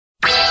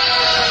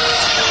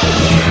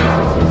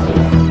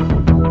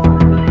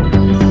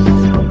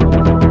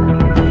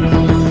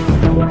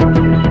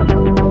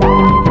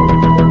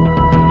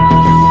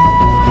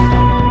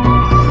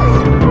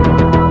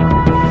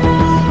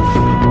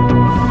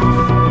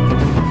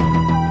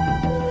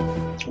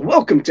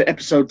Welcome to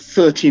episode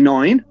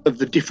 39 of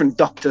the Different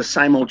Doctor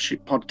Same Old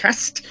Shit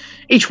podcast.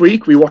 Each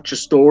week we watch a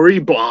story,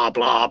 blah,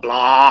 blah,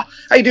 blah.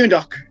 How you doing,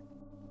 Doc?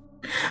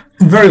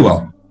 Very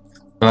well.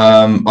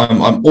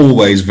 I'm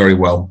always very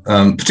well,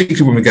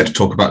 particularly when we get to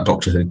talk about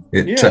Doctor Who.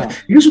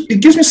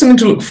 It gives me something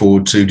to look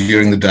forward to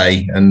during the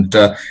day, and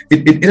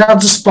it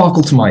adds a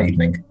sparkle to my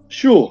evening.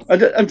 Sure.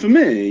 And for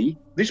me,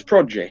 this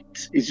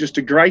project is just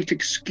a great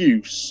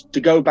excuse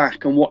to go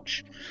back and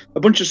watch a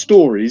bunch of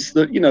stories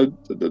that,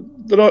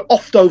 that I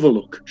oft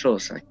overlook, shall I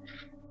say.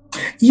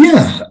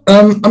 Yeah.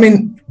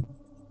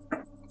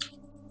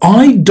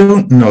 I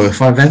don't know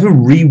if I've ever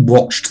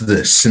rewatched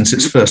this since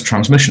its first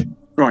transmission.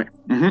 Right.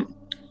 Mm-hmm.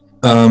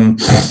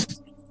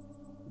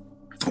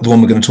 The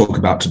one we're going to talk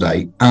about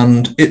today.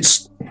 And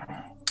it's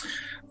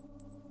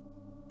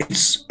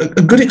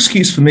a good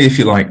excuse for me, if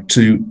you like,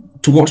 to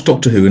watch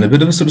Doctor Who in a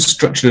bit of a sort of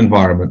structured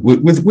environment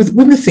with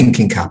the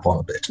thinking cap on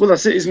a bit. Well,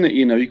 that's it, isn't it?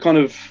 You kind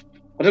of,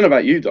 I don't know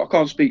about you, Doc, I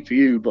can't speak for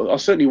you, but I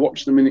certainly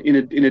watch them in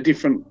a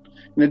different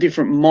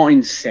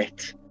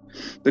mindset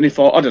than if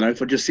I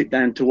just sit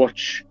down to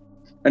watch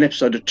an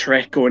episode of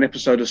Trek or an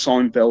episode of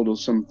Seinfeld or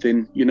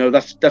something.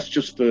 That's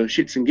just for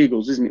shits and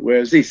giggles, isn't it?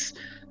 Whereas this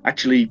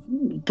actually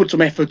put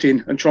some effort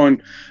in and try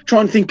and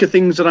think of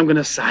things that I'm going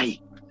to say.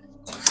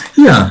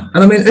 Yeah,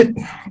 and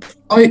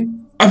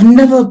I've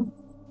never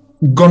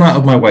gone out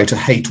of my way to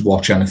hate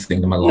watch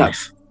anything in my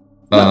life.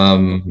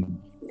 No.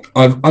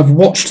 I've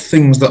watched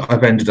things that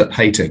I've ended up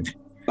hating.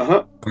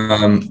 Uh-huh.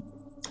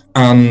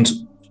 And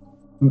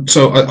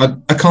so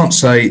I can't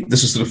say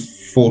this has sort of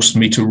forced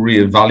me to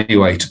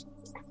reevaluate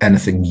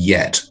anything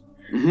yet.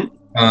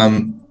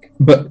 Mm-hmm.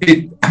 But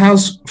it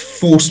has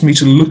forced me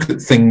to look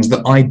at things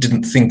that I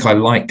didn't think I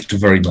liked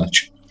very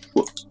much.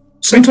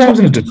 Sometimes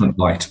in a different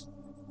light.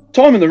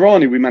 Time and the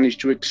Rani, we managed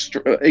to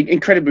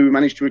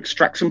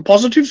extract some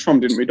positives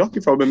from, didn't we, Doc,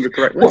 if I remember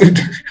correctly?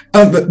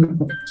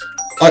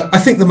 I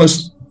think the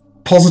most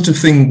positive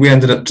thing we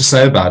ended up to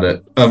say about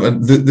it,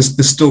 and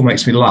this still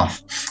makes me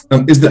laugh,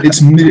 is that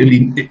it's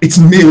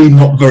merely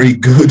not very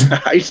good.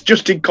 It's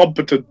just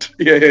incompetent.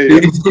 Yeah.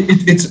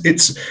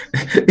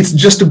 It's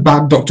just a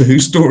bad Doctor Who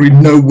story,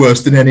 no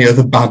worse than any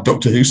other bad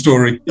Doctor Who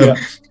story. Yeah.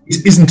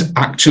 It isn't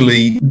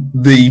actually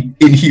the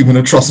inhuman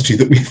atrocity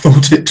that we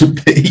thought it to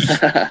be.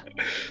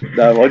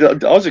 No,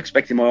 I was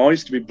expecting my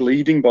eyes to be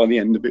bleeding by the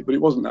end of it, but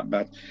it wasn't that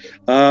bad.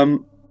 I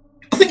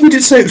think we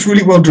did say it's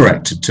really well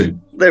directed too.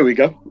 There we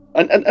go.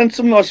 And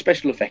some nice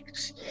special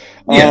effects.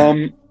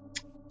 Yeah.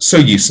 So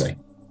you say.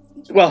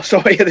 Well,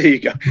 sorry, there you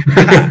go.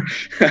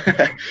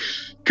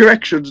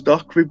 Corrections,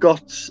 Doc. We've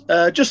got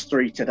just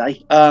 3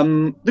 today.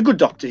 The good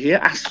doctor here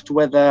asked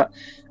whether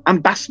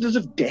Ambassadors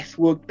of Death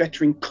work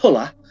better in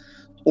colour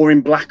or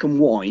in black and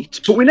white,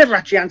 but we never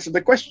actually answered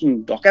the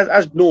question, Doc.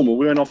 As normal,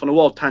 we went off on a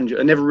wild tangent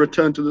and never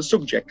returned to the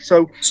subject.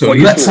 So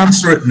let's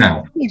answer it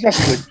now.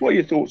 Exactly. What are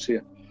your thoughts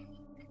here?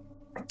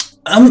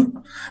 I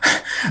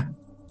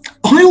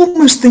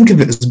almost think of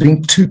it as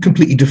being 2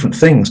 completely different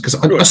things, because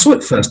I saw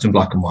it first in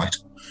black and white,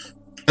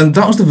 and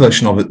that was the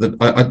version of it that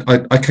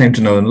I came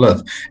to know and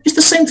love. It's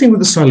the same thing with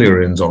the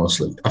Silurians,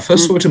 honestly. I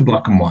first saw it in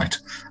black and white,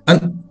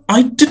 and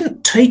I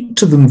didn't take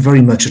to them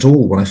very much at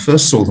all when I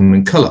first saw them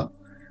in colour.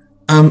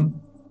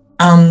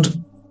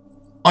 And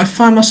I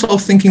found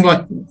myself thinking,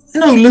 like,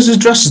 no, Liz's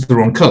dress is the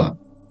wrong colour.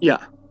 Yeah.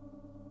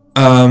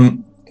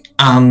 And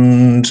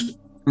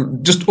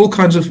just all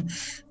kinds of...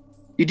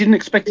 You didn't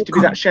expect it to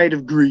be that shade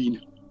of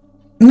green?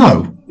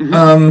 No.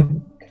 Mm-hmm.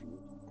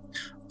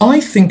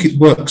 I think it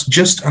works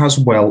just as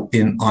well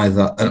in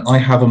either, and I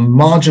have a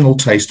marginal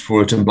taste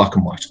for it in black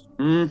and white.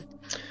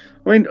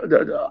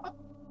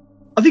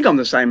 I think I'm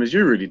the same as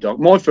you, really, Doc.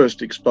 My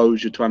first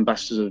exposure to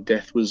Ambassadors of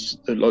Death was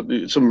like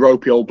some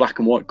ropey old black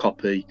and white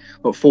copy,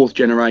 like 4th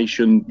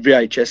generation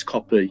VHS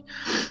copy,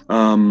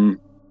 the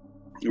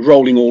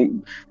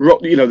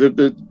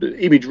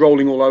image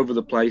rolling all over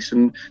the place,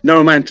 and no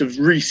amount of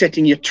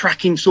resetting your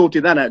tracking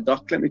sorted that out,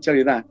 Doc. Let me tell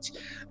you that.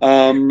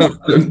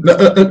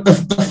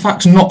 A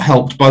fact not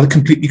helped by the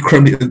completely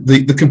crummy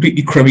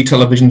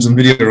televisions and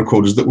video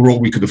recorders that were all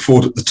we could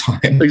afford at the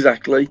time.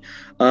 Exactly.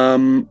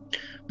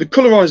 The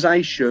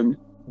colorization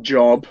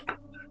job.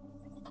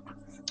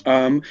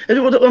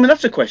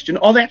 That's a question.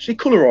 Are they actually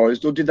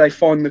colorized, or did they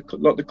find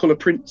the color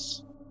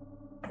prints?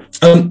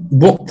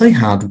 What they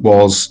had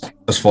was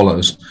as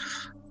follows: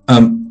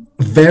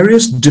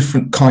 various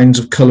different kinds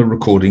of color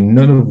recording,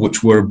 none of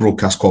which were of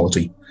broadcast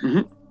quality,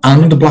 mm-hmm.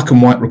 and a black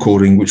and white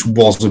recording, which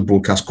was of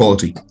broadcast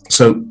quality.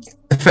 So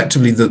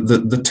effectively,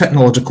 the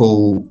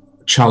technological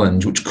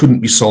challenge, which couldn't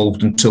be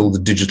solved until the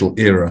digital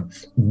era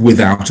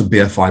without a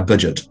BFI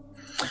budget,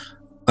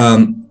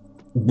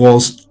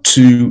 was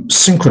to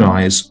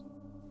synchronize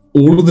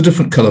all of the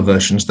different color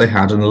versions they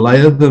had and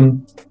layer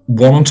them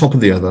one on top of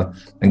the other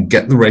and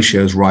get the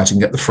ratios right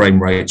and get the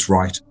frame rates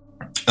right.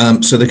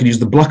 So they could use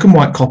the black and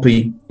white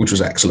copy, which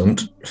was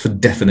excellent for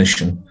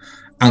definition,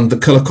 and the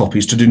color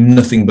copies to do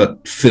nothing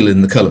but fill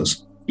in the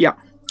colors. Yeah.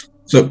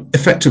 So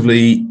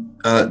effectively,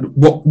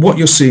 what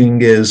you're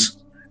seeing is,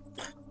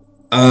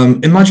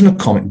 imagine a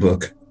comic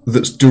book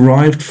that's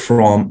derived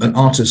from an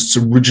artist's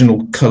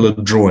original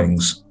coloured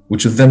drawings,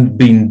 which have then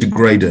been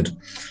degraded,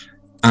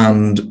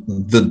 and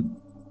the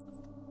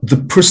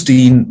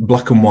pristine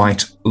black and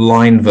white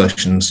line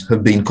versions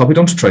have been copied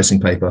onto tracing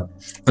paper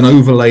and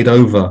overlaid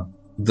over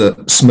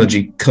the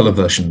smudgy colour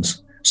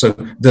versions. So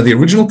they're the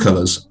original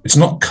colours. It's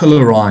not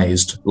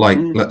colorized like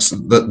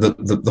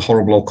the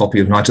horrible old copy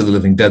of Night of the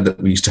Living Dead that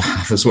we used to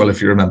have as well,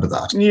 if you remember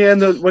that. Yeah,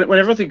 and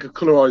whenever I think of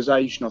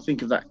colorization, I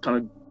think of that kind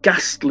of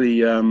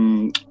ghastly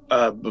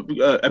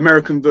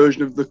American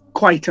version of the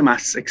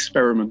Quatermass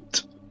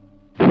experiment.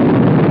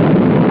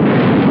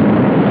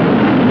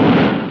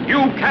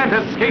 You can't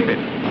escape it.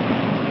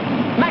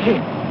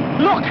 Maggie,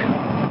 look!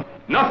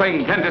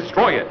 Nothing can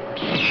destroy it.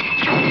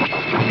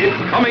 It's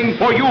coming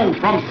for you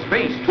from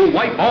space to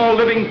wipe all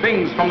living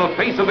things from the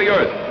face of the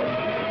earth.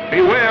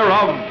 Beware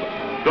of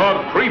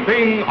the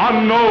creeping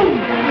unknown.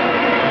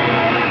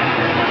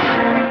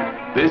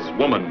 This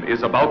woman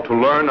is about to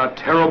learn a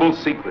terrible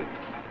secret.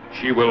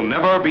 She will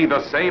never be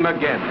the same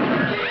again.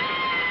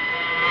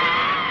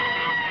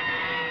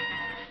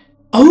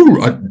 Oh,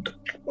 right.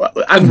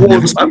 And War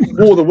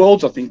of the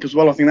Worlds, I think, as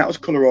well. I think that was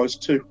colorized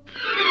too.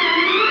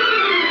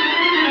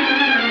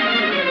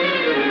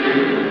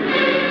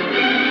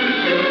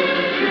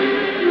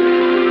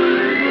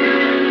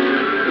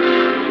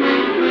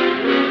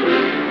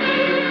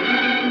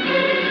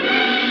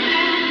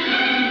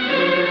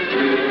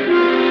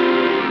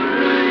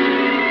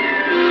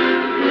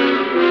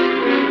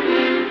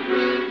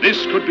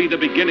 This could be the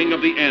beginning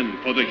of the end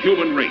for the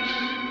human race.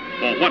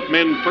 For what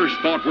men first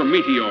thought were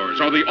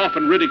meteors or the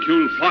often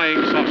ridiculed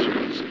flying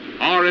saucers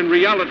are in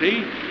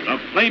reality the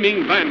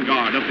flaming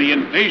vanguard of the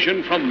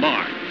invasion from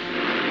Mars.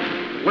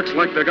 Looks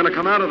like they're going to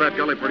come out of that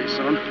gully pretty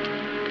soon.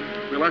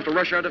 We'll have to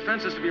rush our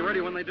defenses to be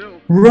ready when they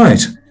do.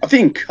 Right. I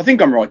think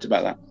I'm right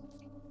about that.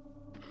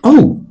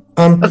 Oh,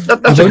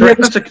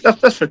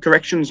 that's for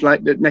corrections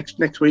like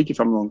next week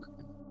if I'm wrong.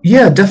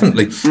 Yeah,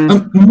 definitely.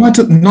 Night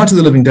of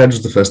the Living Dead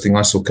was the first thing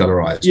I saw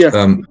colorized. Yeah.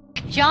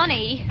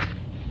 Johnny.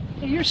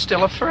 You're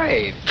still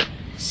afraid.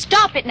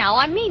 Stop it now,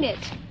 I mean it.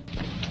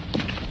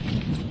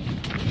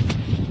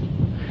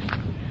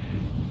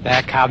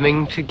 They're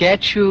coming to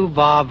get you,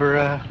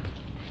 Barbara.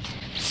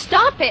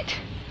 Stop it.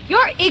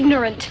 You're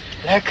ignorant.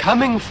 They're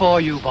coming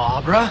for you,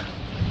 Barbara.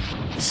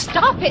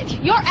 Stop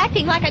it. You're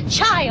acting like a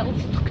child.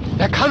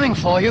 They're coming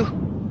for you.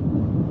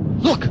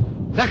 Look,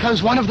 there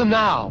comes one of them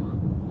now.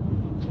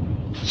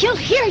 He'll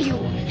hear you.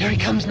 Here he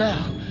comes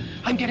now.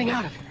 I'm getting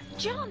out of here.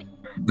 Johnny.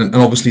 And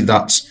obviously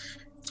that's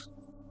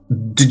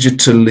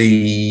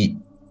digitally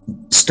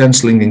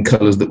stenciling in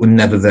colours that were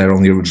never there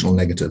on the original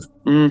negative.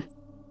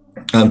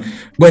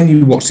 When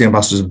you watch the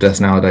Ambassadors of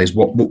Death nowadays,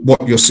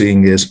 what you're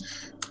seeing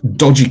is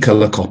dodgy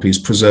colour copies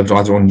preserved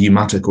either on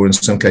pneumatic or in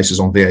some cases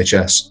on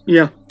VHS.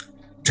 Yeah.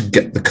 To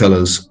get the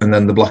colours, and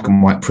then the black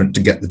and white print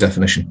to get the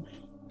definition.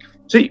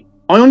 See,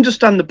 I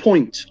understand the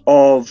point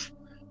of,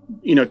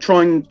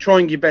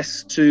 trying your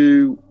best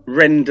to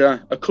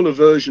render a colour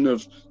version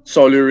of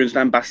Silurians and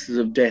Ambassadors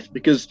of Death,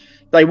 because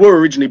they were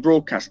originally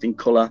broadcast in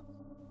colour.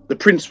 The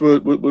prints were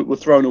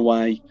thrown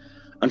away,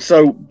 and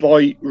so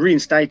by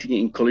reinstating it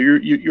in colour,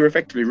 you're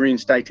effectively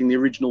reinstating the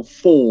original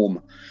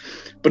form.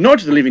 But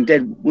Night of the Living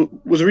Dead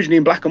was originally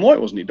in black and white,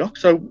 wasn't it, Doc?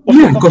 So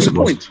what's the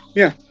point?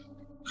 Yeah.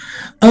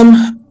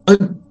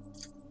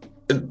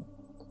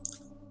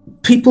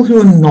 People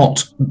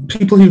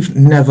who've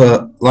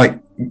never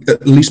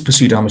at least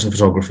pursued amateur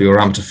photography or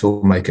amateur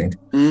filmmaking,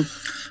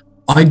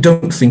 I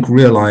don't think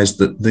realise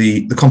that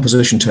the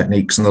composition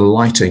techniques and the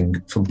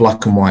lighting for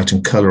black and white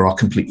and colour are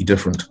completely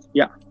different.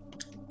 Yeah.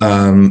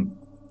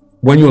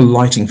 When you're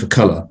lighting for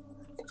colour,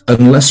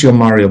 unless you're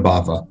Mario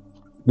Bava,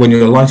 when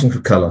you're lighting for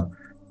colour,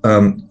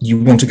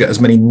 you want to get as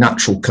many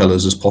natural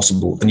colours as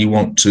possible, and you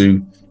want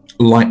to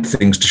light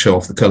things to show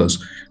off the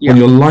colours. Yeah.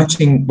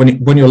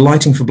 When you're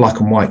lighting for black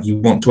and white, you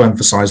want to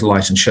emphasise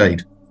light and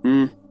shade.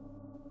 And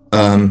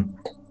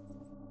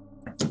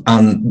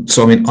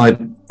so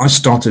I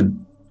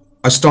started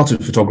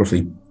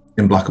photography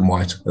in black and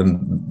white,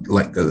 and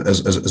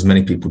as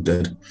many people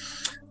did,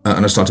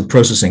 and I started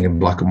processing in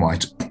black and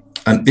white.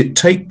 And it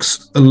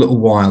takes a little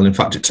while. In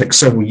fact, it takes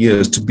several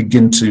years to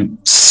begin to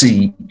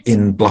see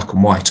in black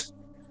and white.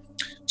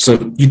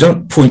 So you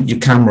don't point your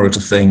camera at a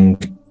thing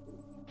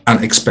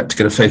and expect to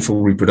get a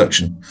faithful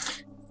reproduction.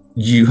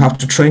 You have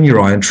to train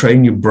your eye and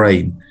train your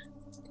brain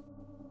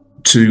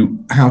to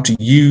how to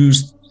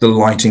use the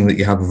lighting that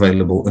you have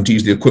available and to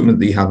use the equipment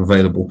that you have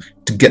available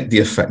to get the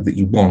effect that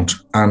you want.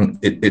 And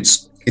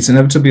it's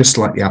inevitably a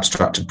slightly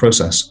abstracted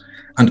process.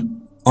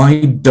 And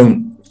I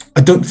don't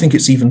think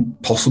it's even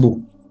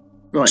possible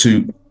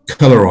to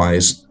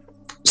colorize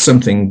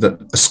something that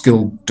a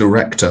skilled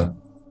director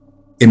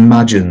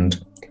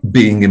imagined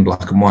being in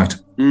black and white.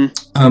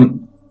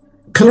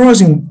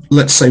 Colorizing,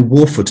 let's say,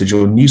 war footage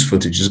or news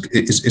footage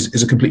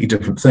is a completely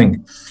different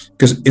thing,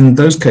 because in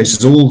those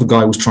cases, all the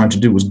guy was trying to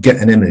do was get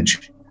an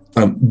image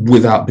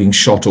without being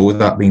shot or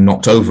without being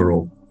knocked over.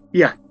 Or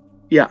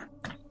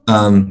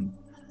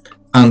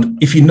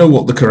and if you know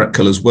what the correct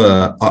colors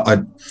were,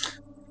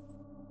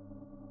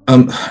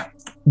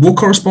 War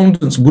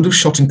Correspondents would have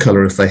shot in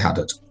colour if they had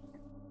it.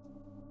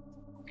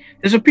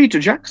 There's a Peter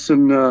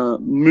Jackson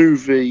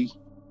movie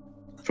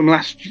from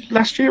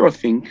last year, I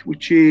think,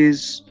 which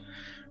is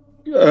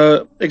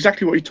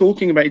exactly what you're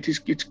talking about. It's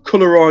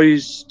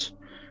colorized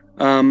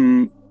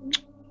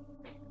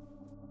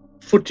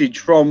footage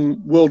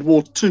from World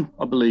War II,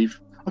 I believe.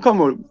 I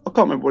can't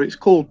remember what it's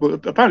called,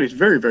 but apparently it's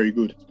very, very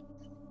good.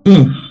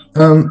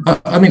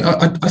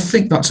 I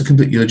think that's a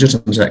completely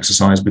legitimate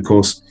exercise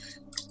because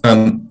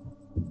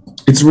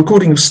it's a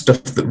recording of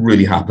stuff that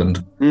really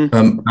happened,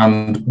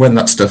 and when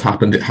that stuff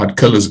happened, it had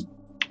colours.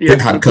 Yeah,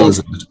 it had colours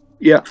in it.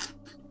 Yeah.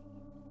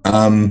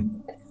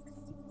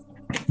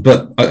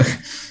 But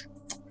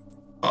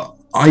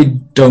I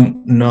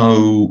don't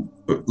know,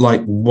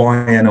 like,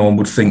 why anyone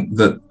would think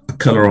that a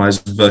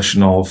colorized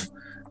version of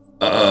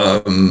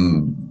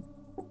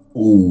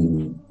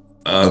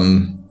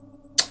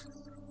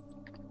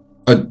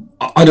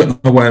I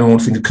don't know why anyone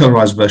would think a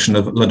colorized version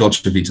of La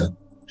Dolce Vita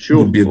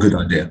would be a good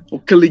idea. Or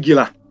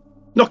Caligula.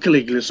 Not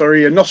Caligula,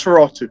 sorry,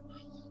 Nosferatu.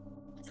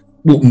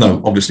 Well, no,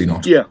 obviously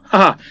not. Yeah.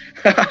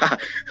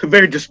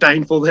 Very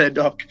disdainful there,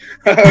 Doc.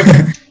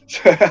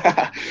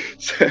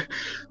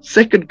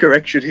 Second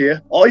correction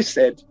here. I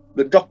said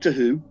that Doctor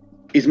Who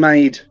is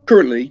made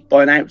currently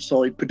by an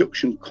outside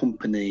production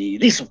company.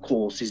 This, of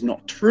course, is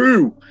not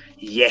true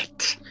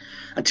yet.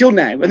 Until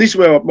now, and this is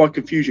where my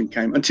confusion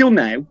came, until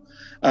now,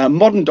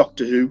 modern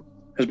Doctor Who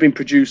has been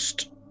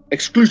produced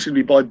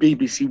exclusively by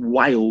BBC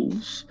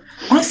Wales.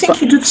 I think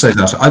you did say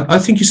that. I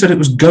think you said it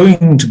was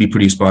going to be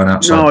produced by an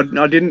outside.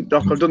 No, I didn't,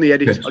 Doc. I've done the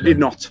edit. Yes, I did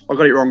not. I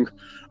got it wrong.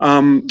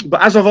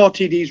 But as of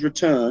RTD's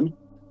return,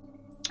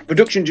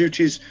 production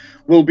duties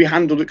will be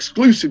handled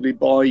exclusively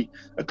by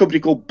a company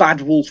called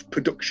Bad Wolf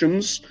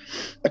Productions,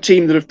 a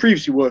team that have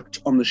previously worked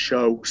on the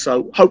show.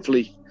 So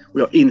hopefully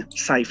we are in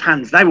safe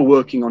hands. They were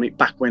working on it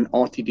back when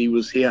RTD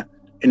was here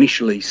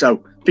initially.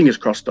 So fingers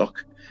crossed,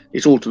 Doc.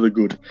 It's all to the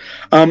good.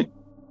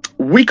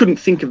 We couldn't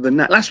think of the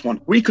last one.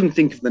 We couldn't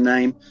think of the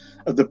name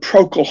of the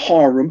Procol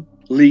Harum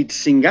lead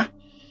singer.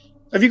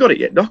 Have you got it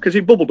yet, Doc? Has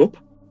it bubbled up?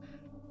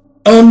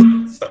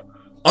 I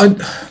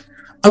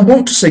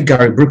want to say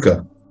Gary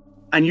Brooker.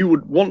 And you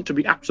would want to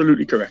be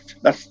absolutely correct.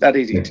 That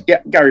is it.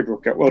 Yeah, Gary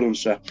Brooker. Well done,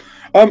 sir.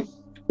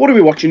 What are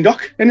we watching,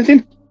 Doc?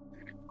 Anything?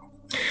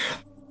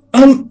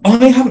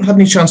 I haven't had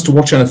any chance to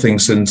watch anything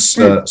since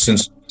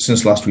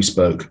last we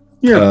spoke.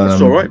 Yeah,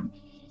 that's all right.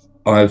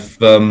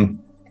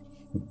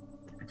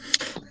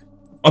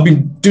 I've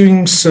been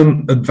doing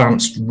some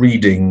advanced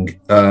reading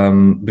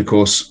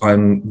because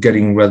I'm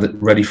getting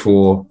ready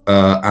for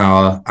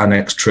our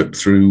next trip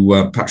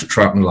through Patrick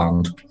Troughton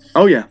Land.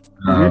 Oh yeah.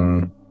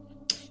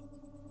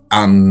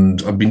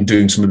 And I've been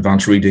doing some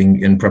advanced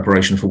reading in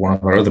preparation for one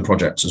of our other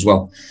projects as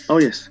well. Oh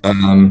yes.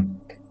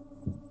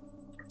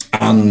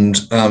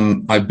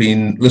 I've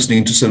been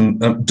listening to some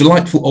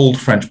delightful old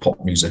French pop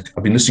music.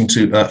 I've been listening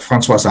to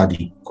Françoise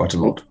Hardy quite a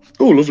lot.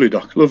 Oh, lovely,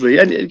 Doc. Lovely.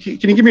 And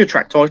can you give me a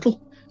track title?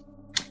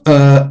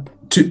 Tous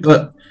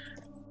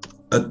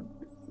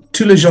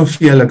les jeunes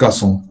filles et les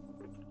garçons.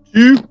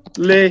 Tous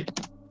les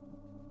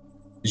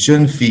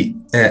jeunes filles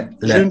et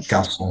les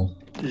garçons.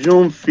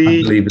 Jeunes filles.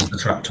 I believe it's the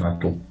track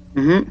title.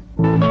 Mm-hmm.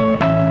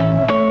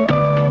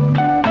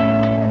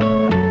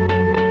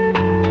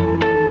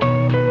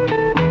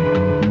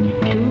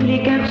 Tous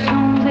les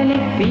garçons et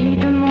les filles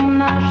de mon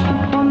âge se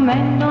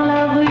promènent dans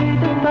la rue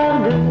de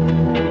Bardeux.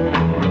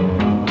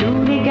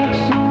 Tous les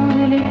garçons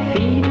et les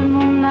filles de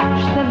mon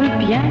âge savent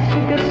bien ce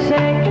que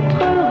c'est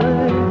qu'être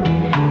heureux.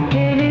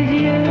 Et les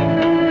yeux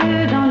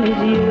dans les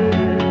yeux,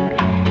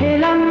 et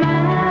la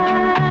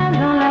main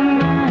dans la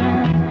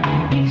main,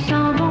 ils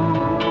s'en vont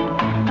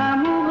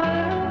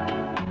amoureux.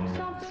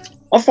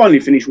 I finally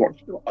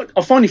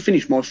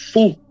finished my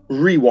full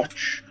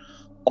rewatch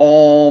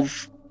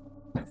of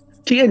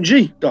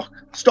TNG, Doc.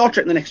 Star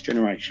Trek: The Next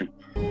Generation.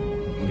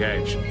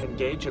 Engage.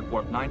 Engage at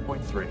warp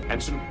 9.3.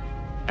 Ensign,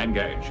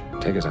 engage.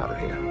 Take us out of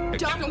here.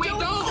 Captain, wait,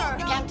 no!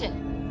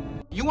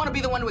 Captain, you want to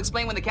be the one to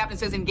explain when the captain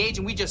says engage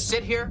and we just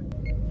sit here?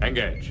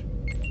 Engage.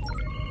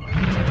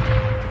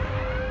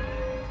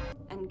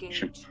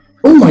 Engage.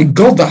 Oh my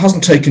God, that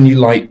hasn't taken you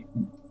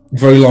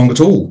very long at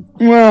all.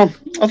 Well,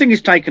 I think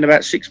it's taken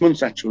about 6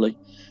 months actually.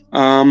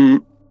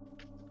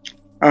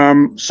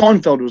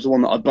 Seinfeld was the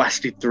one that I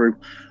blasted through,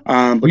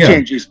 but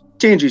Yeah.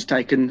 TNG's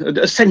taken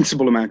a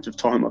sensible amount of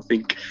time, I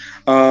think.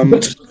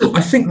 But still,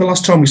 I think the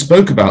last time we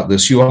spoke about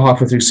this, you were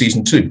halfway through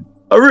season 2.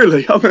 Oh,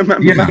 really?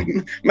 Yeah.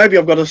 Maybe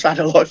I've got a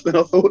sadder life than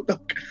I thought,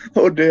 Doc.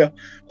 Oh, dear.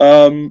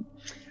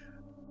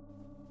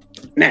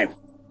 Now,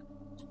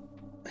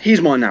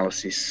 here's my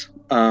analysis.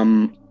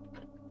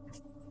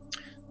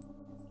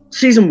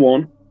 Season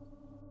 1,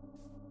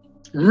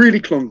 really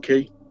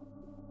clunky.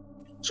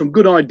 Some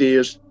good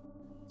ideas.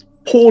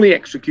 Poorly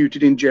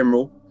executed in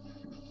general.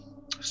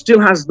 Still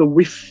has the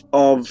whiff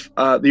of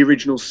the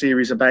original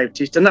series about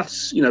it. And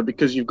that's,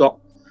 because you've got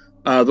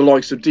the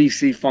likes of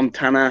DC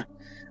Fontana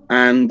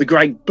and the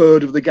great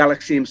bird of the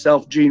galaxy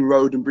himself, Gene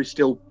Roddenberry,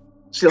 still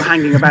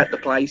hanging about the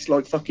place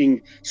like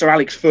fucking Sir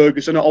Alex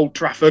Ferguson at Old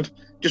Trafford,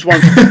 Just one.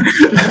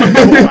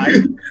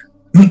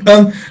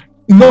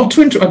 Not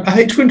to interrupt. I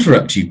hate to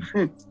interrupt you.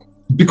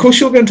 Because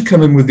you're going to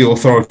come in with the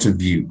authoritative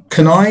view,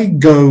 can I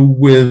go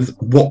with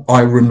what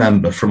I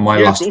remember from my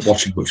last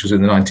watching, which was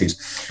in the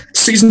 90s?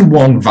 Season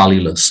 1,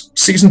 valueless.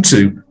 Season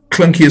 2,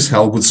 clunky as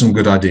hell with some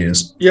good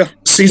ideas. Yeah.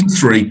 Season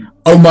 3,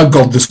 oh my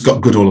God, this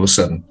got good all of a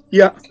sudden.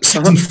 Yeah.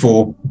 Season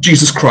 4,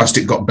 Jesus Christ,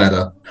 it got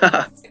better.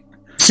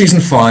 Season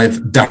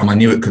 5, damn, I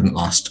knew it couldn't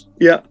last.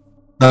 Yeah.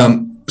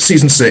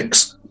 Season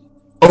 6,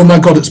 oh my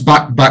God, it's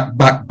back.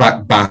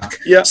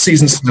 Yeah.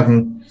 Season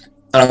 7,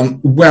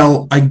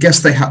 well, I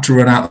guess they had to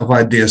run out of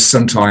ideas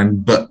sometime,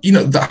 but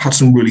that had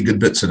some really good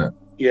bits in it.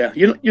 Yeah,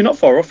 you're not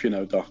far off,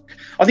 Doc.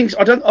 I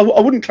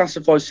wouldn't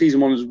classify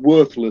season 1 as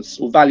worthless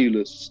or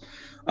valueless.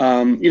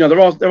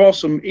 There are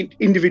some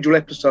individual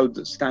episodes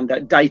that stand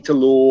out. Data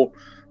Law,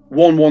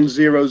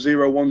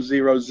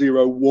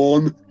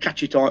 11001001,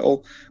 catchy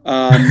title.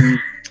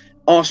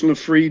 Arsenal of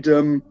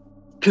Freedom,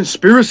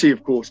 Conspiracy,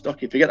 of course,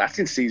 Doc. You forget that's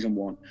in season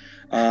 1.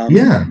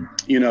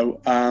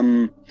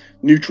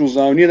 Neutral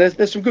Zone. Yeah,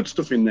 there's some good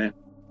stuff in there.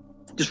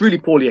 Just really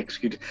poorly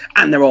executed,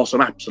 and there are some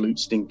absolute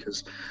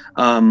stinkers.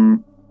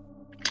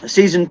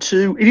 Season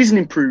 2, it is an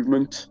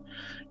improvement.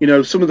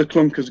 Some of the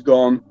clunkers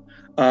gone.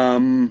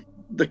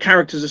 The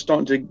characters are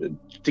starting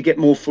to get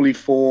more fully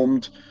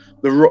formed.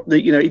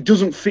 It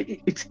doesn't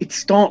fit. It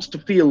starts to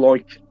feel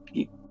like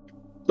 80s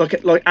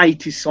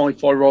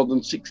sci-fi rather than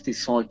 60s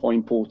sci-fi.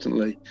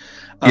 Importantly,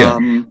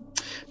 but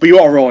you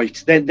are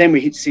right. Then we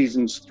hit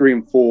seasons 3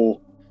 and 4.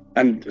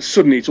 And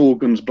suddenly it's all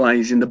guns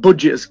blazing. The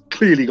budget has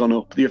clearly gone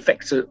up. The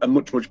effects are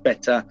much, much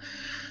better.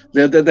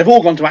 They've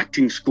all gone to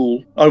acting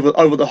school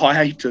over the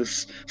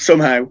hiatus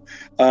somehow.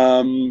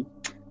 Then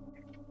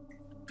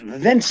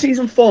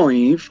season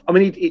 5, I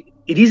mean,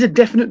 it is a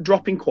definite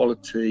drop in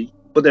quality,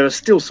 but there are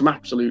still some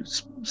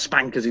absolute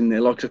spankers in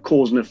there, like the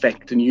Cause and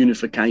Effect and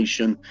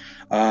Unification.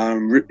 I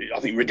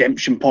think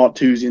Redemption Part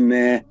 2's in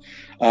there.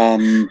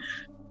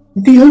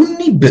 The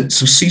only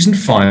bits of season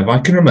 5 I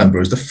can remember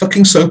is the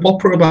fucking soap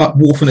opera about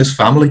Worf and his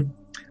family.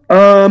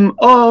 I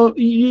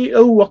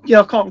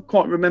can't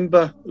quite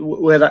remember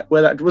where that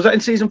was. That in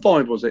season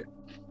 5, was it?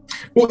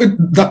 Well,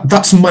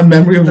 that's my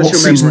memory of what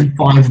season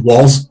 5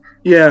 was.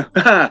 Yeah,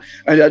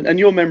 and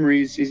your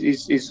memory is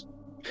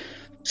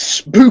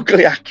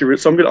spookily accurate.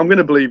 So I'm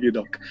gonna believe you,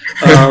 Doc,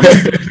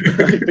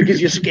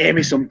 because you scare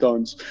me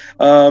sometimes.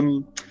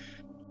 But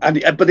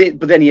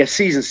then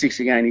season 6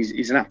 again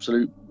is an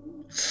absolute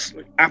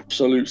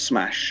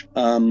smash.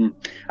 And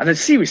then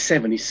series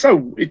 7 is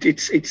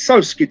it's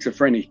so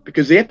schizophrenic,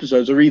 because the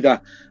episodes are either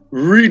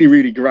really,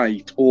 really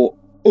great or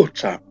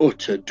utter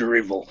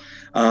drivel.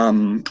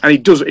 And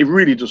it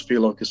really does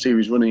feel like a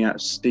series running out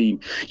of steam.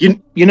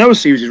 A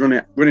series is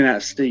running out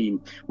of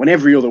steam when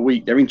every other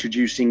week they're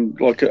introducing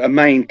like a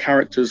main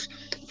character's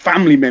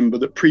family member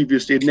that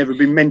previously had never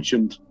been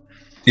mentioned.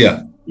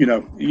 Yeah.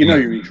 You're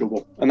in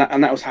trouble. And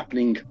that was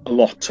happening a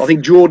lot. I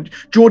think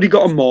Geordie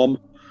got a mom.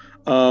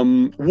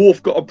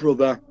 Worf got a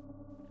brother.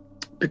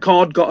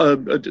 Picard got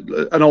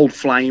an old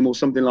flame or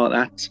something like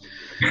that.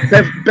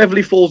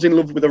 Beverly falls in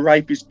love with a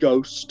rapist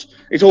ghost.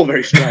 It's all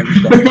very strange.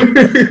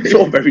 It's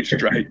all very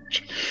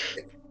strange.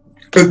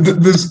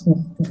 There's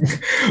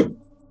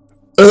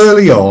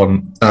early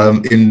on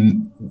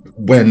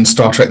when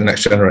Star Trek: The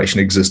Next Generation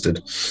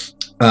existed,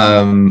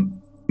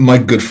 my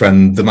good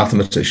friend, the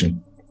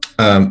mathematician,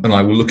 and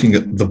I were looking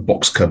at the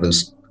box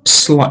covers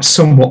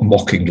somewhat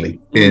mockingly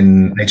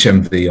in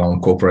HMV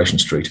on Corporation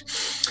Street.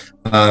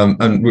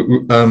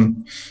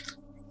 I'm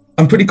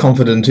pretty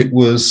confident it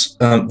was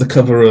the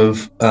cover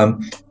of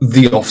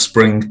The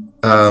Offspring,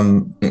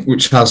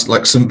 which has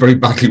like some very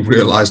badly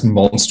realized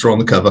monster on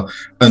the cover.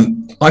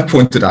 And I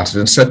pointed at it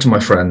and said to my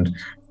friend,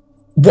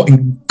 "What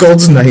in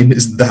God's name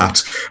is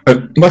that?"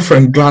 My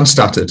friend glanced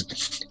at it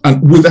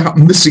and, without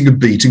missing a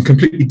beat and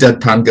completely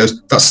deadpan, goes,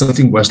 "That's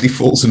something Wesley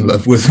falls in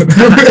love with."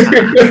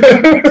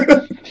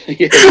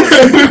 Yeah.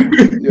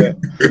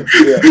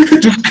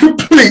 Just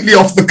completely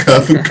off the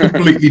cuff and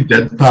completely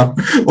deadpan.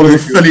 One of the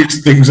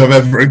funniest things I've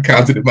ever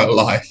encountered in my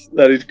life.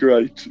 That is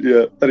great.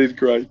 Yeah, that is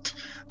great.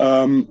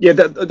 I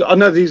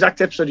know the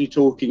exact episode you're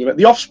talking about.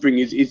 The Offspring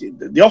is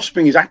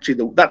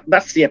actually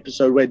that's the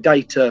episode where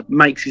Data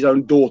makes his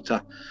own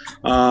daughter,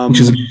 which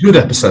is a good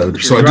episode.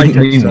 So I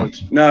didn't mean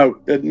that. No.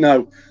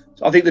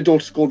 I think the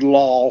daughter's called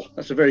Lal.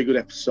 That's a very good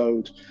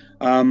episode.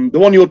 The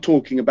one you're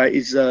talking about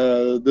is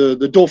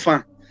the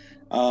Dauphin.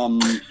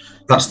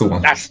 That's the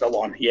one. That's the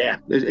one. Yeah,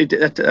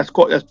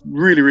 that's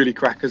really, really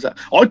crackers.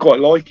 I quite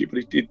like it, but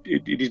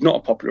it is not a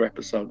popular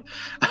episode.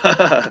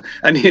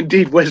 And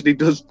indeed, Wesley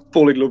does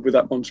fall in love with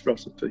that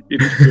monstrosity.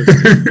 It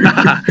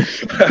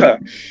is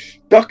good.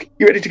 Doc,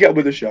 you ready to get on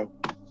with the show?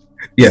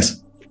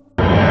 Yes.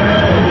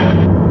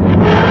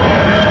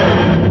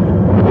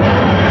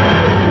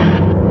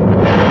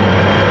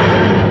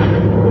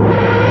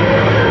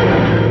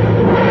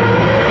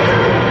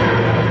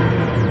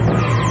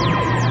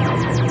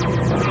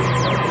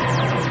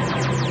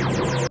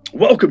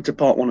 Welcome to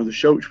part 1 of the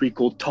show, which we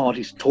call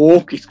TARDIS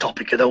Talk. It's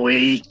topic of the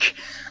week.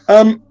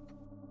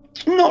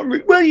 Well,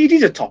 it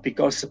is a topic,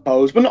 I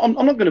suppose, but I'm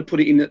not going to put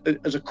it in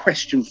as a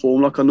question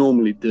form like I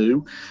normally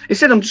do.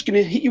 Instead, I'm just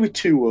going to hit you with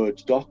 2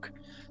 words, Doc.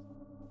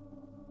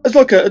 It's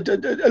like a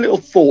little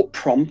thought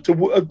prompt, a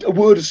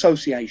word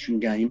association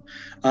game.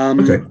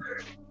 Okay.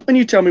 And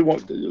you tell me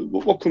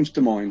what comes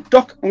to mind.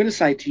 Doc, I'm going to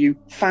say to you,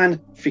 fan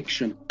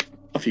fiction.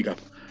 Off you go.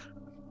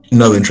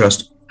 No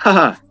interest.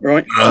 Haha,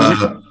 right.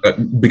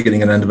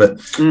 Beginning and end of it.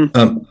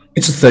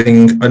 It's a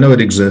thing. I know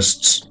it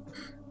exists.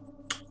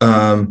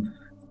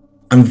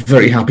 I'm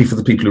very happy for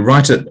the people who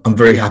write it. I'm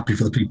very happy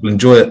for the people who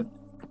enjoy it.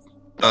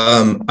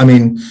 I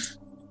mean,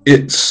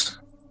 it's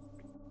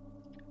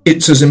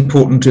as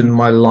important in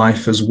my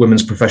life as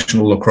women's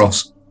professional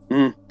lacrosse.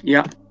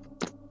 Yeah.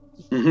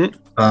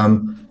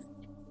 Mm-hmm.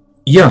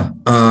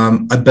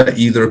 I bet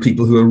you there are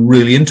people who are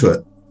really into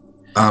it.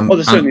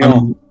 There certainly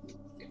are.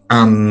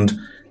 And,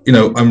 you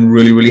know, I'm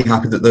really, really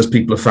happy that those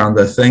people have found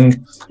their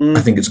thing.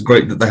 I think it's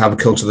great that they have a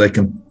culture they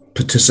can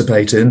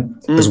participate in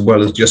as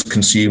well as just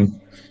consume.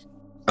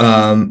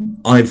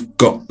 I've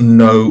got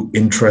no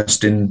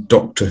interest in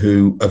Doctor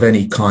Who of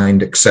any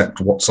kind except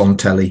what's on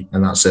telly,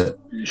 and that's it.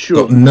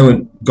 Sure.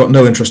 Got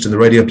no interest in the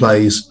radio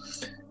plays.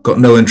 Got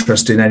no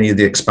interest in any of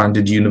the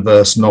expanded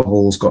universe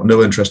novels. Got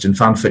no interest in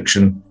fan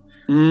fiction.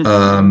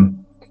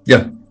 I'm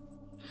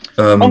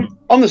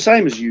the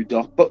same as you,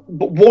 Doc. But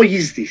why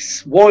is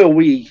this? Why are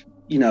we,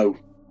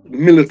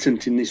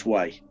 militant in this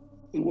way?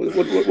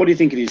 What do you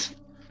think it is?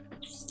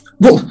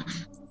 Well,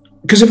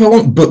 because if I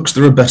want books,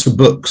 there are better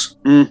books.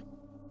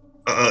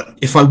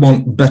 If I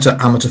want better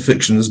amateur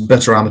fiction, there's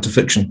better amateur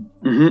fiction.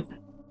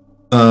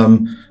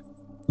 The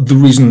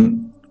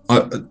reason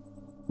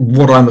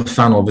what I'm a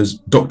fan of is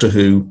Doctor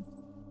Who,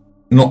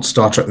 not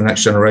Star Trek: The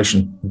Next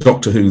Generation.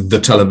 Doctor Who, the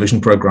television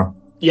program.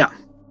 Yeah.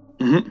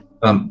 And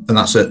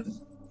that's it.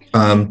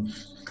 I'm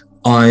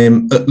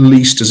at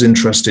least as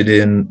interested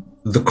in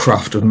the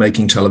craft of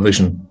making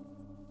television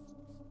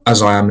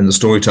as I am in the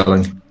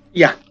storytelling.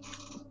 Yeah.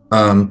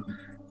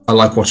 I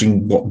like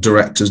watching what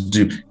directors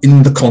do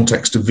in the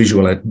context of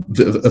visual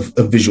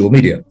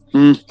media.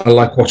 I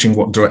like watching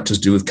what directors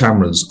do with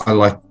cameras. I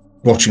like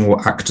watching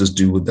what actors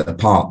do with their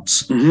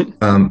parts.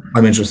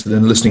 I'm interested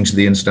in listening to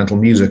the incidental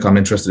music. I'm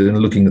interested in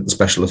looking at the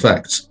special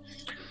effects.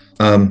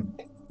 I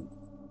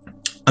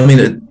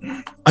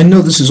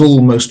know this is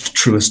almost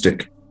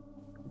truistic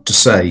to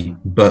say,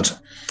 but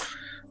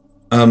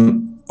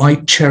I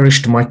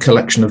cherished my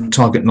collection of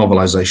Target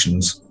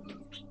novelizations,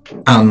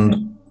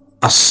 and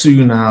as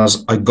soon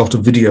as I got a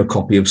video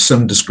copy of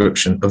some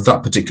description of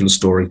that particular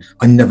story,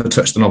 I never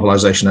touched the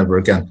novelization ever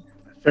again.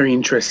 Very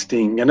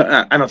interesting, and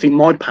I think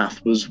my path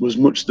was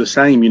much the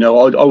same. I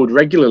would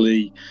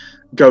regularly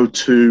go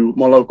to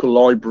my local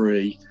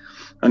library,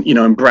 and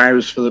and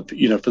browse for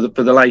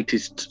the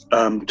latest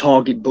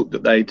Target book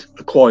that they'd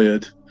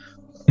acquired,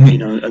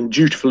 and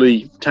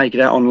dutifully take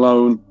it out on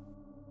loan,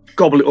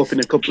 gobble it up in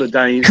a couple of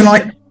days. Can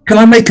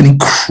I make an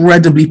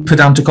incredibly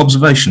pedantic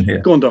observation here?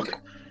 Go on, Doc.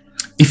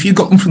 If you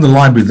got them from the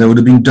library, there would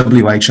have been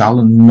W.H.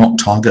 Allen, not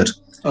Target.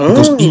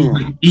 Because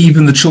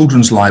even the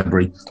children's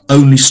library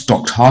only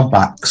stocked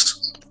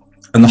hardbacks,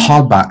 and the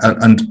hardback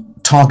and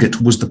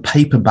Target was the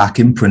paperback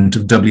imprint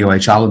of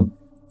W.H. Allen.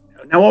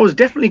 Now, I was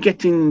definitely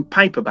getting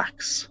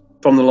paperbacks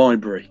from the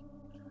library.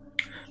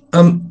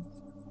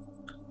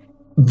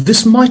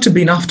 This might have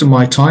been after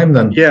my time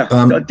then. Yeah,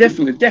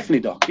 definitely,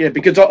 Doc. Yeah,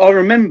 because I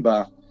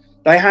remember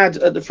they had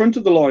at the front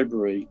of the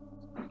library,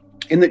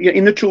 in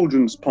the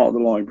children's part of the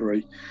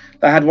library,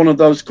 they had one of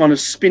those kind of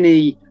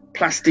spinny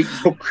plastic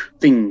book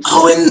things.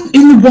 Oh,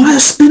 in the wire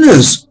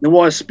spinners. The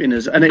wire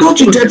spinners, and God,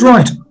 you're dead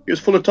right. It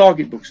was full of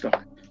Target books,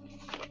 Doc.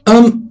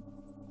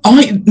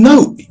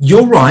 No,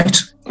 you're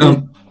right.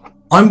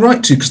 I'm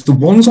right too, because the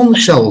ones on the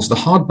shelves, the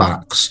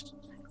hardbacks,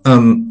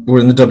 were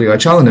in the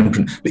W.H. Allen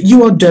imprint. But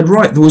you are dead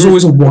right. There was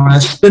always a wire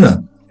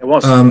spinner. It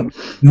was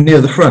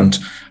near the front,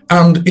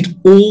 and it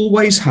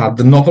always had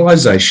the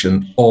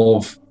novelization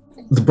of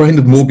The Brain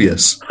of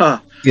Morbius.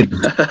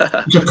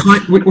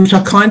 Which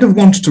I kind of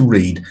wanted to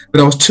read, but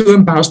I was too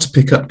embarrassed to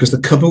pick up because the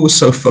cover was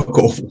so fuck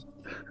awful.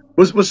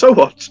 Was so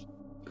what?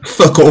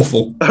 Fuck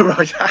awful. Oh,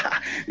 right.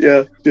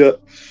 Yeah.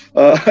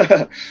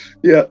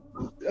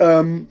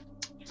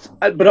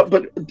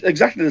 But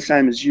exactly the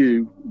same as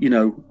you.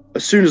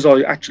 As soon as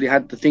I actually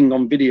had the thing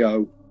on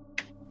video,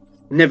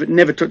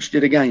 never touched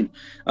it again.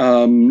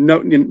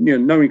 No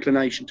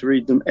inclination to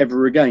read them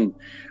ever again.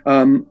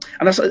 And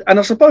I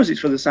suppose it's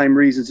for the same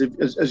reasons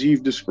as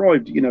you've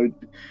described. A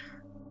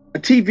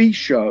TV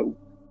show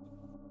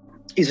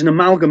is an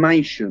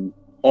amalgamation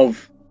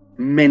of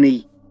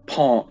many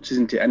parts,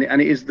 isn't it? And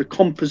it is the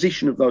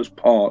composition of those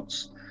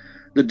parts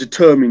that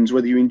determines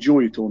whether you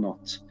enjoy it or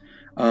not.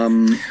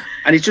 And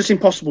it's just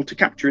impossible to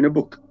capture in a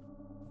book.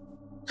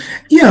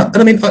 Yeah, and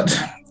I mean,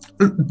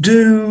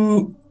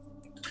 do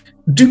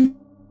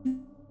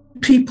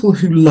people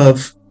who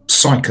love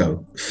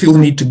Psycho feel the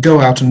need to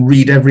go out and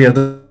read every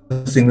other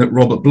thing that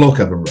Robert Bloch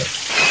ever wrote?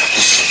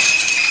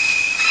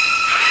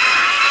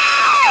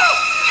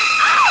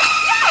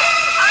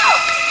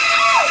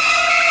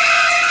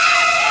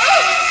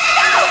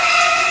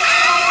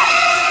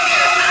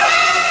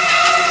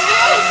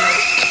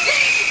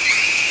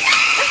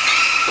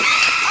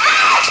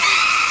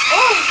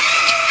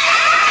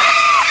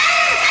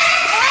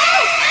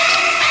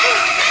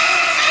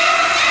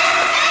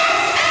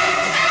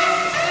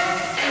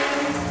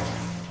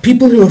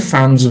 people who are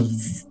fans of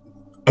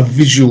a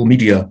visual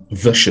media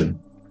version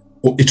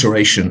or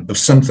iteration of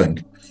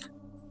something,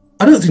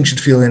 I don't think should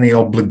feel any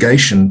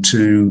obligation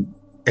to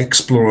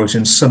explore it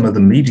in some other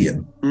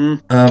medium.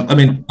 I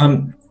mean,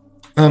 I'm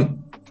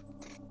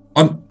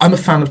a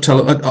fan of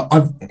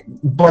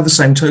by the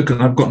same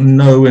token, I've got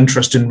no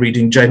interest in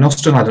reading Jane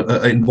Austen,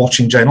 in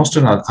watching Jane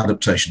Austen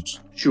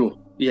adaptations. Sure,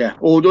 yeah.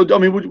 Or I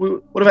mean,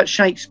 what about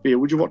Shakespeare?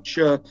 Would you watch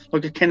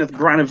like a Kenneth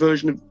Branagh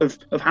version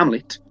of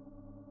Hamlet?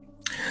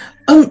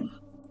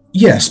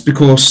 Yes,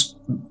 because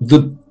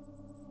the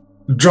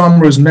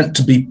drama is meant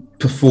to be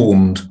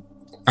performed,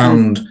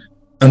 and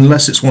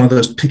unless it's one of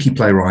those picky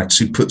playwrights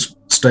who puts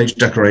stage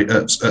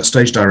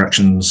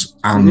directions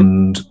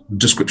and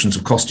descriptions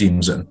of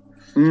costumes in,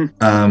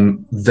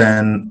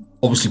 then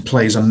obviously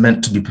plays are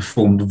meant to be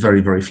performed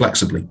very, very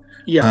flexibly.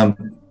 Yeah.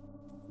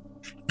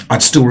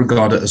 I'd still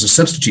regard it as a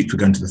substitute for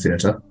going to the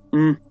theatre,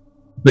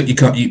 but you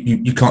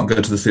can't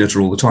go to the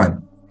theatre all the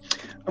time.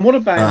 And what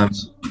about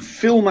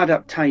film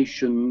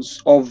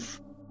adaptations of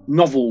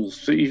novels?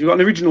 So if you've got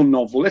an original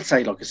novel, let's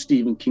say like a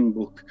Stephen King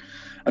book,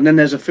 and then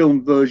there's a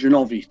film version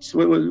of it.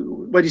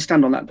 Where do you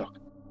stand on that, Doc?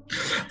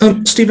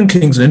 Stephen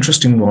King's an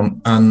interesting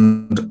one,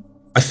 and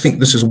I think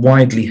this is a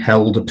widely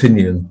held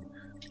opinion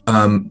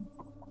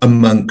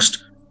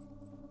amongst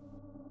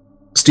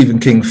Stephen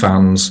King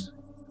fans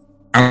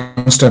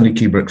and Stanley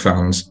Kubrick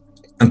fans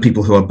and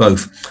people who are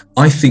both.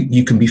 I think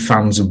you can be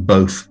fans of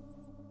both.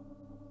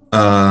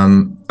 I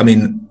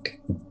mean,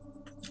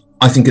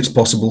 I think it's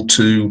possible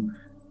to.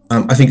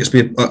 I think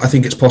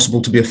it's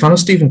possible to be a fan of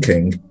Stephen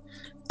King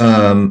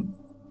and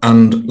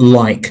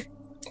like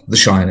The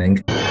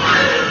Shining.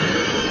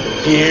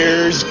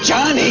 Here's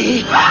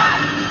Johnny.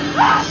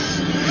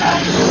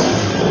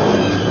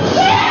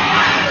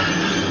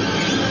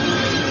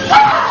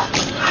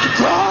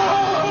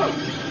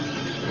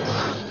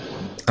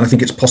 And I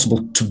think it's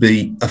possible to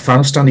be a fan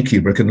of Stanley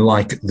Kubrick and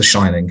like The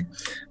Shining.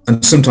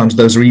 And sometimes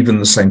those are even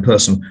the same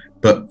person.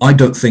 But I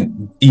don't think,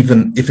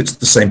 even if it's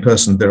the same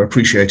person, they're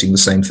appreciating the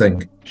same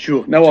thing.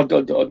 Sure. No,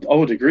 I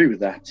would agree with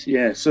that.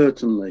 Yeah,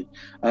 certainly.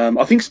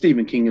 I think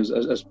Stephen King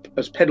has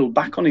pedaled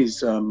back on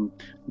his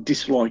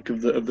dislike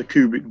of the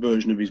Kubrick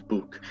version of his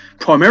book,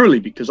 primarily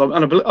because,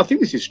 I think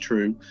this is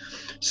true,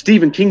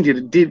 Stephen King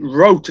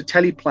wrote a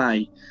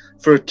teleplay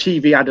for a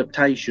TV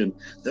adaptation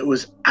that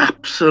was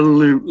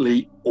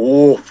absolutely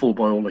awful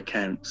by all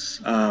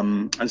accounts,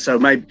 and so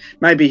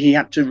maybe he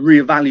had to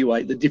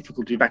reevaluate the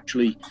difficulty of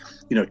actually,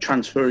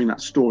 transferring that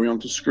story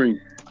onto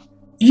screen.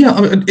 Yeah,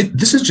 I mean,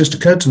 this has just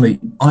occurred to me.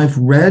 I've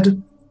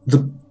read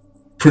the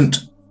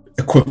print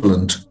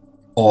equivalent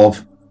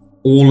of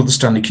all of the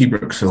Stanley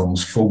Kubrick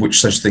films for which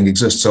such a thing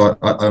exists. So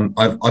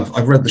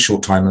I've read The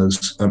Short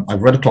Timers.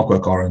 I've read A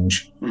Clockwork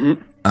Orange.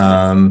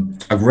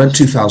 I've read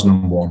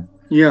 2001.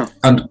 Yeah,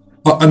 and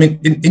I mean,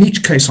 in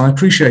each case, I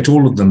appreciate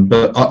all of them,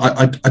 but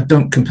I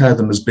don't compare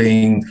them as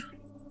being.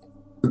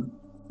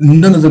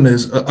 None of them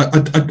is.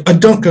 I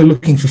don't go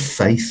looking for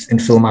faith in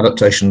film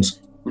adaptations.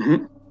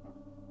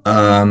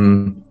 I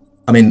mean,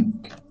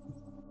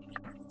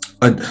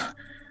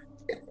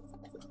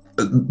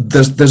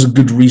 there's a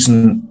good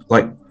reason.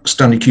 Like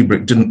Stanley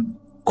Kubrick didn't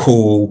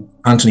call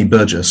Anthony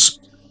Burgess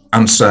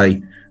and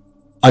say,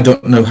 "I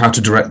don't know how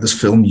to direct this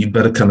film. You'd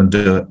better come and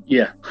do it."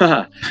 Yeah,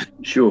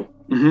 sure.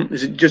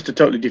 It's just a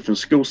totally different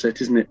skill set,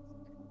 isn't it?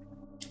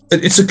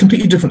 It's a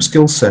completely different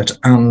skill set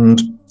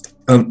and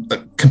a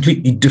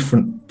completely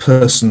different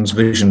person's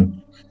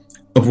vision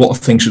of what a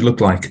thing should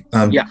look like.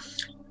 Yeah.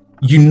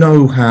 You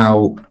know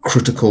how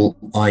critical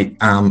I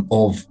am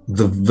of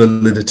the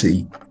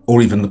validity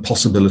or even the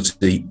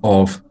possibility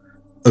of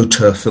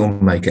auteur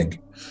filmmaking.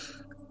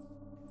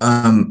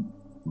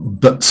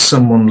 But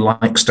someone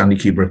like Stanley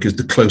Kubrick is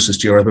the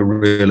closest you're ever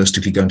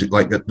realistically going to,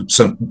 like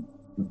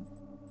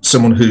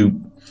someone who,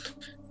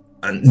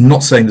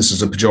 not saying this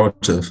is a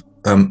pejorative,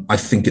 I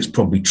think it's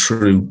probably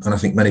true, and I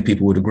think many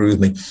people would agree with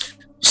me,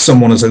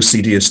 someone as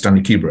OCD as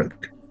Stanley Kubrick,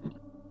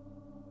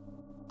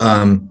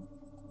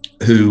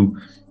 who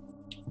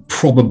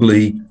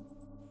probably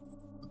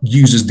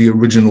uses the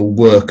original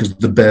work as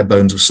the bare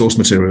bones of source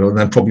material and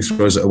then probably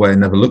throws it away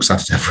and never looks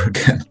at it ever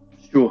again.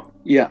 Sure.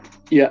 Yeah.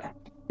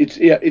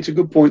 It's a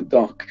good point,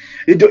 Doc.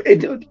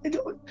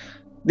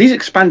 These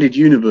expanded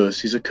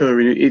universes occur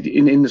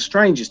in the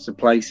strangest of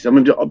places. I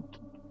mean,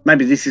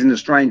 maybe this isn't a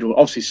strange one.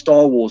 Obviously,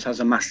 Star Wars has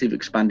a massive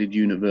expanded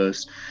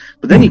universe,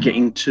 but then you get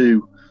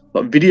into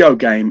like video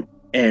game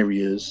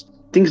areas.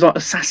 Things like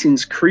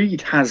Assassin's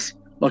Creed has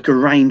like a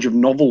range of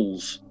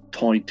novels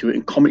tied to it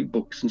and comic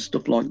books and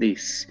stuff like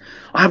this.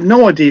 I have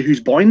no idea who's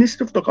buying this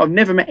stuff. Look, I've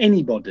never met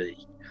anybody.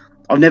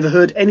 I've never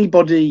heard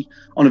anybody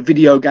on a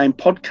video game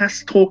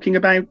podcast talking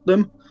about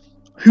them.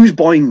 Who's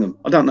buying them?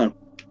 I don't know.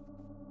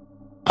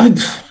 I'd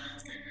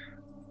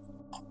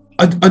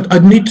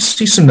need to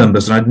see some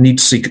numbers and I'd need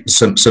to see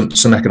some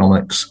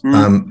economics.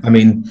 I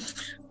mean,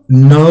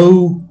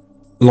 no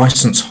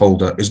license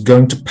holder is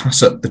going to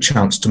pass up the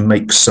chance to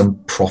make some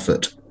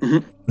profit.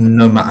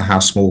 no matter how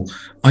small.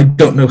 I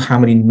don't know how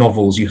many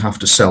novels you have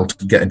to sell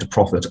to get into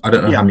profit. I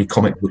don't know how many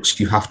comic books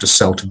you have to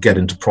sell to get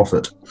into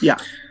profit. Yeah.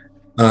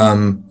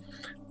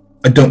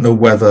 I don't know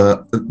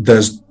whether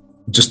there's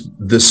just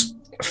this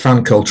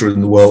fan culture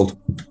in the world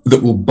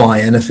that will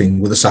buy anything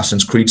with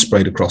Assassin's Creed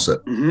sprayed across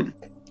it. Mm-hmm.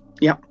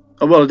 Yeah.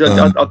 Well,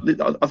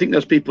 I think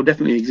those people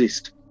definitely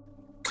exist.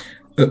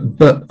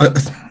 But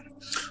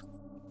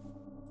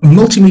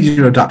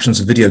multimedia adaptations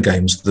of video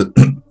games that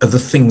are the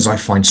things I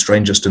find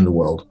strangest in the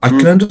world. I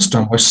can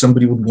understand why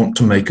somebody would want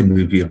to make a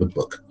movie of a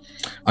book.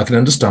 I can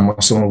understand why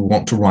someone would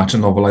want to write a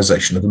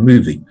novelization of a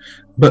movie.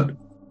 But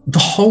the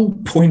whole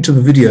point of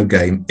a video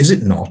game, is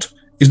it not,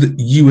 is that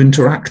you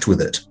interact with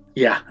it.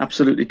 Yeah,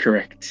 absolutely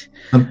correct.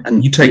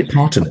 And you take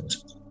part in it.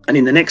 And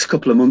in the next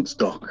couple of months,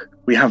 Doc,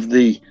 we have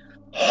the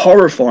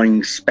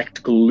horrifying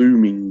spectacle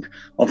looming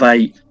of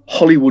a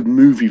Hollywood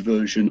movie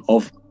version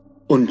of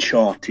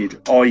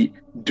Uncharted. I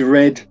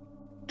dread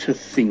to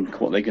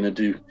think what they're going to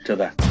do to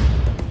that.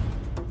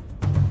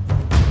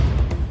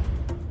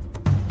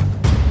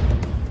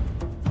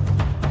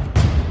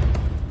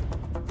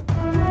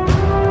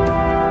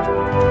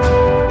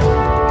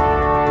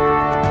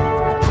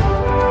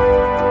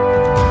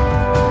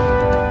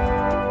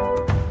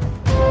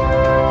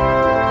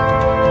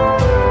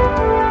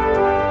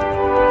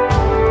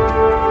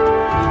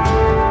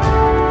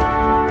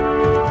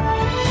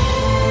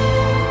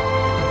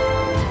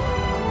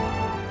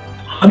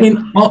 I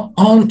mean,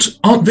 aren't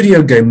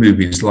video game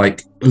movies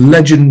like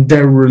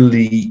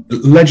legendary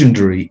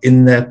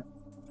in their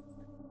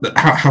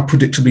how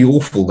predictably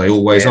awful they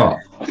always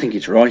are? I think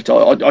it's right.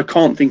 I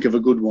can't think of a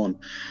good one.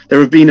 There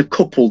have been a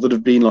couple that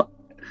have been like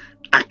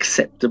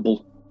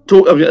acceptable.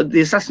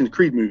 The Assassin's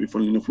Creed movie,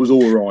 funnily enough, was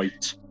all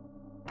right.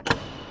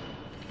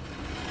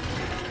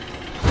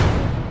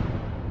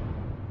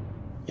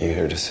 You're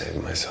here to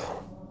save my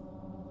soul.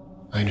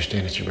 I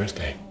understand it's your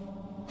birthday.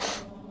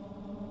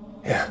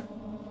 Yeah.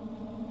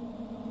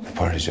 The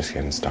party's just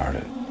getting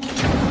started.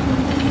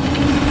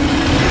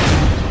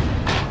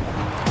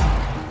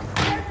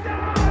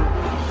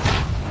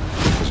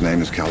 His name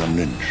is Callum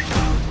Lynch.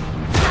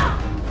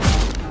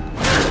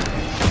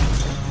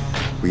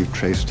 We've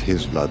traced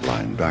his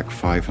bloodline back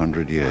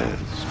 500 years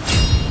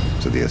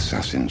to the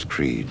Assassin's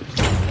Creed.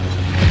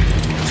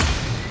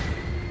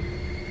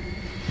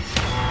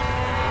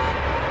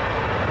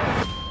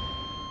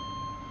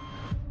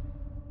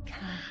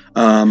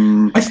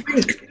 I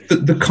think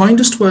that the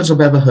kindest words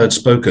I've ever heard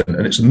spoken,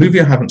 and it's a movie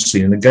I haven't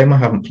seen and a game I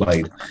haven't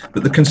played,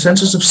 but the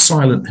consensus of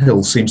Silent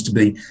Hill seems to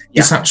be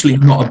it's actually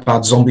not a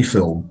bad zombie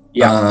film.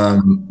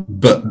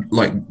 But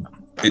like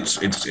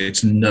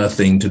it's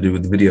nothing to do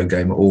with the video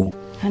game at all.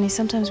 Honey,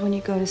 sometimes when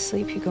you go to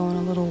sleep, you go on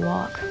a little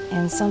walk,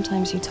 and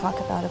sometimes you talk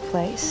about a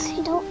place.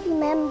 I don't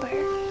remember.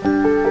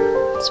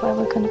 That's why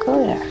we're gonna go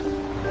there,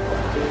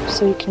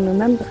 so you can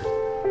remember.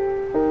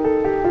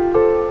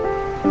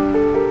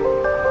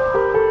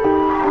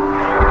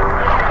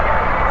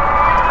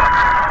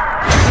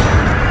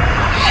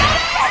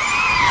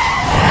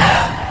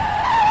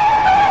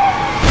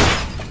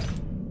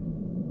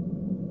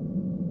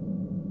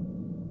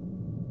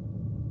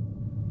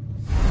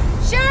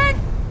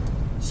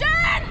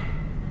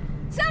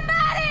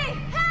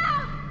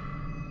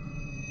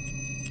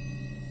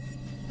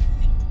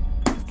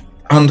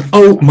 And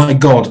oh my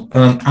God!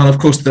 And of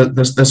course,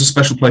 there's a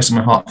special place in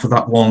my heart for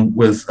that one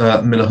with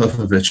Mila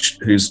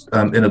Jovovich, who's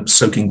in a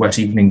soaking wet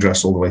evening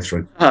dress all the way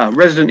through.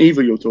 Resident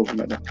Evil, you're talking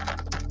about that.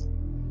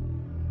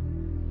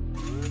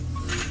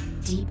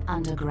 Deep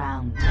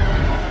underground,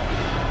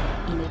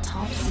 in a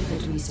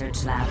top-secret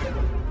research lab,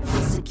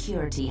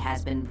 security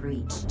has been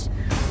breached.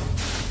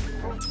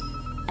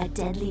 A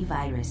deadly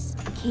virus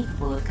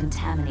capable of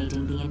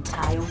contaminating the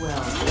entire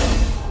world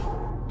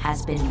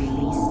has been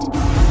released.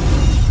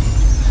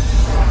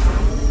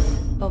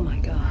 Oh my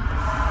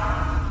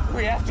God.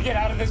 We have to get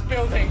out of this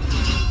building.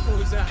 What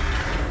was that?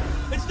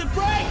 It's the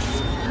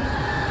brakes!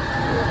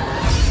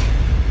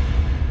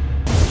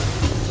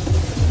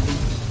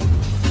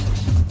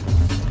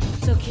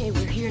 It's okay,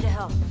 we're here to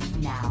help.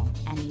 Now,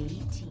 an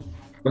elite team.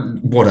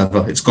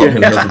 Whatever, it's got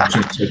me.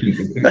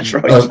 That's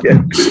right.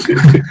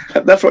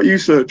 That's what you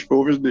search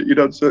for, isn't it? You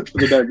don't search for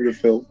the name of the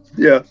film.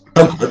 Yeah.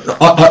 I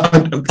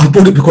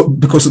bought it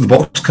because of the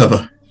box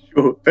cover.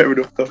 Sure, fair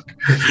enough, Doc.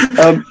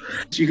 So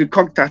you can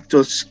contact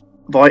us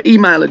via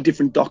email at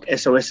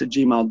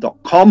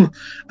differentdocsos@gmail.com,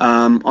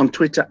 on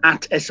Twitter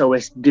at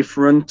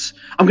SOSDifferent.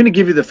 I'm going to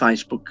give you the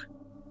Facebook,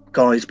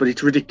 guys, but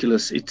it's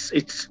ridiculous.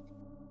 It's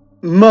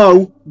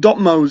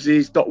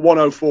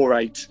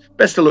mo.moses.1048.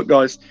 Best of luck,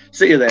 guys.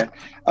 See you there.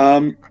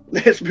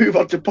 Let's move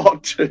on to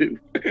part 2.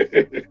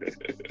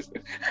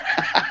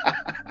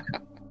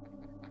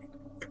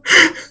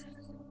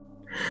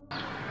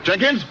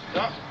 Jenkins?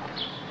 Yeah.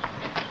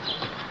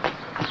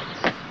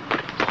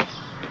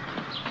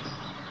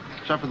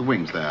 Shot for the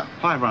wings there.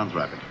 5 rounds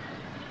rapid.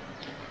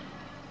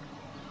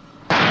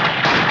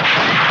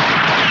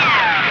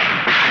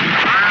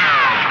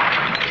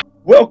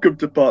 Welcome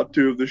to part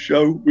 2 of the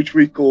show, which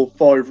we call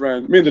 5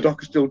 rounds. Me and the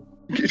Doc are still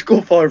It's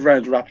called 5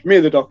 Rounds Wrapped. Me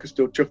and the doc are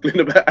still chuckling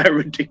about our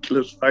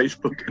ridiculous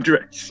Facebook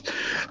address.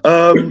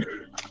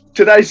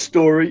 Today's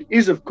story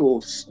is, of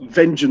course,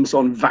 Vengeance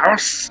on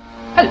Varos.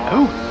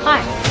 Hello. Hi.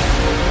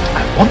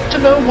 I want to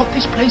know what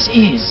this place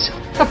is.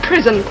 A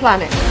prison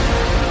planet.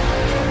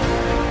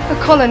 A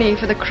colony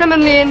for the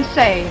criminally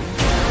insane.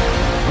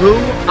 Who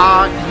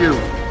are you?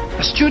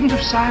 A student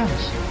of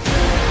science.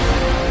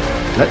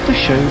 Let the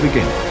show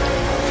begin.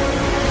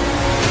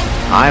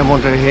 I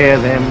want to hear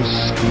them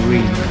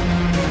scream.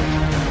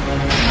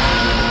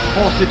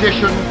 For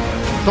sedition,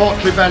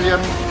 thought rebellion,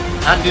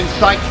 and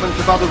incitement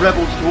of other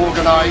rebels to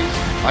organize,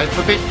 I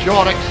forbid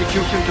your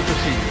execution to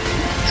proceed.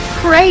 It's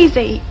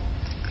crazy.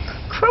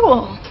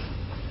 Cruel.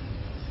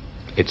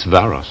 It's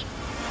Varos.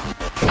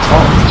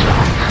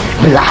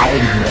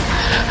 Blindness.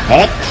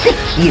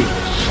 Execution.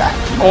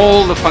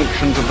 All the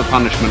functions of the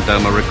punishment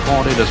dome are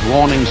recorded as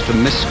warnings to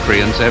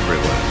miscreants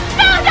everywhere.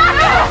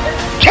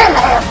 Kill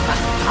him.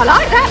 I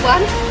like that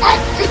one.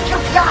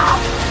 Execution.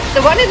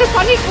 The one in the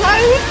funny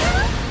clothes.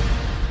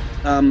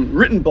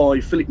 Written by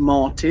Philip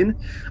Martin,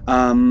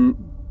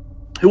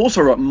 who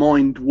also wrote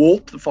Mind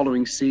Warp the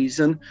following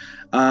season,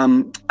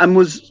 and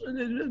was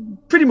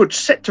pretty much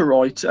set to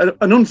write an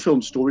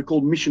unfilmed story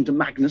called Mission to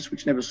Magnus,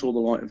 which never saw the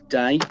light of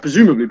day,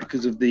 presumably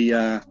because of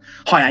the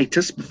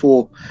hiatus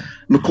before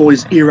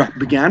McCoy's era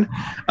began.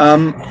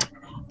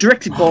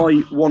 Directed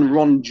by one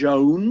Ron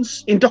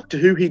Jones. In Doctor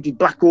Who, he did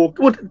Black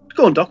Orchid.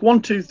 Go on, Doc.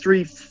 1, 2,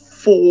 3,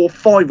 4,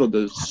 5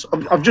 others.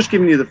 I've just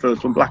given you the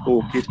first one, Black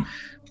Orchid.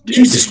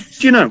 Jesus.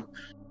 Do you know?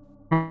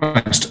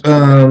 Christ.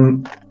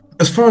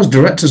 As far as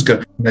directors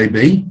go,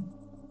 maybe.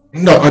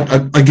 No,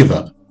 I give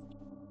up.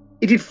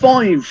 He did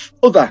 5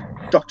 other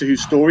Doctor Who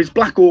stories: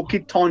 Black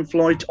Orchid, Time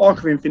Flight, Arc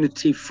of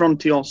Infinity,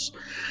 Frontios,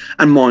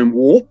 and Mind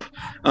Warp.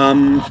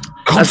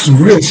 God,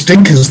 some real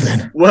stinkers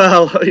then.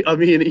 Well, I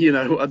mean, you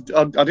know, I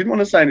didn't want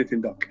to say anything,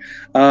 Doc.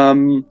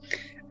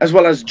 As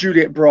well as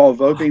Juliet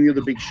Bravo being the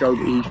other big show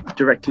that he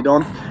directed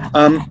on.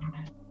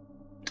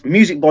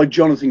 Music by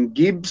Jonathan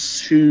Gibbs,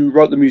 who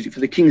wrote the music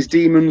for The King's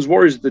Demons,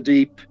 Warriors of the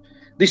Deep,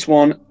 this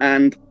one,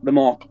 and The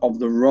Mark of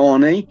the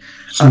Rani.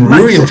 Some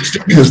real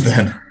stinkers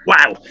then.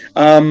 Wow.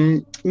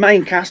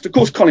 Main cast, of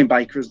course, Colin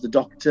Baker as the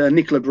Doctor,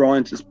 Nicola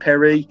Bryant as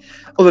Perry.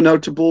 Other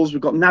notables,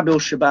 we've got Nabil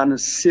Shaban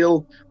as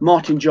Syl,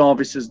 Martin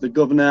Jarvis as the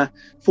Governor,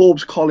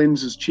 Forbes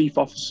Collins as Chief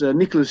Officer,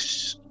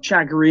 Nicholas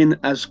Chagrin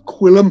as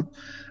Quillam,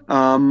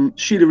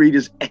 Sheila Reid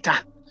as Etta,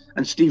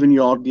 and Stephen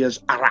Yardley as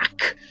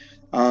Arak.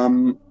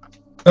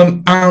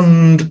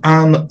 And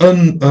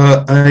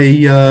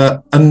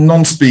a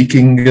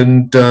non-speaking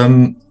and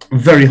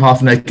very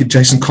half-naked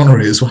Jason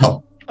Connery as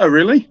well. Oh,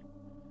 really?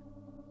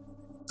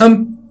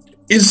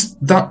 Is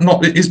that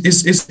not?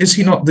 Is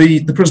he not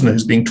the prisoner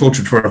who's being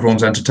tortured for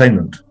everyone's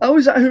entertainment? Oh,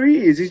 is that who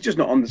he is? He's just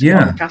not on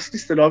the cast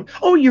list that I've.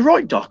 Oh, you're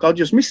right, Doc. I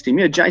just missed him.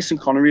 Yeah, Jason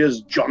Connery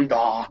as John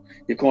Dar.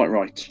 You're quite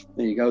right.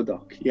 There you go,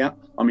 Doc. Yeah,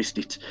 I missed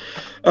it.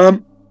 I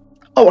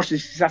watched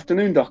this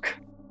afternoon, Doc. Do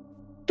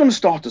you want to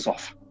start us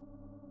off?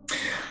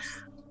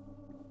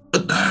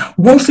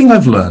 One thing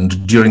I've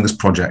learned during this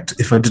project,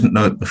 if I didn't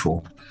know it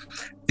before,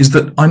 is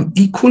that I'm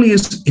equally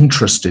as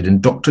interested in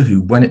Doctor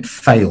Who when it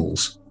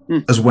fails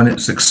as when it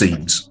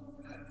succeeds.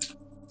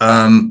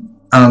 And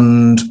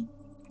I'm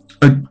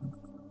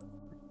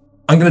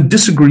going to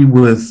disagree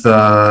with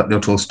Leo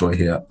Tolstoy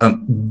here.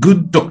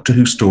 Good Doctor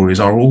Who stories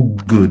are all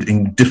good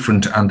in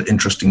different and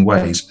interesting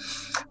ways.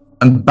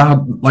 And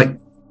bad, like,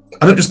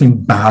 I don't just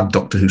mean bad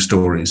Doctor Who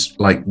stories,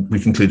 like we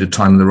concluded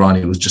Time in the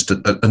Rani was just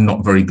a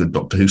not very good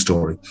Doctor Who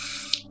story.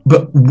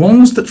 But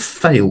ones that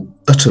fail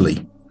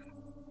utterly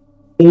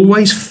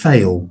always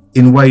fail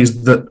in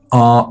ways that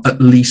are at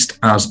least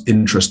as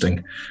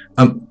interesting.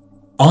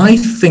 I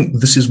think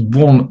this is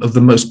one of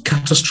the most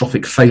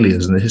catastrophic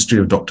failures in the history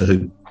of Doctor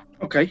Who.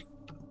 Okay,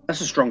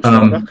 that's a strong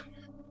start, Doc.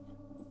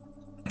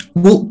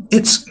 Well,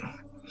 it's...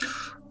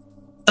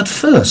 At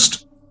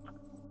first,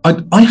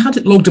 I had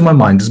it logged in my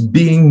mind as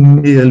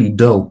being merely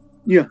dull.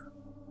 Yeah.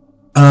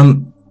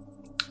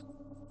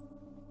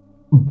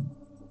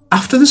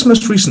 After this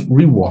most recent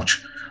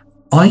rewatch,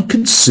 I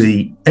could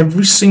see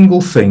every single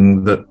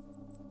thing that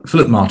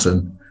Philip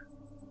Martin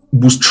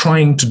was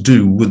trying to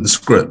do with the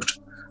script.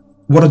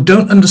 What I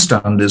don't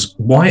understand is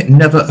why it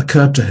never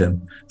occurred to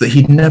him that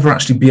he'd never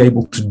actually be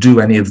able to do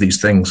any of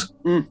these things.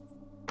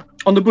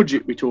 On the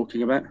budget we're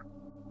talking about?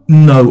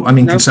 No, I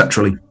mean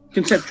conceptually.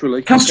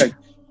 Conceptually, okay.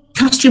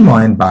 Cast your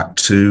mind back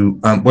to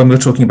when we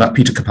were talking about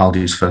Peter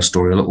Capaldi's first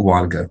story a little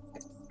while ago.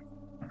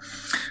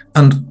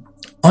 And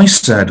I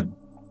said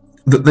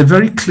that they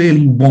very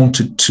clearly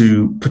wanted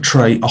to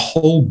portray a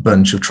whole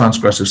bunch of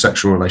transgressive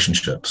sexual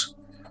relationships.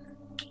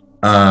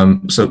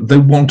 So they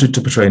wanted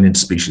to portray an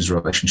interspecies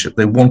relationship.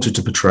 They wanted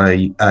to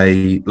portray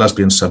a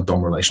lesbian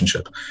sub-dom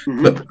relationship.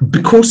 But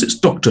because it's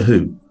Doctor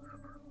Who,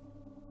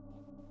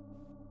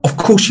 of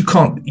course you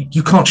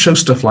can't show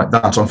stuff like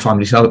that on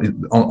family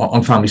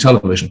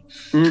television.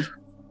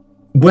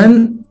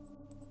 When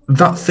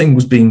that thing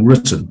was being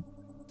written,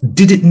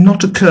 did it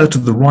not occur to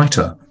the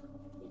writer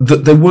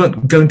that they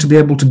weren't going to be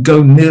able to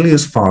go nearly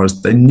as far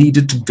as they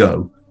needed to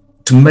go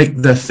to make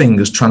their thing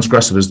as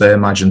transgressive as they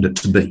imagined it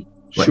to be.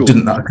 Like, Sure.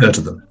 didn't that occur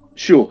to them?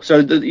 Sure. So,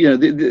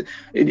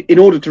 in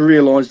order to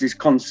realise this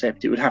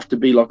concept, it would have to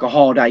be like a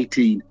hard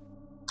 18.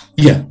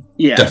 Yeah,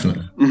 Yeah.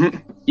 definitely.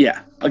 Yeah,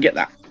 I get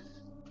that.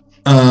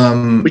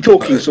 We're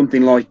talking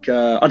something like,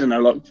 I don't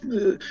know, like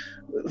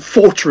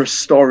Fortress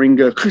starring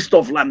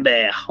Christophe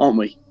Lambert, aren't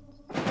we?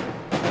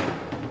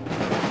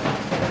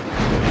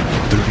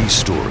 30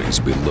 stories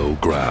below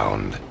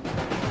ground,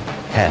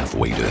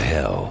 halfway to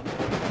hell,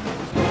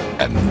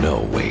 and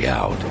no way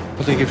out.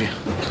 What they give you?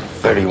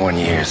 31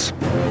 years.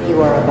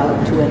 You are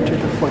about to enter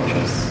the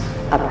Fortress,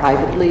 a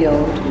privately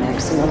owned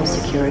maximum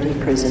security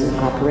prison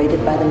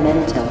operated by the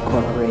Mentel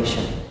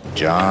Corporation.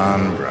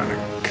 John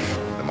Brannock,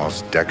 the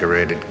most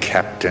decorated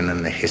captain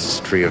in the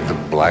history of the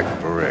Black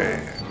Beret.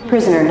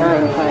 Prisoner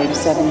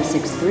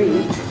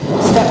 95763,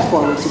 step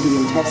forward to be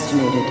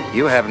intestinated.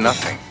 You have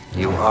nothing.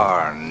 You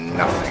are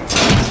nothing.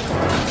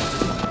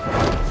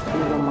 We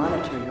will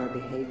monitor your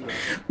behavior.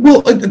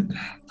 Well,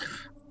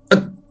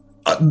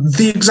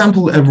 the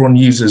example that everyone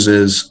uses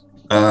is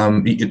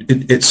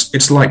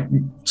it's like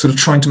sort of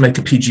trying to make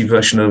a PG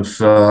version of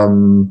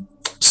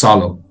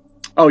Salo.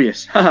 Oh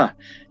yes,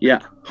 yeah.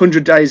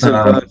 100 Days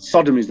of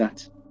Sodom is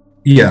that?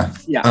 Yeah.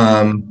 Yeah.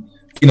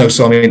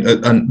 So I mean,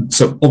 and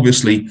so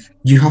obviously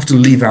you have to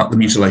leave out the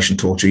mutilation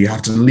torture. You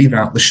have to leave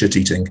out the shit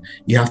eating.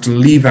 You have to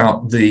leave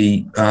out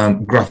the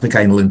graphic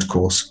anal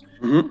intercourse.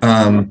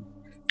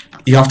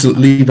 You have to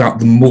leave out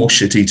the more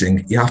shit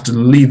eating. You have to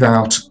leave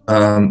out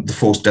the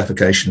forced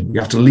defecation. You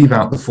have to leave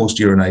out the forced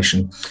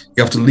urination.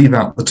 You have to leave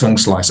out the tongue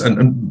slice.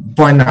 And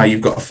by now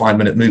you've got a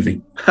 5-minute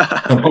movie.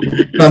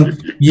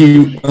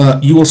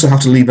 You also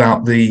have to leave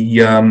out the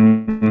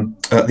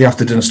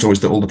after dinner stories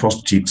that all the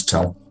prostitutes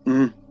tell.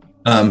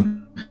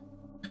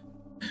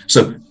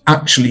 So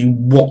actually,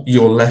 what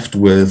you're left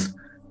with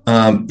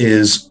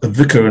is a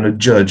vicar and a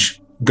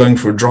judge going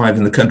for a drive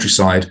in the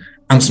countryside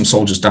and some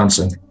soldiers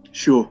dancing.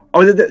 Sure.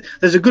 I mean,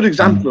 there's a good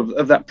example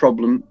of that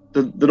problem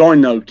that I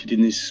noted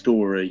in this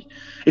story.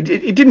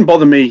 It didn't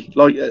bother me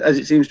like as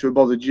it seems to have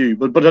bothered you,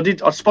 but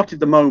I spotted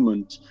the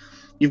moment.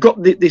 You've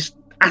got this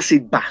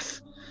acid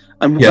bath,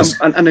 and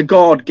a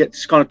guard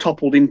gets kind of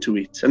toppled into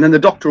it, and then the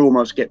doctor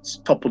almost gets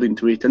toppled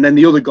into it, and then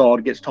the other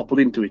guard gets toppled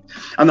into it,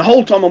 and the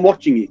whole time I'm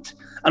watching it,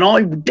 and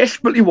I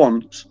desperately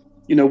want,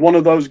 one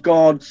of those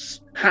guards'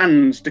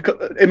 hands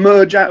to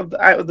emerge out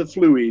of the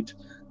fluid,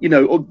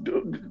 or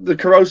the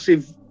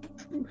corrosive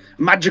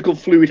magical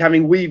fluid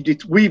having weaved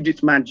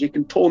its magic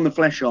and torn the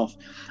flesh off.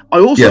 I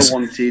also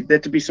wanted there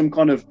to be some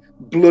kind of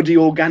bloody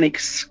organic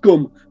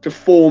scum to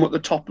form at the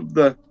top of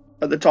the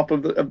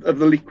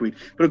liquid,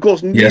 but of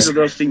course neither of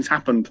those things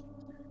happened.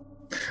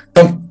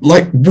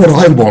 Like what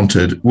I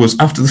wanted was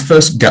after the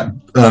first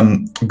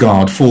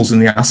guard falls in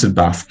the acid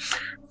bath,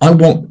 I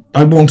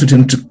wanted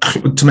him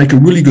to make a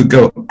really good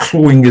go at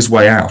clawing his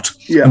way out,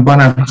 and by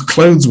now his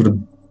clothes would have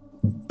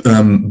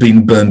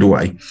been burned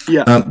away.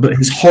 But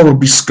his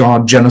horribly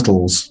scarred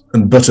genitals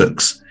and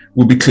buttocks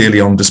would be clearly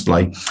on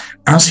display.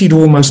 As he'd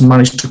almost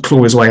managed to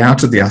claw his way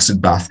out of the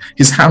acid bath,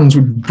 his hands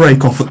would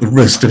break off at the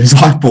wrist and his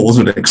eyeballs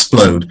would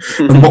explode,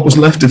 and what was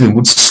left of him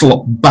would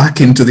slop back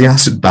into the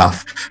acid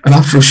bath, and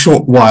after a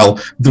short while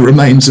the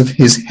remains of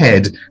his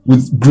head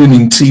with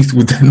grinning teeth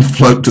would then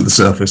float to the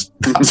surface.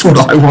 That's what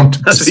I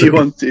wanted. That's what you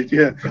wanted,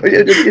 yeah.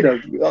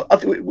 I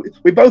think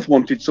we both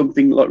wanted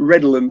something like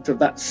redolent of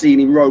that scene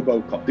in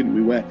RoboCop, didn't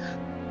we, where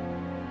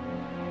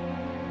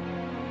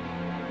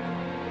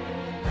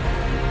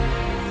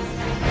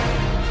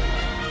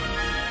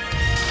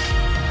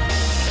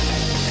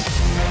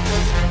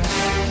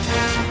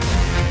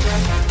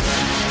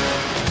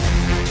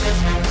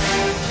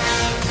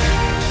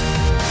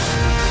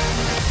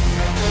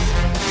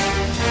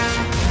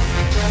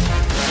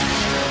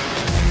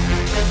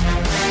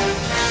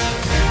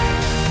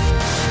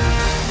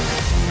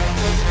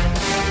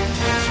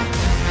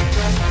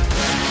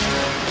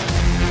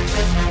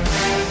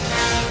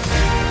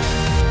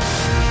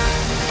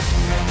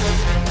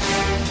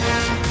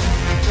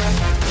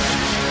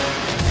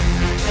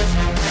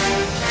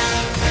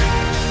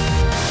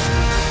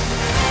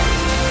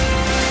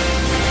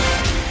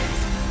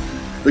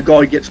the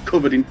guy gets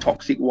covered in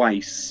toxic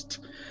waste.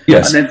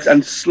 Yes.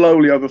 And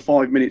slowly over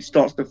 5 minutes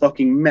starts to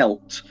fucking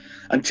melt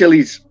until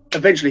he's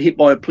eventually hit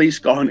by a police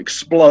car and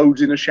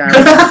explodes in a shower.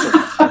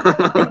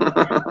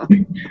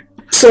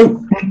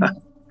 So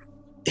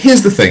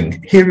here's the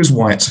thing. Here is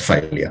why it's a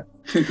failure.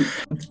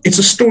 It's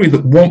a story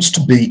that wants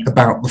to be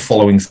about the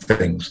following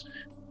things: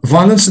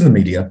 violence in the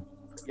media,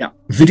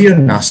 video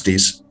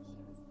nasties,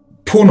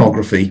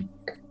 pornography,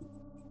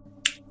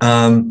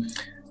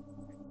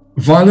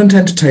 violent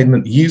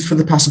entertainment used for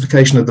the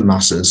pacification of the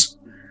masses,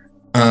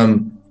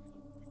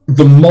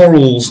 the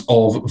morals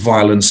of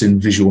violence in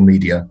visual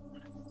media,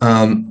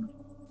 and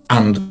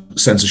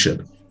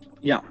censorship.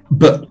 Yeah.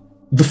 But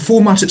the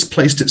format it's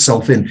placed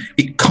itself in,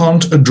 it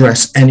can't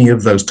address any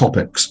of those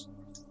topics.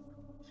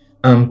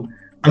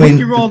 Would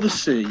you rather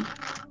see,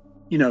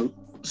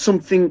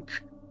 something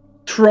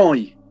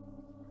try,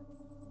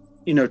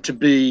 to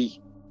be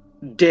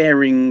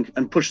daring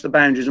and push the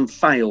boundaries and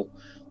fail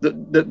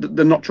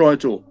than not try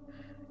at all?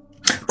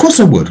 Of course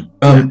I would,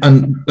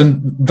 and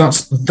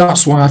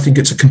that's why I think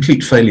it's a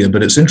complete failure,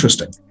 but it's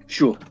interesting.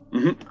 Sure.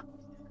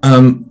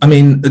 Mm-hmm. I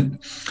mean,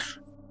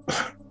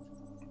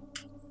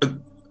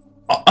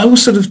 I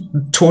was sort of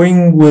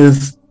toying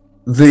with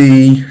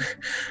the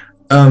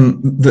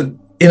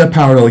in a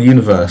parallel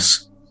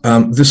universe.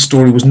 This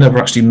story was never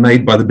actually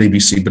made by the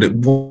BBC, but it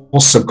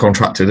was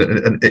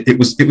subcontracted, and it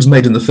was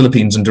made in the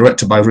Philippines and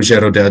directed by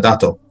Ruggiero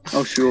Deodato.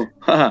 Oh, sure.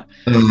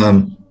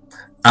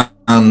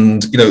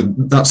 And you know,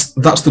 that's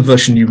the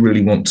version you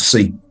really want to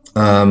see.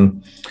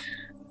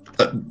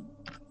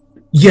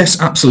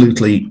 Yes,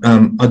 absolutely.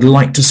 I'd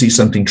like to see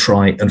something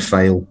try and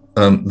fail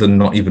than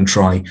not even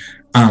try.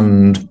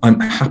 And I'm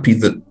happy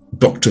that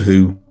Doctor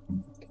Who,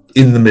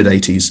 in the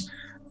mid-80s,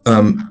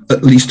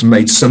 at least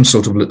made some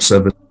sort of lip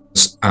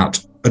service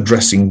at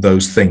addressing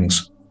those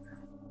things,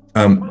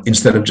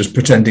 instead of just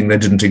pretending they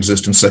didn't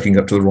exist and sucking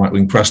up to the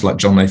right-wing press like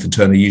John Nathan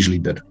Turner usually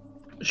did.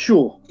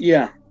 Sure,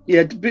 yeah,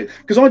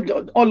 because I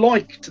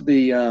liked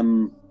the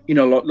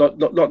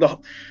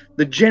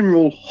the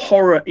general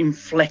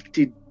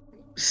horror-inflected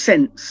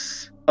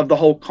sense of the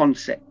whole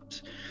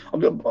concept.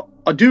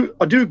 I do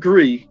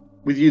agree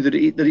with you that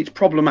it's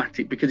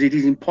problematic because it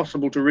is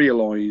impossible to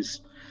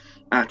realise.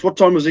 At what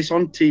time was this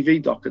on TV,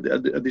 Doc?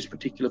 At this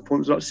particular point,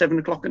 it was like 7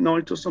 o'clock at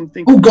night or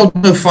something. Oh God,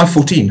 no,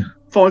 5:14.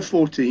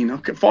 5:14.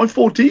 Okay,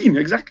 5:14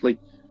 exactly.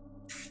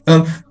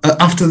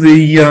 After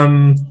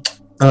the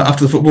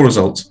football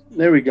results.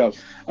 There we go.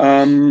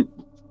 But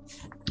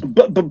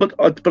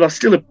I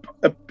still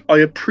I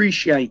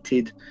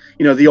appreciated,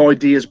 the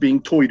ideas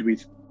being toyed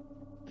with.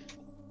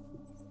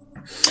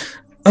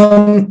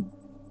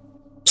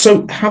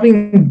 So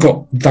having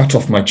got that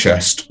off my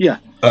chest, yeah.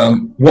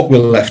 What we're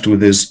left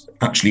with is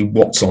actually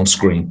what's on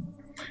screen.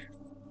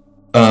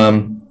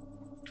 And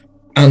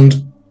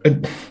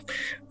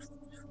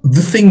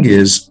the thing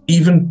is,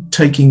 even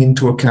taking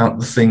into account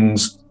the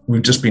things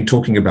we've just been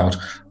talking about,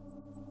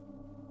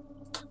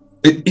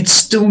 it's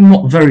still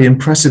not very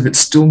impressive. It's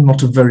still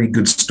not a very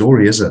good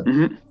story, is it?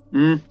 Mm-hmm.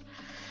 Mm-hmm.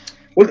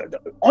 Well,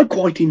 I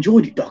quite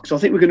enjoyed it, Doc. So I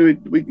think we're going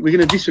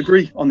to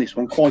disagree on this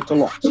one quite a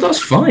lot. Well, that's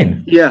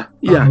fine. Yeah.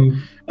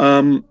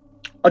 Let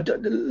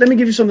me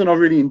give you something I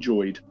really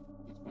enjoyed.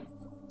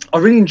 I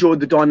really enjoyed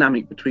the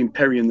dynamic between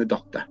Peri and the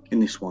Doctor in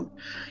this one.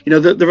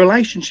 The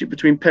relationship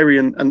between Peri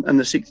and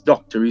the Sixth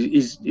Doctor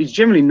is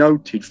generally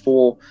noted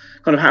for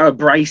kind of how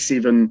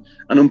abrasive and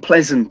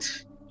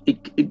unpleasant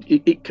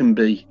it can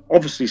be.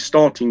 Obviously,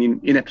 starting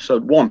in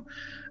episode 1,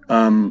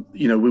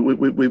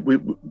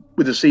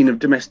 with a scene of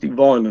domestic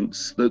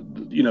violence that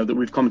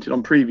we've commented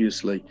on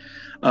previously.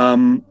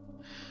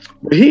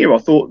 But here,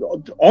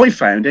 I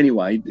found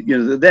anyway,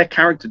 their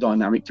character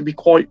dynamic to be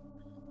quite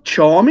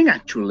charming.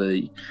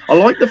 Actually, I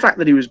like the fact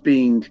that he was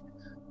being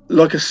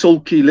like a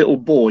sulky little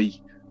boy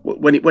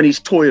when his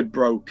toy had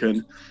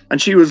broken,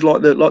 and she was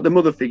like the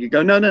mother figure.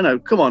 Go, no,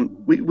 come on,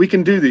 we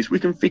can do this, we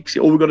can fix it.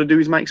 All we've got to do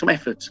is make some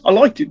efforts. I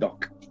liked it,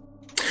 Doc.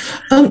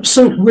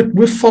 So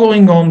we're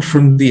following on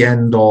from the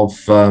end of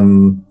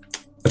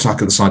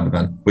Attack of the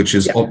Cybermen, which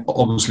is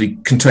obviously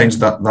contains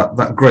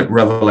that great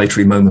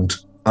revelatory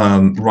moment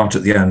right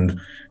at the end,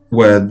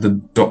 where the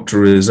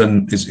Doctor is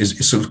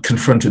sort of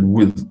confronted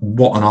with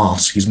what an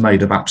arse he's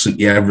made of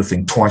absolutely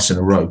everything twice in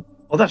a row.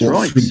 Oh, that's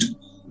right.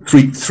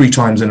 Three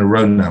times in a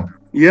row now.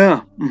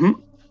 Yeah. Mm-hmm.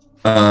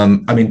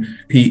 I mean,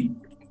 he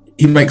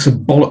makes a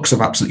bollocks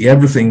of absolutely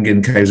everything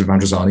in Caves of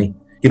Androzani.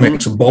 He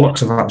makes a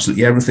bollocks of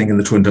absolutely everything in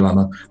the Twin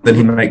Dilemma. Then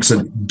he makes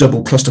a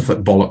double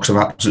clusterfuck bollocks of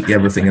absolutely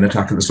everything in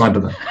Attack of the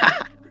Cybermen.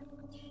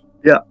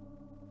 Yeah.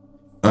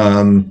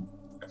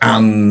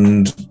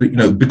 And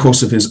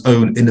because of his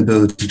own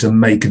inability to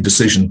make a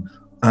decision,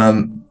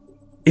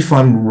 if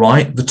I'm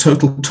right, the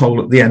total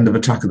toll at the end of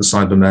Attack of the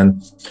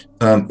Cybermen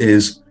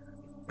is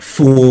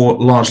 4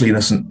 largely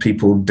innocent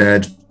people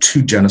dead,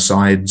 2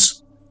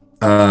 genocides,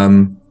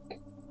 and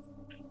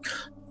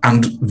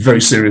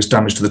very serious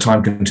damage to the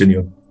time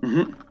continuum.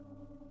 Mm-hmm.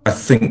 I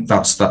think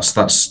that's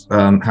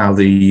how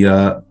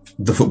the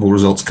football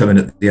results come in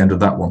at the end of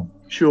that one.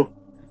 Sure.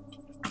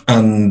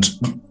 And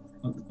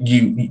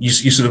you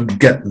sort of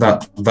get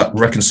that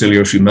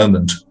reconciliatory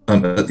moment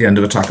at the end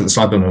of Attack of the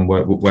Cybermen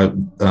where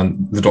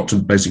the Doctor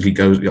basically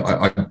goes,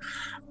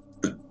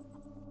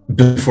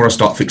 before I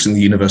start fixing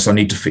the universe, I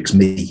need to fix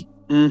me.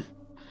 Mm.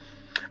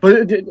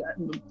 But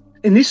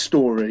in this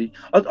story,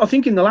 I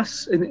think in the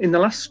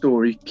last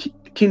story,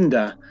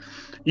 Kinder,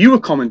 you were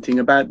commenting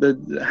about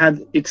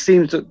it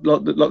seems that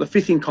like the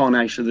 5th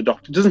incarnation of the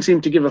Doctor doesn't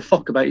seem to give a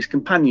fuck about his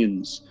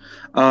companions.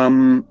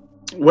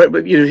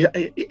 But he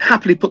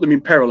happily put them in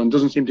peril and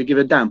doesn't seem to give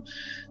a damn.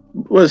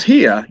 Whereas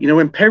here,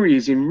 when Peri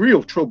is in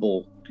real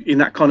trouble in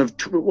that kind of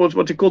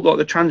what's it called, like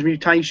the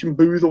transmutation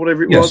booth or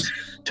whatever it was,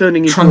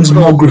 turning into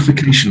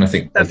transmogrification, I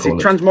think that's it,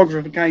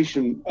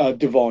 transmogrification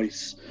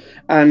device,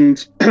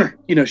 and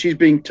she's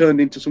being turned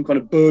into some kind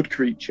of bird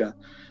creature,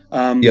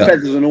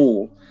 feathers and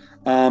all.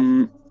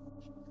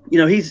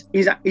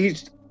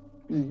 He's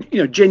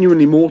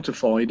genuinely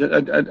mortified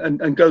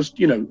and goes,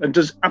 and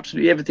does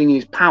absolutely everything in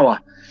his power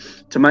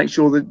to make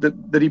sure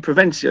that he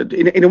prevents it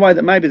in a way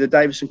that maybe the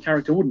Davison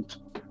character wouldn't.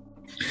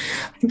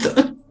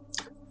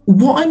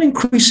 What I'm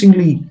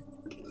increasingly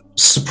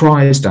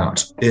surprised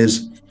at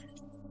is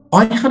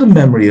I had a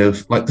memory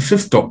of like the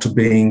Fifth Doctor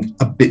being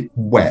a bit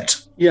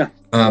wet. Yeah.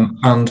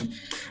 And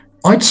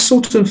I'd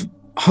sort of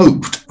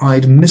hoped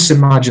I'd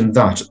misimagined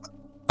that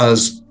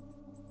as,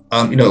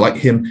 like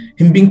him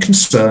being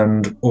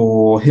concerned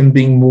or him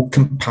being more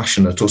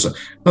compassionate or so.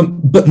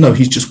 But no,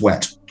 he's just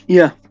wet.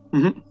 Yeah.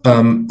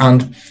 Mm-hmm.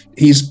 And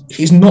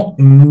he's not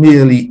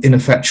merely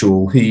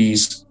ineffectual.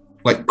 He's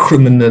like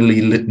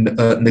criminally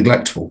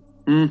neglectful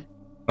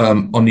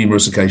on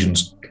numerous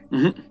occasions.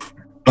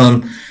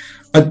 Mm-hmm.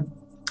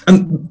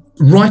 And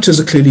writers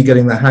are clearly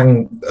getting the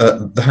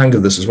hang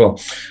of this as well.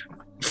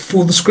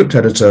 For the script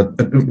editor,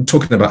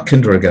 talking about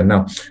Kinder again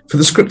now, for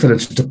the script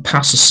editor to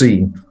pass a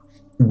scene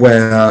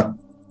where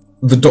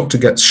the Doctor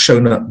gets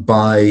shown up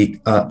by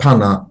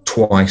Pana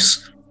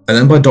twice and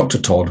then by Dr.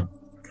 Todd,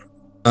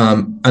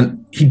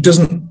 and he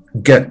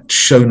doesn't get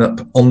shown up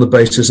on the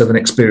basis of an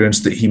experience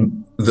that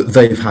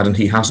they've had and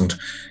he hasn't.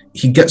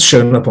 He gets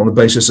shown up on the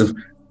basis of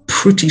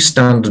pretty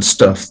standard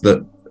stuff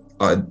that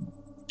I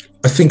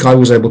think I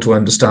was able to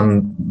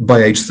understand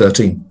by age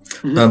 13.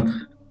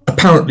 Mm-hmm.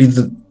 Apparently,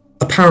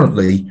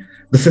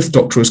 the Fifth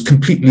Doctor is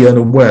completely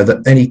unaware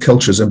that any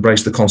cultures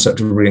embrace the concept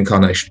of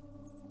reincarnation.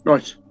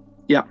 Right.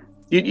 Yeah.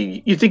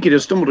 You think he'd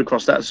have stumbled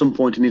across that at some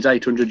point in his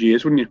 800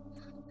 years, wouldn't you?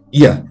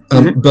 Yeah.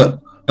 But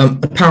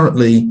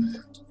apparently,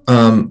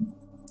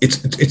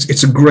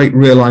 it's a great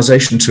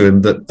realization to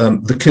him that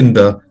the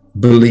Kinder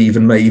believe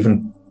and may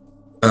even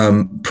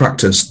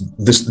practice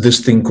this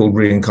thing called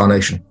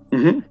reincarnation.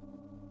 Mm-hmm.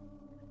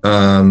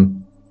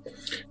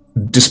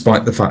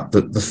 Despite the fact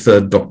that the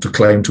Third Doctor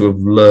claimed to have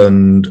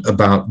learned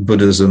about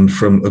Buddhism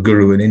from a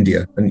guru in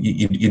India, and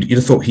you'd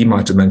have thought he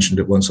might have mentioned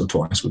it once or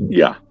twice, wouldn't you?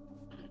 Yeah.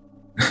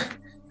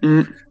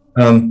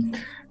 And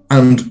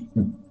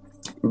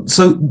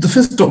so the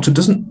Fifth Doctor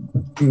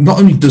not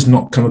only does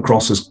not come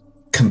across as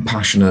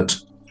compassionate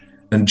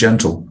and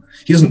gentle,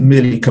 he doesn't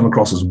merely come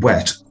across as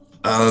wet.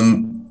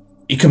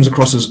 He comes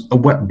across as a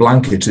wet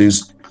blanket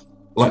who's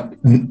like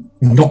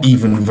not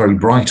even very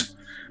bright.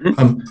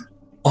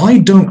 I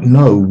don't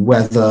know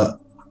whether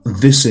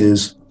this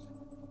is,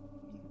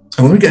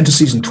 and when we get into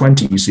season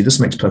 20, you see, this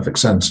makes perfect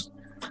sense.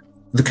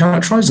 The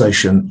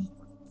characterization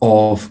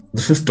of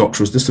the Fifth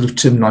Doctor as this sort of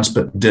Tim Nice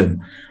but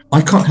dim,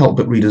 I can't help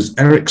but read as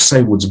Eric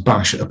Saywood's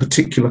bash at a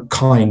particular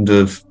kind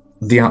of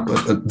the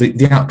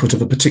output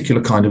of a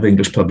particular kind of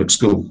English public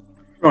school.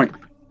 Right.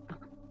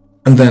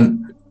 And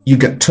then you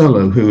get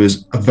Turlough, who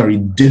is a very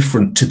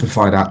different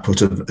typified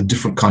output of a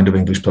different kind of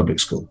English public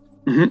school.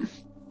 Mm-hmm.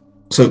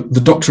 So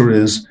the Doctor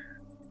is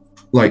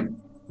like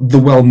the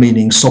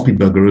well-meaning soppy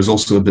bugger is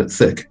also a bit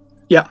thick.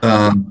 Yeah.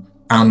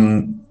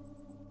 And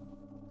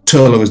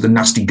Turlough is the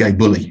nasty gay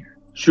bully.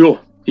 Sure.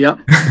 Yeah.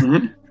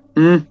 Mm-hmm.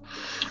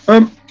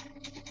 Mm-hmm.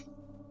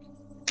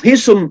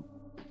 Here's some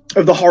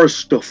of the horror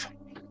stuff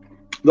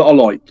that I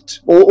liked,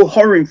 or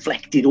horror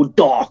inflected or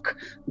dark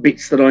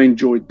bits that I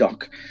enjoyed,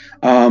 Doc.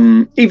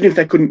 Even if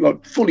they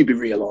couldn't fully be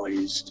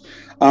realised.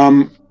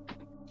 I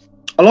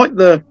like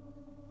the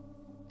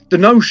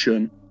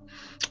notion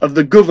of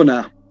the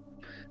governor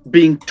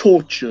being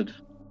tortured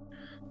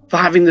for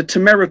having the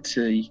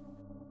temerity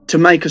to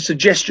make a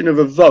suggestion of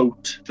a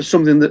vote for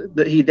something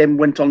that he then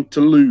went on to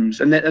lose,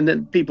 and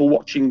then people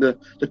watching the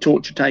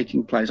torture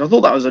taking place. I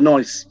thought that was a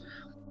nice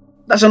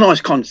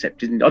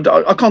concept, isn't it?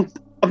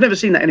 I've never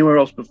seen that anywhere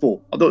else before.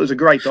 I thought it was a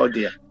great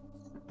idea.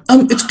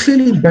 It's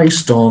clearly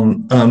based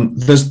on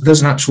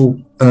there's an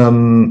actual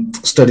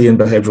study in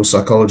behavioural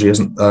psychology,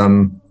 isn't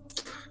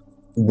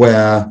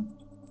where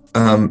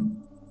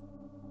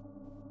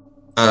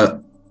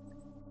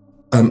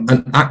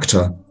an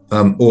actor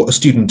or a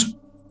student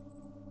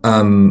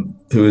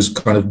who is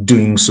kind of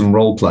doing some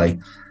role play,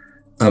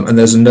 and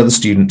there's another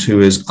student who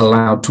is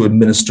allowed to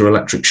administer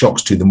electric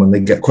shocks to them when they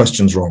get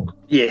questions wrong.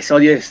 Yes,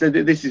 yes,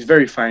 this is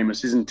very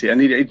famous, isn't it?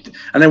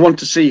 And they want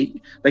to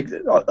see. I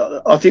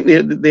think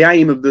the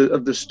aim of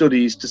the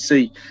study is to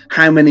see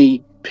how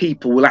many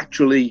people will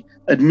actually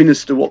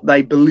administer what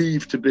they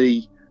believe to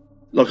be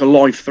like a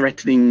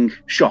life-threatening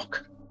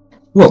shock.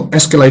 Well,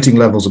 escalating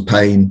levels of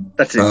pain.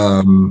 That's it.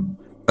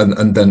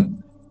 And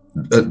then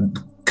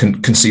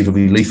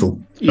conceivably lethal.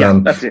 Yeah,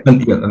 that's it.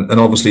 And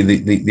obviously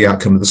the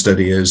outcome of the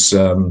study is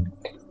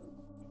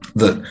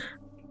that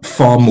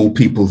far more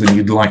people than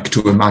you'd like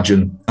to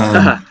imagine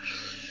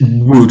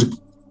would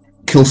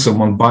kill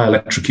someone by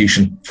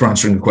electrocution for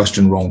answering a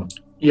question wrong.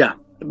 Yeah,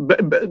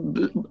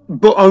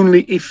 but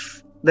only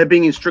if they're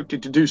being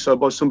instructed to do so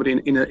by somebody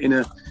in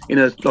a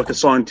like a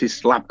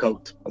scientist's lab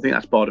coat. I think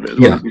that's part of it as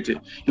well, isn't it?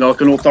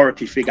 Like an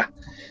authority figure,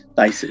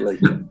 basically.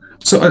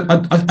 So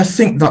I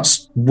think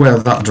that's where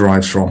that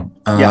derives from.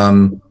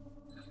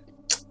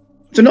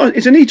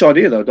 It's a neat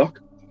idea, though, Doc.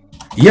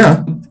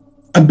 Yeah,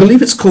 I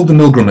believe it's called the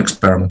Milgram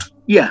experiment.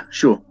 Yeah,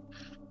 sure.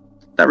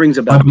 That rings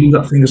a bell. I believe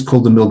that thing is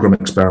called the Milgram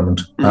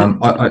experiment.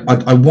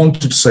 I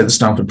wanted to say the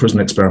Stanford Prison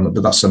experiment,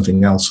 but that's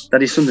something else.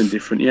 That is something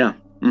different, yeah.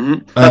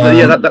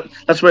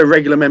 That's where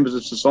regular members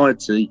of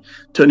society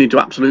turn into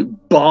absolute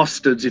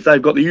bastards if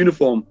they've got the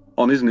uniform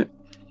on, isn't it?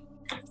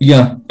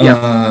 Yeah.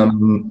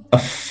 A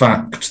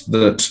fact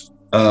that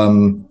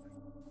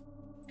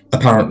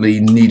apparently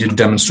needed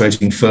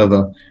demonstrating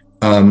further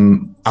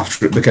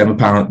after it became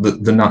apparent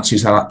that the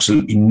Nazis had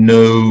absolutely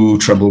no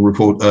trouble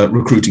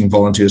recruiting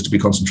volunteers to be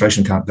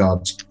concentration camp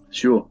guards.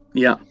 Sure,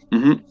 yeah.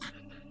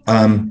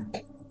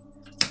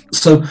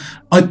 So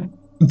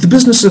the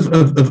business of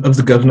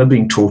the governor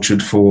being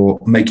tortured for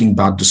making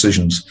bad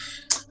decisions,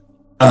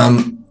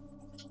 I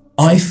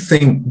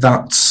think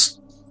that's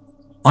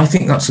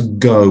a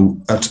go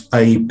at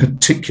a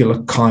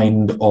particular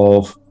kind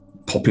of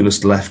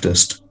populist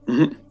leftist.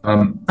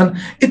 And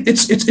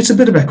it's a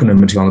bit of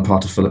equanimity on the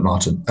part of Philip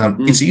Martin.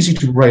 It's easy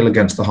to rail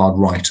against the hard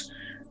right,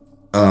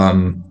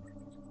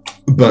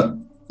 but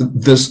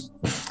there's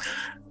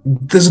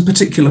a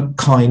particular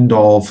kind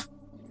of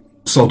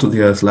salt of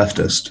the earth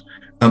leftist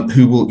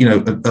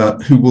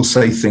who will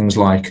say things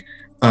like,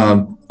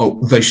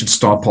 they should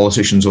starve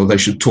politicians or they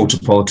should torture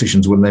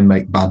politicians when they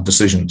make bad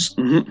decisions.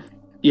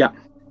 Yeah.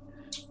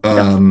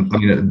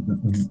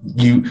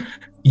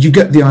 You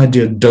get the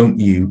idea, don't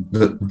you,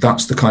 that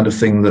that's the kind of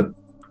thing that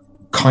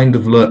kind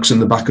of lurks in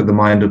the back of the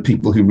mind of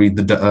people who read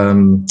the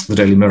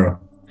Daily Mirror?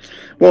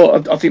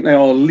 Well, I think they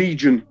are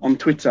legion on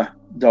Twitter,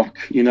 Doc.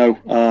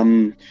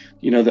 And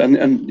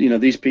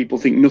these people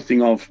think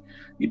nothing of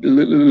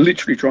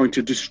literally trying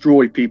to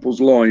destroy people's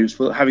lives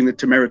for having the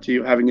temerity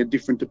of having a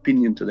different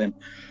opinion to them.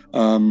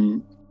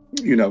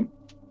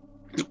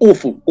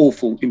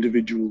 Awful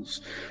individuals.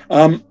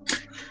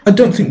 I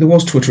don't think there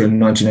was Twitter in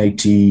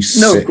 1986.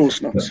 No, of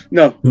course not.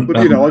 No, but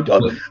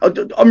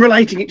I'm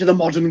relating it to the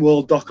modern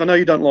world, Doc. I know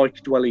you don't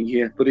like dwelling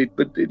here, but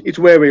it's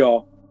where we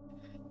are.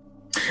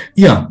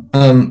 Yeah,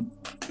 and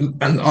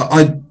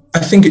I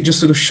think it just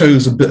sort of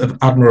shows a bit of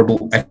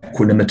admirable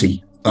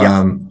equanimity,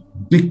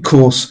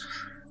 because,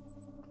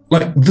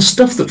 like, the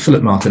stuff that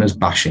Philip Martin is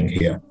bashing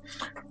here.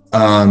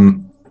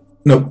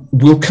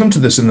 We'll come to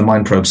this in the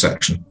Mind Probe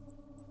section.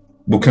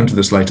 We'll come to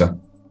this later.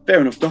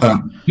 Fair enough,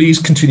 Doc. Please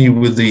continue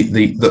with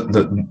the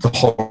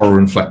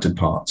horror-inflected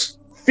parts.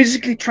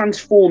 Physically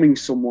transforming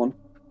someone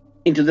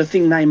into the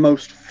thing they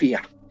most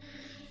fear.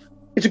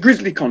 It's a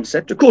grisly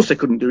concept. Of course, they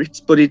couldn't do it,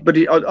 but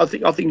I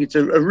think it's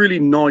a really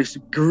nice,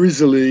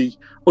 grisly,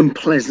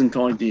 unpleasant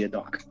idea,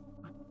 Doc.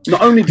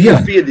 Not only do you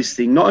fear this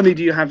thing, not only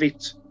do you have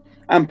it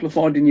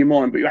amplified in your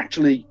mind, but you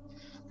actually,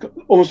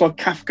 almost like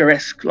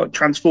Kafkaesque, like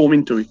transform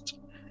into it.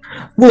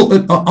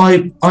 Well,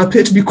 I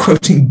appear to be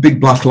quoting Big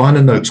Black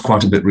liner notes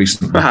quite a bit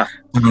recently.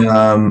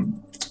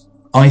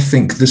 I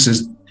think this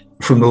is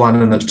from the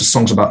liner notes to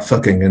Songs About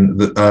Fucking,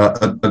 and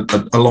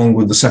along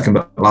with the second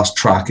but last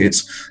track,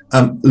 it's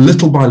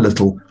little by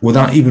little,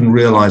 without even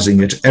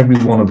realizing it, every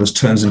one of us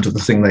turns into the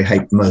thing they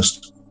hate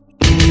most.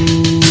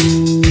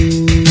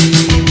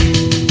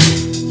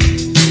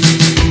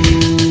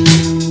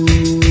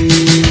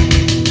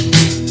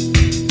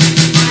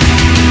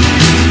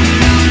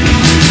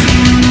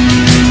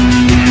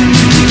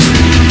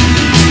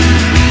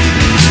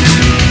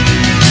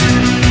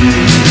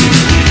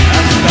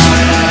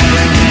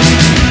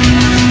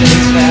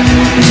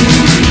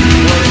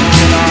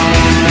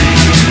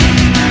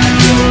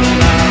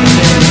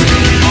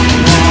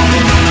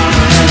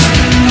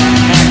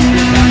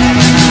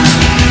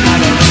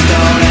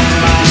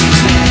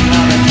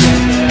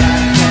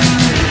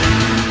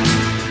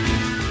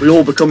 We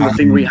all become the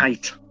thing we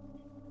hate.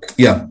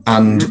 Yeah,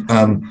 and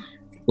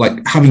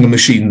like having a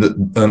machine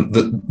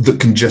that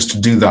can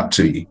just do that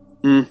to you.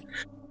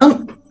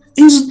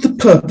 Is the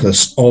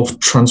purpose of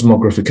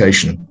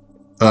transmogrification?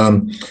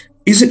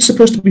 Is it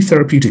supposed to be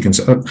therapeutic? And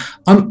so,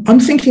 I'm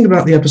thinking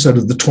about the episode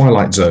of The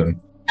Twilight Zone,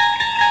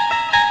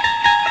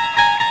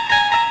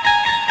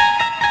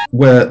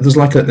 where there's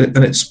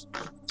it's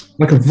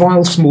like a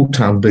vile small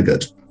town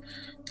bigot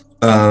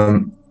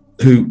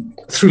who,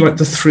 through like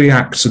the 3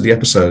 acts of the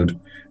episode,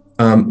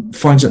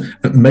 finds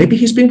that maybe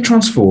he's been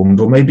transformed,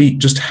 or maybe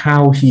just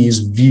how he is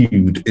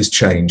viewed is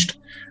changed.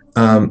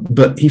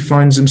 But he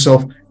finds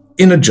himself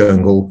in a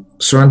jungle,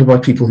 surrounded by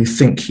people who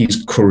think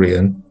he's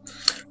Korean.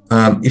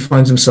 He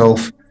finds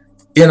himself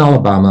in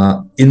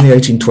Alabama in the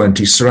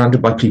 1820s,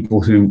 surrounded by people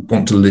who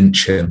want to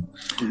lynch him.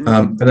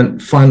 And then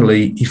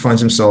finally, he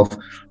finds himself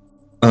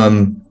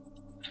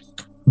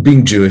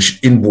being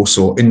Jewish in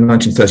Warsaw in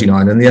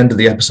 1939. And the end of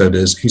the episode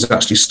is he's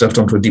actually stuffed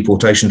onto a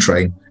deportation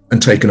train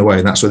and taken away,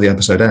 and that's where the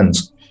episode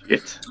ends.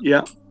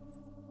 Yeah.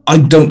 I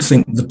don't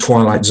think The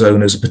Twilight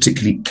Zone is a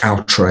particularly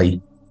outre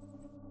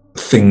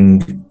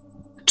thing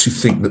to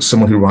think that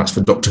someone who writes for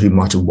Doctor Who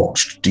might have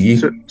watched. Do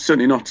you?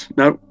 Certainly not.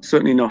 No,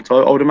 certainly not.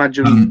 I would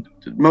imagine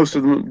most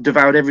of them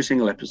devoured every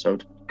single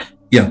episode.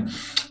 Yeah.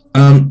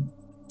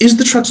 Is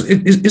the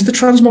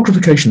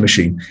transmogrification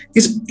machine,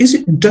 is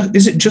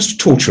it just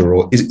torture,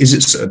 or is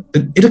it?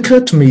 It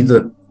occurred to me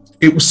that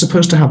it was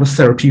supposed to have a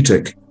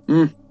therapeutic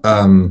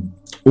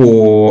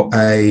or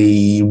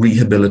a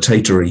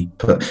rehabilitatory.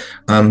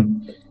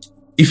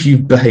 If you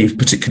behave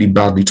particularly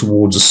badly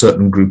towards a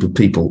certain group of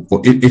people,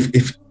 or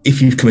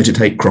if you've committed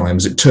hate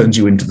crimes, it turns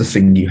you into the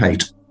thing you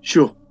hate.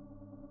 Sure.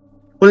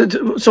 Well,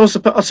 so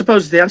I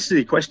suppose the answer to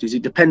the question is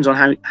it depends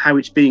on how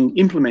it's being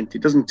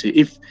implemented, doesn't it?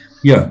 If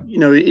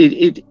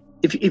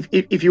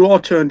you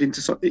are turned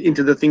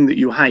into the thing that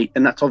you hate,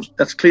 and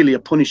that's clearly a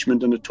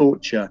punishment and a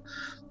torture.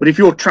 But if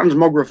you're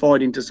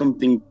transmogrified into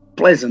something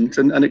pleasant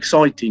and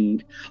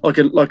exciting, like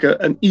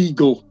an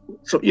eagle,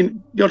 so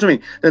you know what I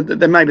mean,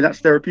 then maybe that's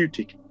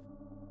therapeutic.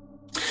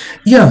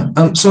 Yeah.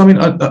 So I mean,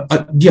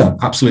 yeah,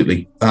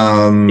 absolutely.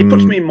 It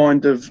puts me in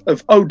mind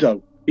of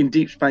Odo in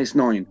Deep Space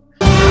Nine.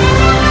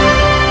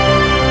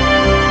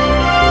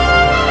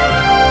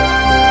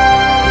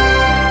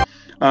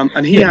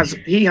 And he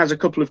has a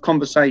couple of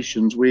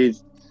conversations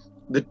with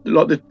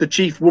the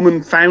chief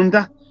woman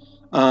founder,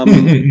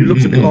 who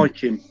looks a bit like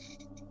him,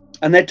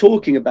 and they're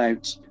talking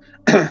about.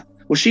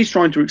 Well, she's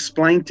trying to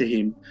explain to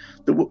him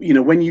that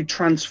when you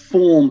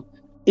transform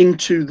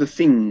into the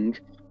thing,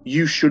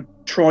 you should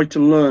try to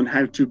learn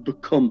how to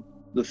become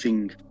the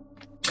thing.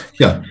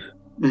 Yeah.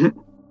 Mm-hmm.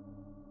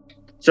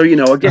 So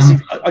I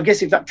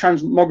guess if that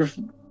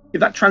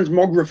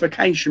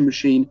transmogrification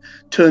machine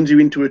turns you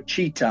into a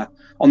cheetah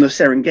on the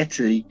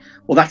Serengeti,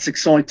 well, that's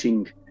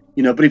exciting,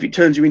 But if it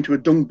turns you into a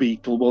dung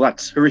beetle, well,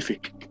 that's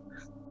horrific.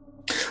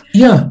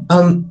 Yeah.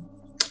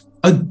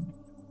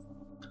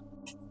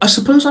 I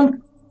suppose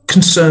I'm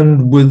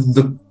concerned with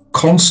the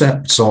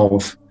concepts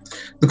of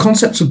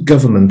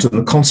government and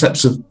the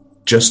concepts of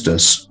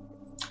justice.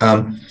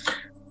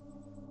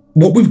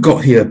 What we've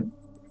got here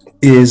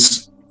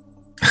is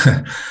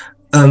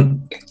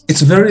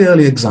it's a very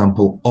early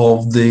example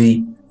of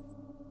the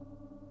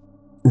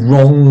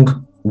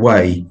wrong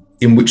way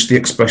in which the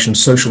expression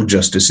social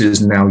justice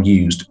is now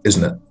used,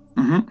 isn't it?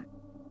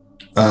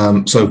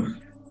 Mm-hmm. So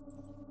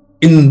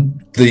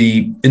in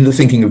the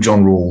thinking of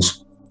John Rawls,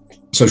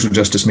 social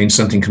justice means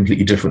something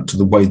completely different to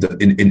the way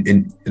that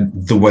in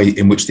the way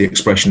in which the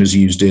expression is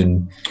used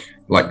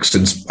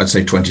since I'd say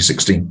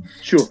 2016.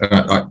 Sure.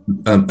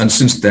 And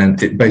since then,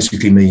 it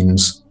basically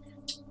means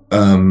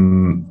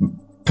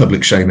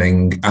public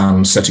shaming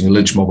and setting a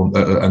lynch mob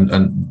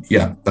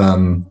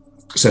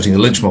setting a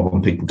lynch mob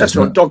on people. That's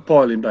right,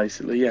 dogpiling,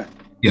 basically. Yeah.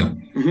 Yeah.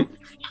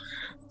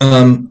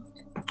 Mm-hmm.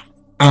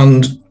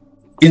 And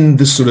in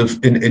this sort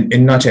of in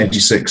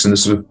 1986, in the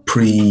sort of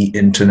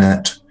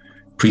pre-internet,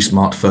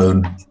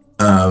 pre-smartphone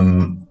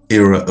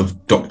era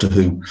of Doctor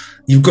Who,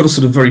 you've got a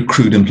sort of very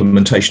crude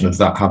implementation of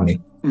that, haven't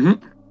you? Mm-hmm.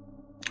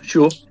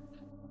 Sure.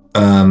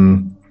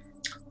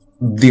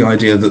 The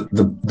idea that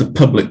the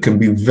public can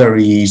be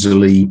very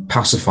easily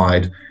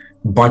pacified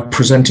by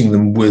presenting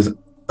them with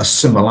a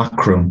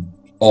simulacrum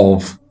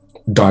of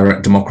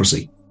direct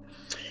democracy.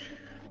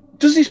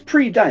 Does this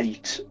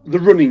predate The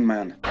Running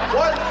Man?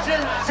 Once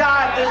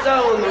inside the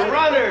zone, the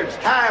runners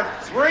have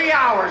 3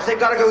 hours. They've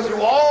got to go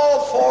through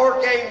all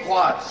 4 game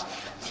quads.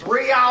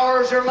 3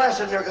 hours or less,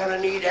 and they're going to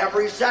need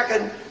every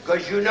second,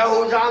 because you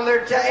know who's on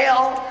their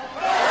tail?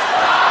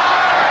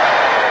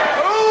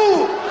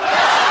 Who?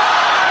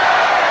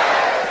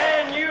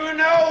 And you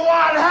know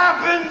what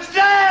happens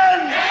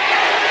then?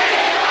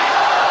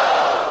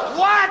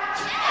 What?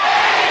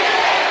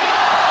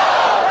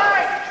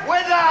 Right,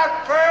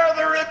 without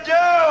further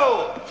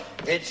ado,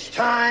 it's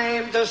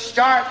time to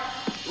start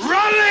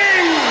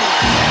running!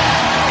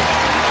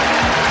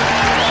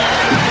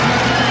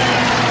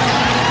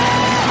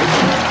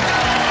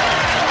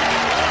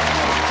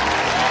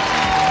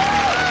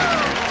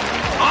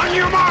 On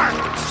your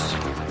marks!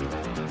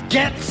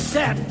 Get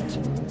set!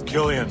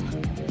 Killian,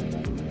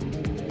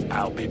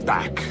 I'll be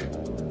back.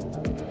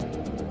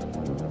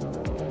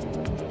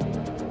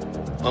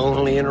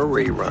 Only in a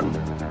rerun.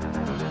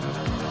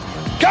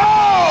 Go!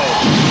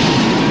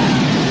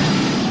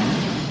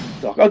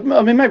 Doc, I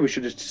mean, maybe we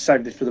should have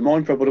saved this for the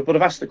Mind Pro, but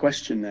I've asked the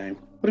question now.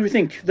 What do we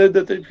think?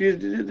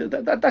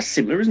 That's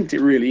similar, isn't it?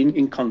 Really,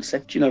 in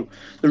concept, The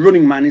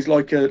Running Man is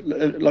like a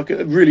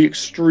really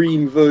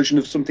extreme version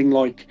of something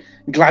like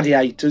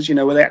Gladiators,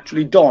 where they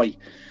actually die,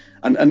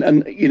 and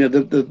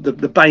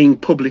the baying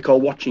public are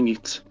watching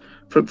it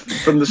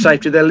from the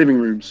safety of their living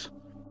rooms.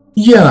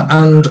 Yeah,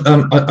 and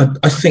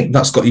I think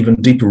that's got even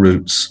deeper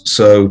roots.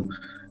 So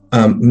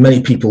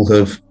many people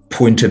have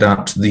pointed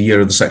at the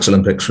year of the Sex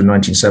Olympics from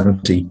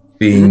 1970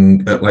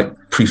 being like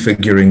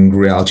prefiguring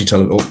reality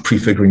television or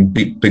prefiguring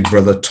Big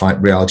Brother type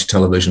reality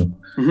television.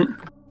 Mm-hmm.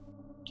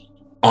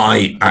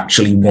 I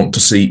actually want to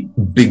see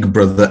Big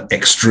Brother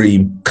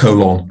Extreme :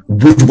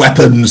 with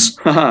weapons.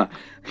 yeah.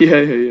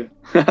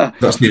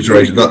 That's the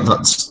iteration.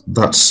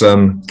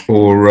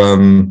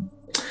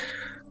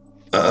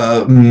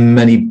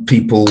 Many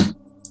people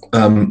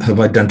have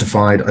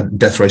identified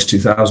Death Race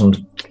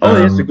 2000.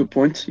 That's a good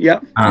point.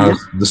 Yeah. As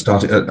the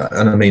start,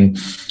 and I mean,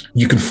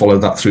 you can follow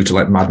that through to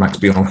like Mad Max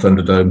Beyond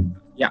Thunderdome.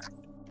 Yeah.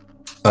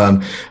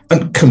 And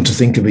come to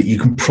think of it, you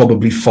can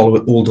probably follow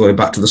it all the way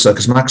back to the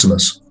Circus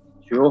Maximus.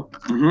 Sure.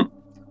 Mm-hmm.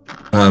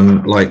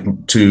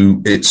 like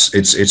to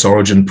its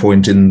origin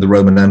point in the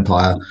Roman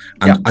Empire,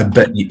 and I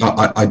bet you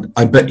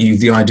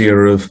the idea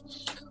of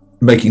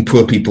making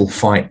poor people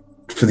fight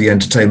for the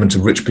entertainment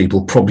of rich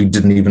people probably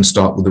didn't even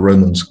start with the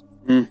Romans.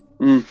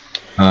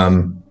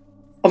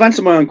 I've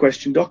answered my own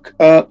question, Doc.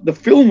 The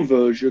film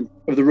version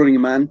of The Running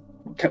Man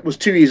was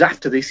 2 years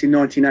after this, in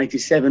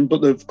 1987,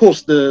 but of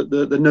course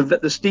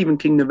the Stephen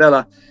King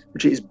novella,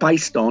 which it is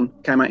based on,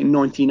 came out in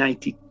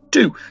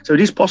 1982. So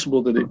it is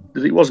possible that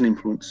it was an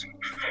influence.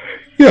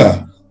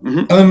 Yeah.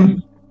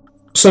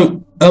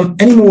 So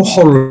any more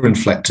horror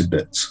inflected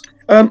bits?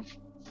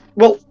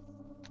 Well,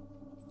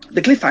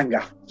 the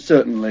cliffhanger,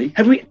 certainly.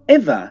 Have we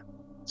ever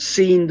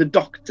seen the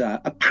Doctor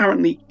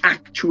apparently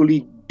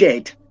actually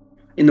dead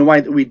in the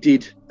way that we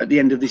did at the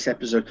end of this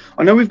episode?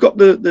 I know we've got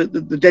the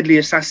Deadly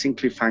Assassin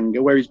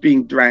cliffhanger where he's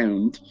being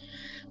drowned,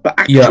 but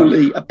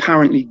actually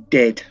apparently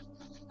dead.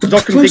 The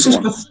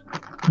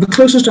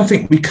closest I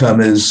think we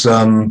come is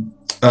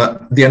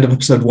the end of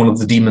episode 1 of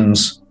The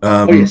Demons,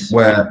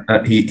 where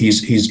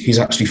he's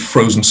actually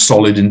frozen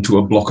solid into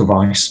a block of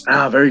ice.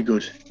 Ah, very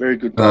good.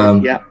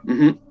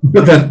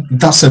 But then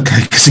that's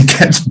okay because he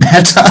gets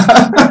better.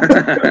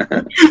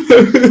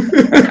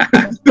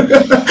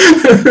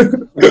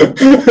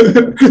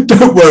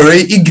 Don't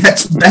worry, he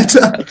gets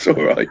better. That's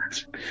all right.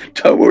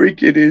 Don't worry,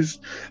 kiddies.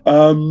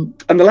 And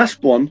the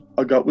last one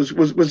I got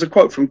was a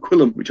quote from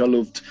Quillen, which I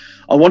loved.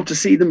 I want to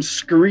see them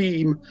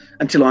scream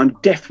until I'm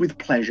deaf with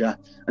pleasure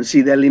and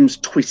see their limbs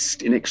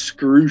twist in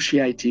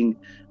excruciating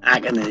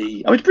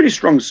agony. I mean, it's pretty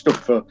strong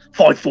stuff for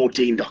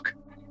 514, Doc.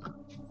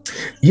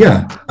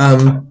 Yeah.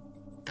 I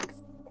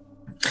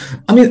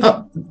mean,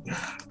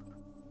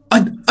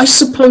 I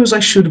suppose I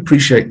should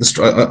appreciate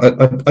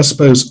the I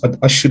suppose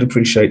I should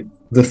appreciate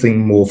the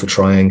thing more for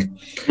trying.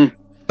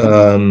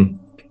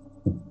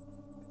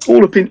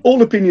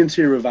 All opinions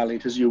here are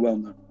valid, as you well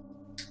know.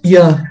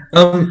 Yeah.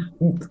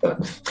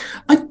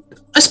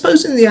 I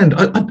suppose in the end,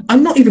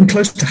 I'm not even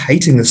close to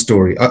hating the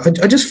story.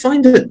 I just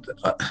find it.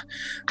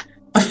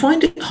 I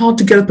find it hard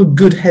to get up a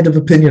good head of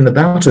opinion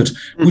about it,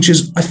 which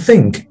is, I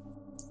think,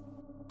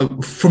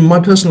 from my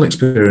personal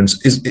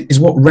experience, is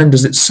what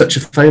renders it such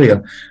a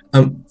failure.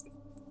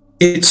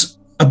 It's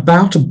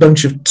about a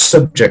bunch of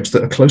subjects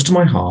that are close to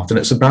my heart, and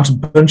it's about a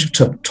bunch of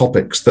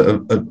topics that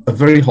are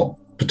very hot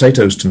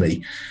potatoes to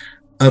me.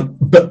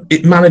 But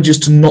it manages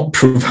to not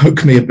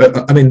provoke me a bit.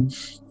 I mean,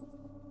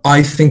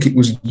 I think it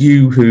was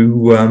you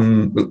who,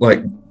 I'm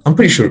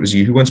pretty sure it was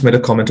you who once made a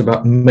comment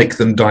about Make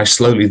Them Die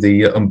Slowly,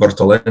 the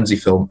Umberto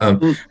Lenzi film.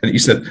 And you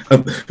said,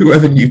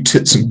 whoever knew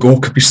tits and gore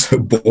could be so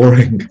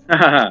boring.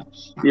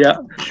 Yeah,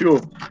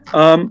 sure.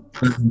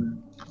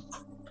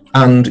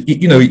 And,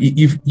 you know,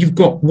 you've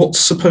got what's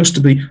supposed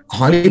to be a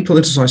highly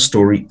politicized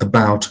story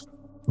about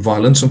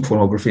violence and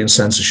pornography and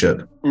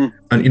censorship.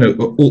 And, you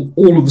know,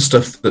 all of the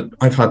stuff that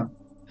I've had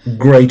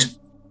great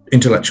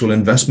intellectual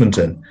investment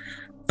in.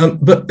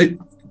 But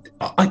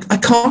I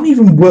can't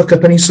even work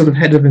up any sort of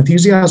head of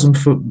enthusiasm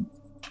for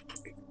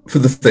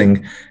the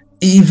thing,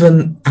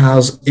 even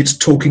as it's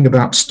talking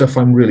about stuff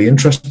I'm really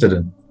interested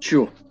in.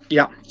 Sure.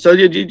 Yeah. So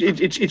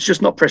it's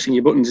just not pressing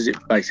your buttons, is it,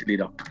 basically,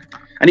 Doc?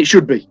 And it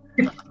should be.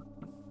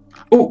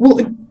 Oh, well,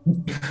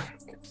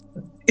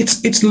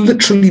 it's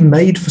literally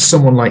made for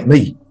someone like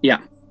me. Yeah,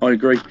 I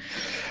agree.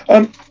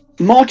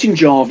 Martin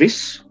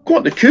Jarvis,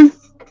 quite the coup,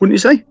 wouldn't you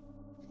say?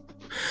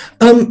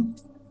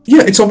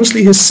 Yeah, it's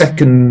obviously his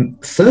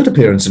third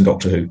appearance in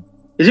Doctor Who.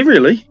 Is it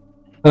really?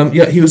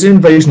 Yeah, he was in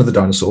Invasion of the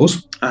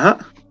Dinosaurs.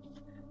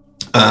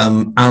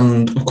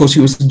 And of course, he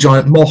was the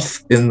giant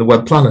moth in The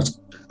Web Planet.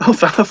 Oh,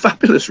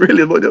 fabulous!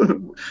 Really?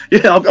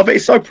 Yeah, I bet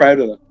he's so proud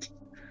of that.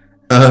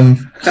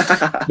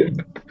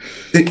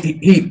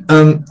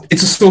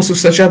 It's a source of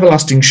such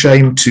everlasting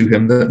shame to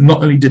him that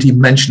not only did he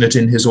mention it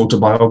in his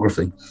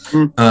autobiography,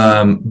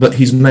 but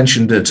he's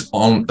mentioned it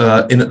on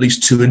in at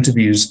least 2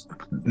 interviews,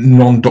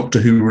 non-Doctor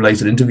Who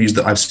related interviews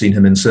that I've seen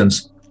him in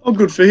since. Oh,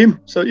 good for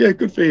him. So yeah,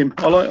 good for him.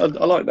 I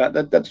like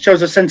that. That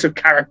shows a sense of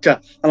character,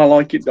 and I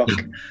like it, Doc.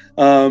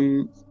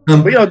 My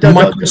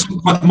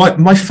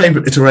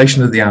favourite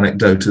iteration of the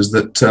anecdote is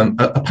that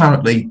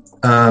apparently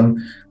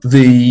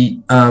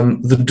the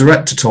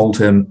director told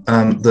him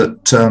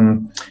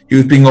that he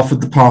was being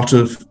offered the part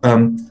of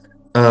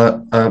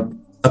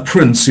a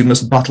prince who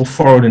must battle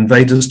foreign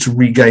invaders to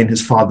regain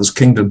his father's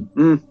kingdom,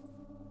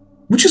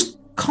 which is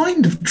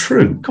kind of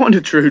true. Kind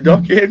of true,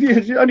 Doc. Yeah,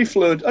 only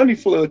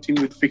flirting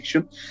with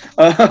fiction.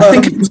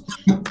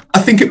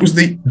 I think it was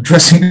the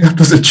dressing up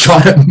as a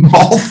giant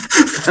moth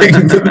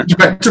thing that the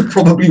director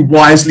probably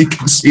wisely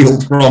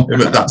concealed from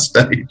him at that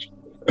stage.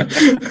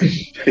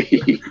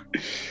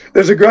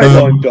 There's a great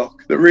line,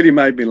 Doc, that really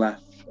made me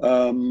laugh.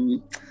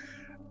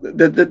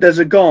 There's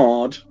a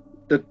guard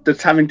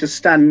that's having to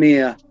stand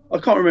near. I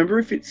can't remember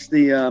if it's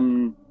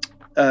the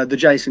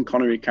Jason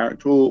Connery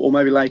character or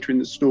maybe later in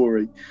the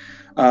story.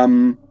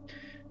 And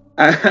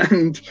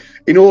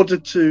in order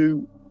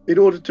to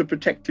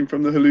protect him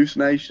from the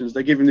hallucinations,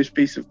 they give him this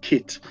piece of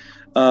kit,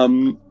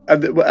 and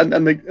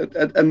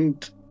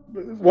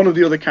one of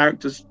the other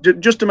characters,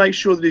 just to make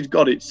sure that he's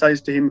got it,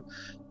 says to him,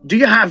 do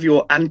you have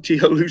your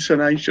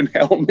anti-hallucination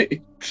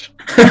helmet?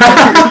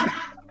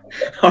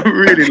 I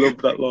really love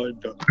that line,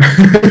 Doc.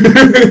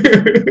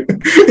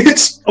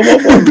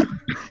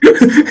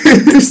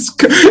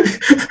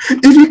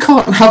 If you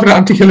can't have an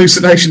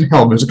anti-hallucination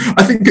helmet,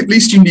 I think at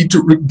least you need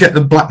to get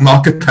the black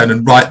marker pen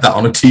and write that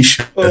on a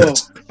T-shirt.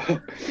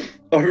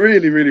 I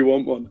really, really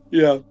want one.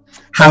 Yeah.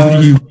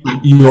 Have you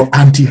your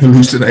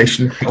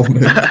anti-hallucination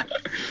helmet?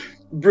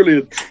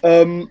 Brilliant.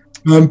 I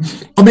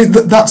mean,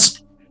 that's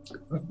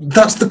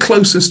the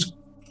closest.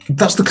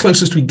 That's the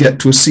closest we get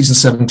to a season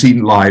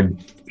 17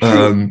 line.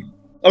 I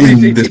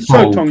mean, it's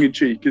so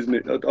tongue-in-cheek, isn't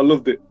it? I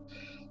loved it.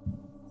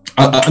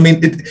 I mean,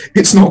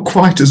 it's not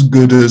quite as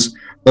good as,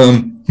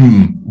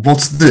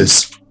 what's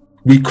this?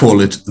 We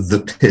call it the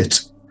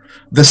pit.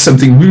 There's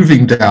something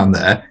moving down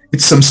there.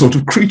 It's some sort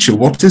of creature.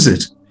 What is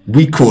it?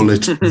 We call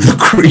it the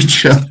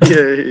creature.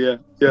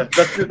 Yeah.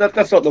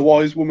 That's like the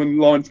wise woman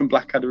line from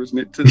Blackadder, isn't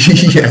it?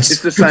 Yes.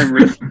 It's the same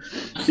riff.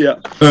 Yeah.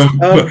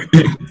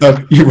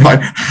 You're right.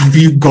 Have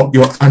you got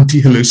your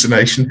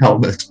anti-hallucination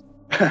helmet?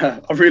 I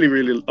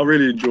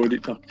really enjoyed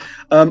it, Doc.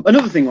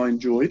 Another thing I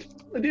enjoyed,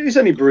 it's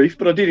only brief,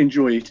 but I did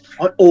enjoy it.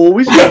 I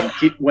always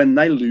like it when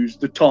they lose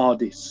the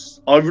TARDIS.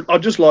 I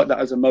just like that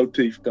as a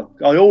motif, Doc.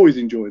 I always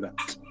enjoy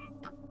that.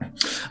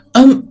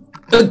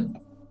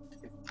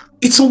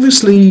 It's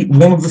obviously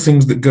one of the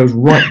things that goes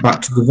right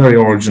back to the very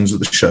origins of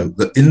the show,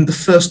 that in the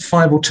first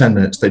 5 or 10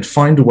 minutes, they'd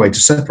find a way to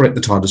separate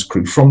the TARDIS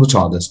crew from the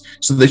TARDIS.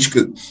 So they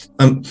should,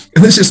 and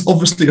this is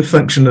obviously a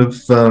function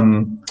of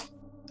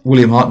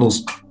William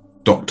Hartnell's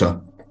Doctor.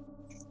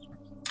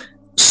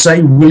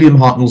 Say William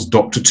Hartnell's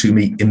Doctor to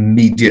me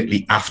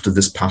immediately after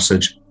this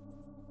passage.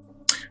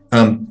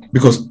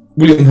 Because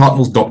William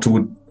Hartnell's Doctor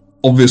would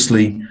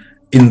obviously,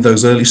 in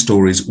those early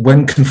stories,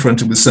 when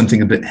confronted with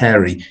something a bit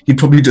hairy, he'd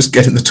probably just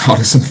get in the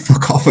TARDIS and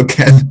fuck off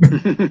again.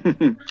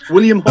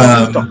 William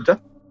Hartnell's Doctor?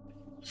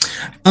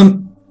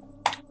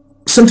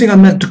 Something I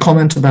meant to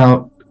comment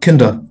about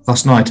Kinder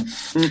last night.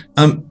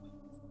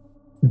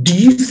 Do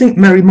you think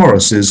Mary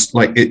Morris is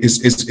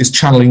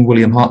channeling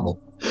William Hartnell?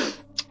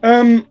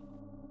 I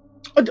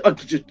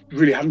just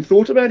really hadn't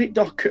thought about it,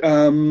 Doc.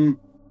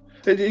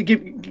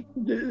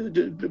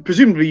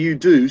 Presumably you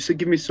do. So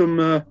give me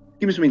some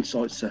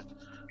insights, sir.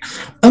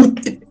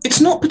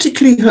 It's not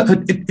particularly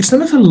it's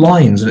none of her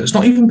lines, and it's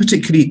not even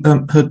particularly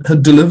her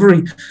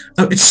delivery.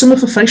 It's some of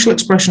her facial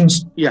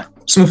expressions. Yeah.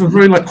 Some of her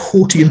very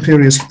haughty,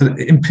 imperious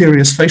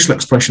facial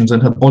expressions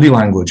and her body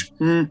language.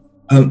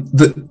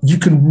 That you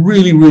can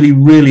really, really,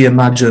 really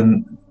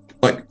imagine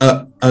like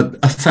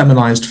a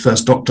feminized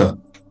First Doctor.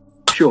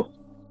 Sure.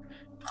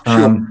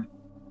 I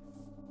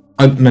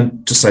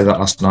meant to say that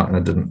last night and I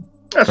didn't.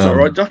 That's all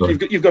right, Doc.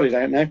 You've got it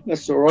out now.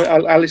 That's all right.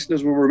 Our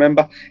listeners will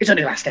remember. It's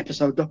only last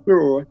episode, Doc.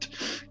 We're all right.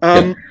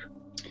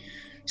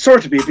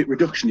 Sorry to be a bit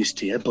reductionist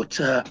here, but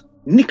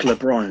Nicola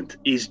Bryant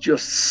is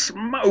just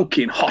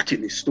smoking hot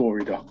in this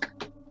story, Doc.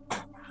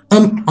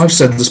 I've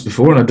said this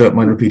before, and I don't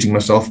mind repeating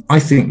myself. I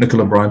think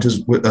Nicola Bryant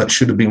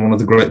should have been one of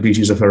the great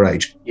beauties of her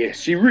age. Yes,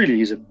 she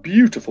really is a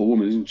beautiful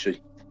woman, isn't she?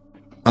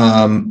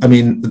 I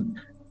mean,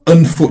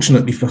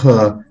 unfortunately for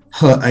her,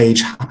 her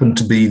age happened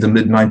to be the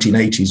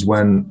mid-1980s,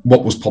 when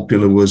what was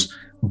popular was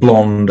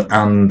blonde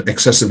and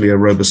excessively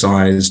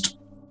aerobicized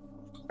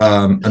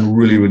and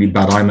really, really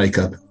bad eye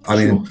makeup. I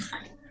mean,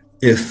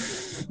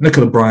 if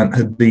Nicola Bryant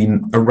had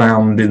been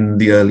around in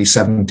the early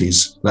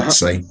 70s, let's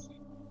say,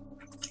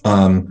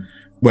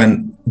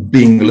 when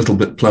being a little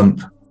bit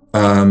plump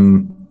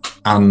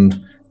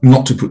and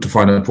not to put too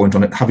fine a point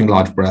on it, having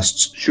large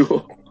breasts,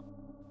 sure,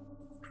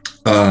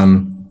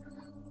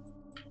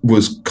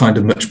 was kind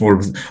of much more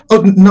of.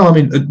 Oh no, I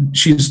mean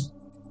she's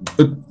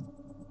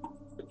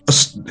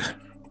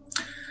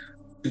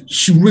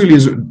she really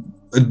is a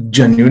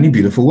genuinely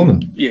beautiful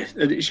woman. Yes,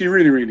 she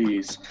really, really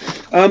is.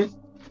 Did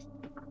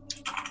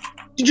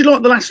you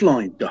like the last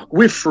line, Doc?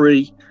 We're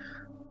free.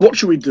 What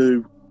should we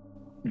do?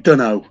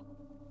 Dunno.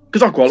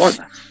 Because I quite like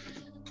that.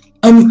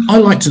 I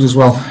liked it as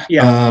well.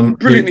 Yeah,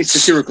 brilliantly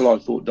satirical, I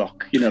thought,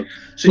 Doc. You know,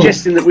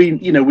 suggesting that we,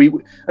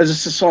 as a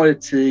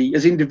society,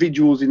 as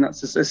individuals in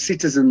that, as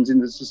citizens in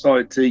the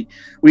society,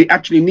 we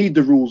actually need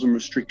the rules and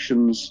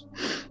restrictions.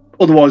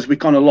 Otherwise, we're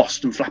kind of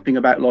lost and flapping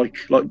about like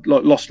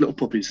lost little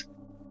puppies.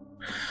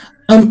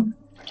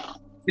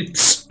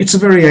 It's a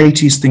very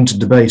 80s thing to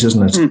debate,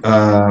 isn't it?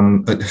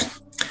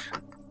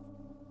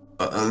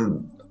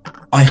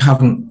 I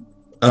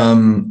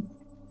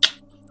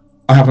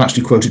haven't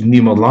actually quoted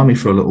New Model Army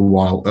for a little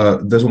while.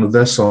 There's one of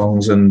their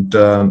songs, and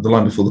the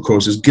line before the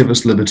chorus is "Give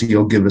us liberty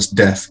or give us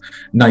death."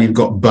 Now you've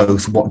got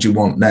both. What do you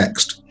want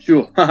next?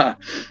 Sure.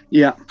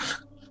 Yeah.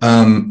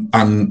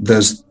 And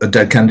there's a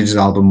Dead Kennedys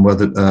album where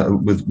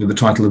with the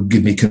title of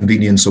 "Give Me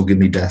Convenience or Give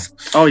Me Death."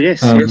 Oh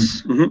yes,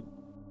 yes. Mm-hmm.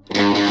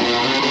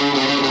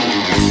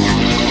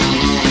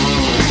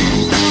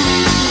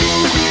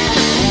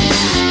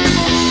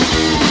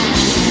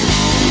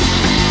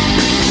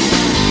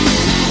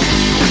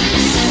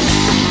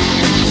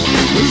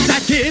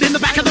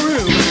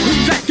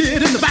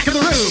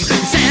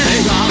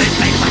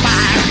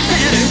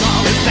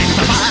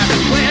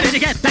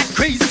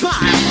 Crazy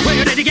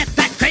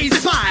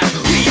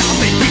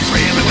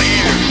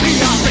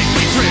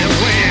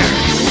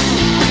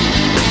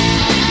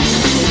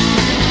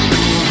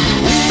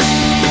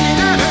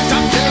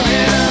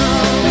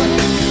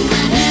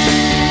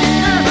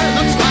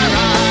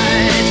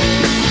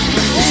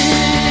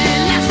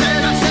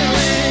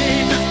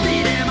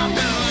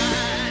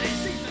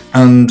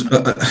And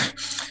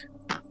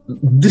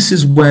this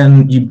is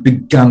when you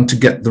began to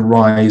get the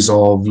rise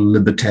of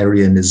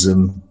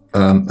libertarianism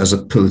as a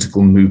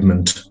political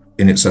movement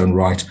in its own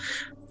right,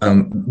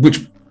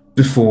 which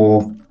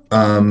before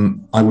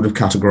I would have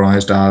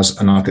categorized as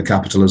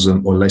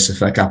anarcho-capitalism or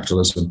laissez-faire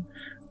capitalism.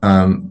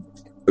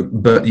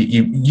 But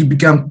you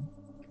began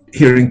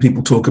hearing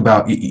people talk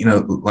about,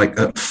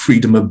 like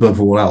freedom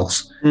above all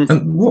else.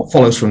 And what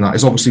follows from that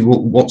is obviously,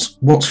 well,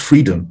 what's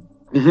freedom?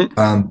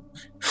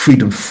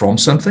 Freedom from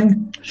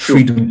something,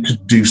 freedom to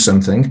do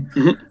something.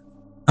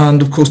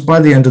 And of course, by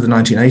the end of the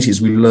 1980s,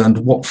 we learned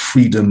what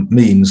freedom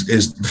means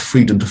is the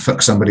freedom to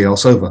fuck somebody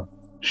else over.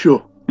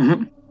 Sure.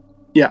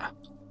 Yeah.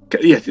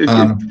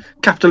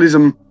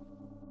 Capitalism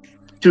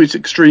to its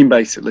extreme,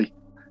 basically.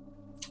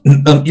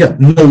 Yeah,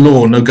 no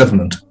law, no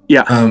government.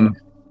 Yeah.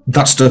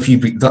 That stuff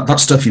you've got,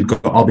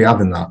 I'll be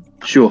having that.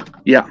 Sure.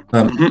 Yeah.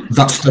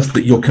 That stuff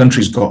that your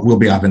country's got, we'll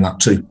be having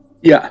that too.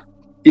 Yeah.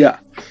 Yeah.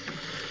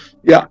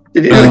 Yeah.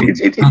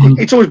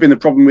 It's always been the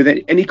problem with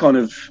any kind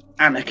of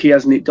anarchy,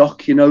 hasn't it,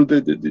 Doc? In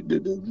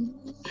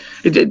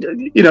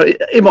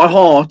my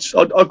heart,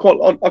 I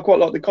quite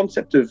like the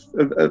concept of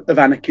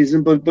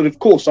anarchism, but of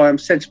course, I am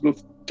sensible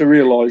to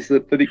realise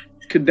that it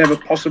could never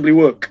possibly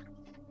work.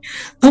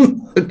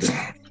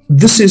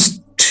 This is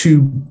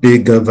too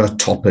big of a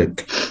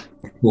topic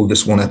for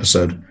this one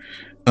episode.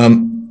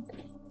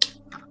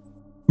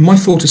 My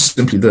thought is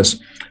simply this: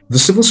 the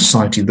civil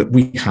society that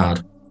we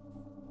had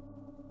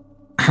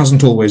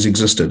hasn't always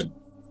existed.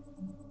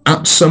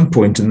 At some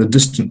point in the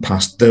distant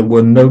past, there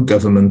were no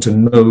government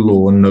and no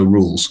law and no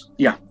rules.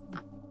 Yeah.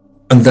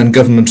 And then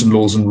government and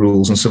laws and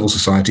rules and civil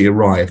society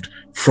arrived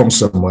from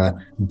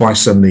somewhere by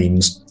some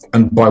means,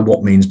 and by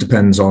what means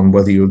depends on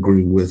whether you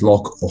agree with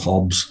Locke or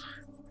Hobbes,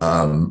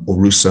 or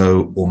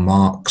Rousseau or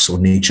Marx or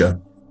Nietzsche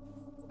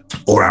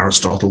or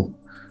Aristotle,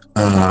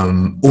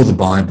 or the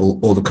Bible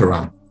or the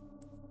Quran,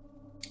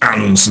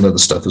 and some other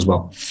stuff as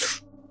well.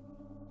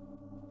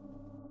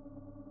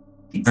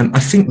 And I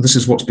think this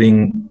is what's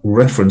being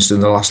referenced in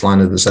the last line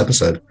of this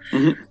episode.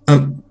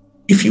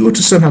 If you were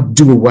to somehow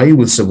do away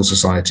with civil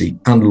society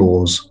and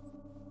laws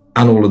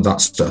and all of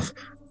that stuff,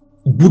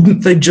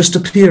 wouldn't they just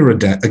appear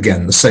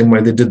again the same way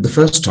they did the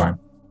first time?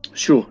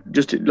 Sure,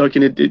 just like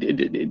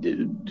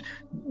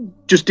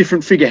just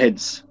different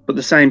figureheads, but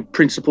the same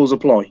principles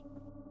apply.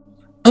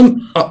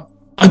 I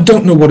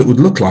don't know what it would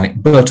look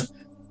like, but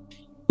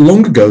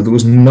long ago there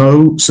was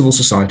no civil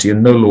society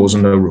and no laws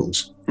and no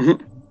rules.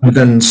 And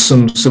then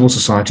some civil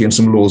society and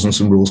some laws and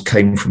some rules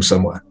came from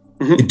somewhere.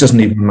 It doesn't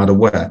even matter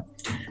where.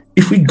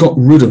 If we got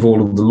rid of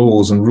all of the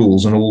laws and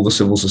rules and all the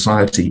civil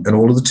society and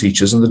all of the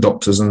teachers and the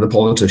doctors and the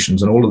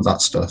politicians and all of that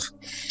stuff,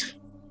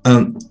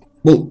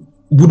 well,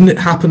 wouldn't it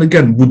happen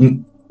again?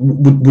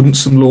 Wouldn't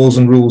some laws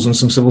and rules and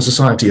some civil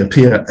society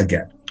appear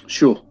again?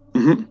 Sure.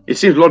 It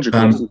seems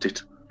logical, doesn't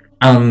it?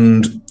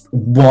 And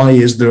why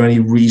is there any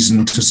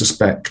reason to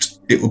suspect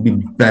it would be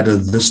better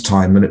this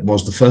time than it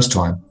was the first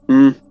time?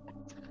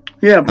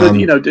 Yeah, but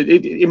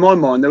in my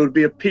mind, there would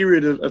be a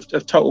period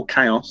of total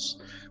chaos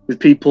with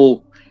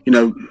people,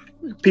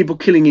 people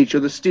killing each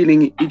other,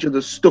 stealing each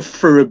other's stuff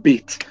for a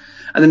bit,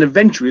 and then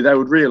eventually they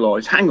would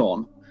realise, hang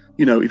on,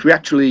 if we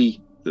actually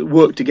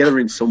work together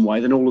in some way,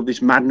 then all of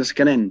this madness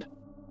can end.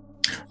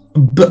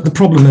 But the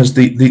problem is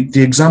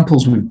the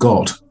examples we've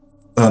got,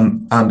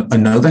 and I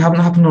know they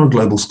haven't happened on a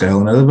global scale.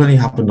 I know they've only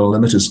happened on a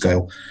limited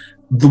scale.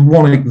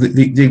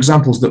 The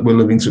examples that we're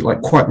living through,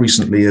 like quite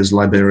recently, is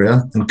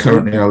Liberia, and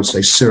currently I would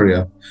say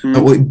Syria.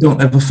 Well, it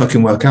don't ever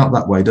fucking work out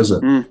that way, does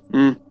it?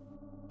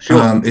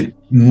 Sure.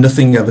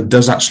 Nothing ever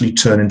does actually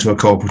turn into a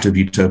cooperative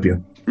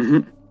utopia.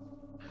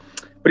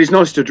 But it's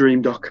nice to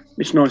dream, Doc.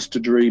 It's nice to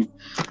dream.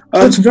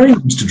 It's very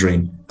nice to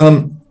dream.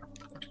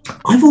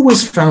 I've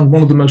always found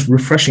one of the most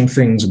refreshing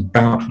things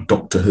about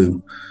Doctor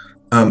Who,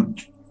 and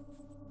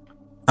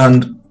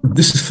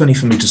this is funny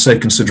for me to say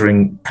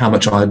considering how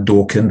much I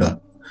adore Kinder.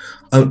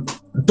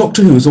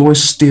 Doctor Who has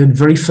always steered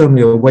very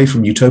firmly away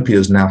from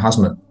utopias now,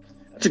 hasn't it?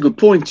 That's a good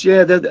point.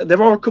 Yeah,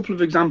 there are a couple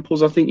of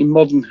examples, I think, in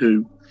modern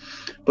Who,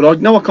 but I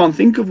can't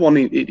think of one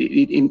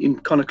in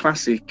kind of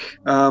classic.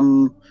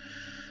 No.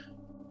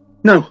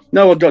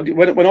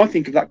 When I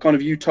think of that kind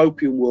of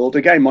utopian world,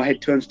 again, my head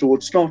turns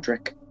towards Star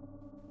Trek.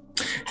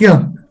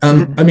 Yeah,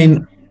 I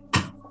mean,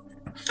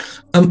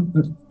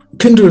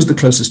 Kinder is the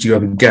closest you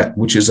ever get,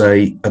 which is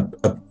a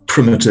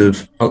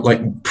primitive,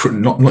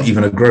 not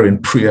even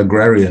agrarian,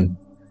 pre-agrarian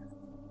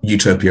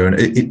utopia, and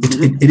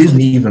it isn't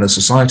even a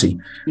society,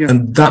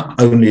 and that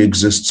only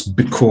exists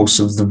because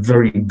of the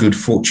very good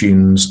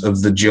fortunes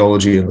of the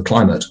geology and the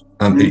climate.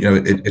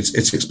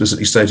 It's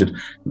explicitly stated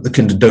that the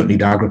Kinder don't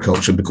need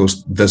agriculture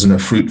because there's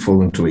enough fruit for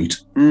them to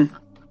eat.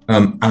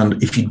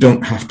 And if you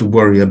don't have to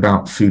worry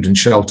about food and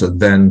shelter,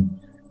 then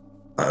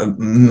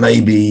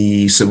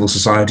maybe civil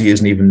society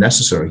isn't even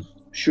necessary.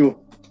 Sure.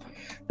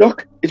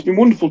 Doc, it's been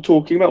wonderful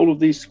talking about all of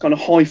these kind of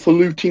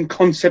highfalutin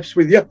concepts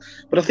with you,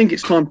 but I think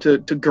it's time to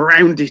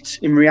ground it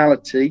in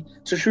reality.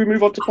 So should we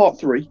move on to part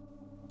 3?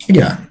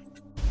 Yeah.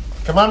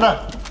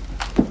 Commander.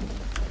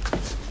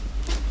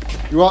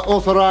 You are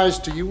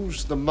authorized to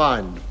use the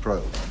mind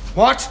probe.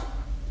 What?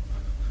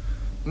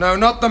 No,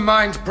 not the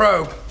mind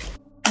probe.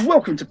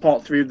 Welcome to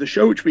part 3 of the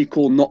show, which we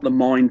call Not the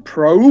Mind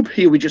Probe.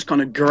 Here we just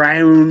kind of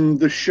ground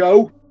the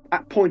show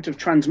at point of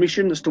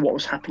transmission as to what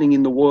was happening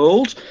in the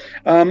world.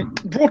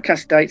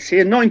 Broadcast dates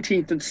here,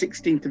 19th and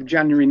 16th of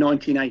January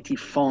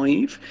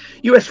 1985.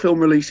 US film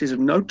releases of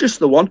note, just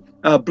the one,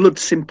 Blood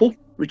Simple,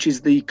 which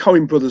is the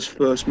Coen brothers'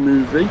 first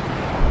movie.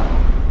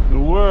 The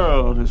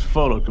world is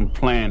full of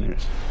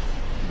complainers.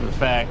 The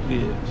fact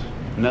is,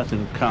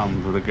 nothing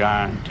comes with a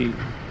guarantee.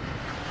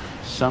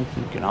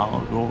 Something can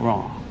all go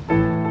wrong.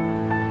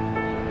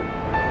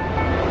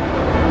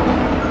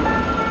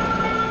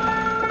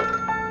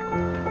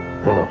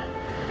 Hello.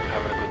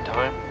 Having a good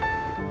time?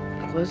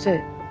 Was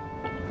it?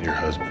 Your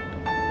husband.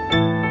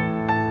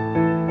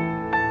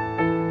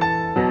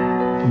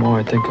 The more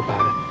I think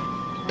about it,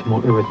 the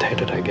more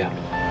irritated I get.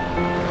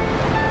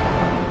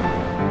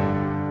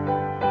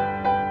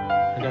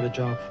 I got a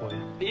job for you.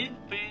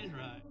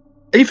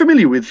 Are you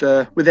familiar with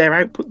their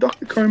output,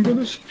 Dr. Coen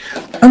brothers?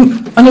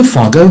 I know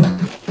Fargo.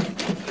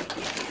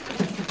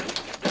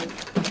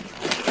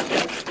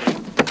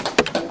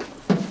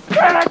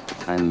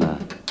 I'm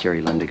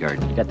Jerry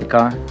Lindegaard. You got the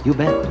car? You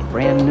bet.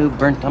 Brand new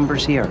burnt umber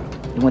Sierra.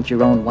 You want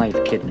your own wife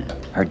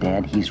kidnapped? Her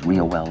dad, he's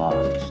real well off.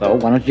 So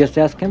why don't you just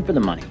ask him for the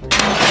money?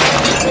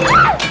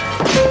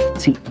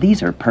 See,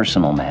 these are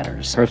personal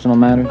matters. Personal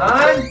matters?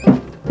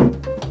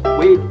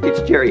 Wait,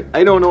 it's Jerry.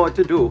 I don't know what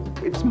to do.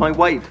 It's my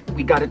wife.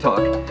 We gotta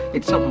talk.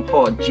 It's something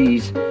hard,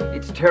 geez.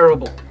 It's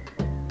terrible.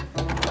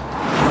 So,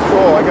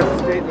 I got the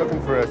state looking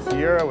for a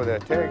Sierra with a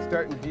Terex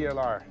starting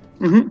DLR.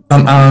 Mm-hmm.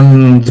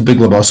 And The Big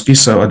Lebowski,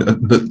 so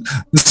the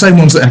same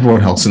ones that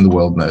everyone else in the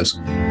world knows.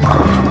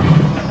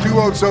 2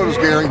 old sodas,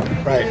 Gary.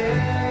 Right.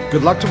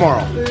 Good luck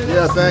tomorrow.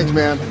 Yeah, thanks,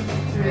 man.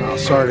 Oh,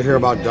 sorry to hear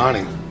about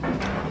Donnie.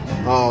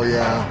 Oh,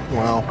 yeah,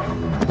 well,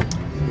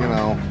 you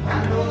know,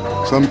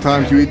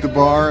 sometimes you eat the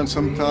bar and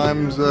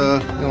sometimes, you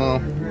know.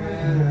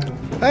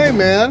 Hey,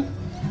 man.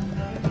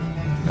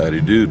 How do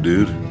you do,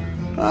 dude?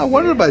 I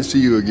wondered if I'd see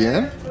you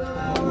again.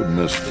 I wouldn't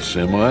miss the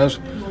semis.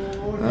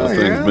 How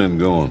things been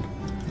going?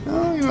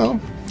 Oh, you know,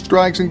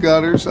 strikes and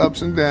gutters,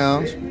 ups and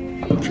downs.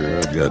 Sure,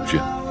 I've got you.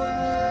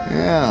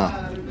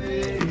 Yeah.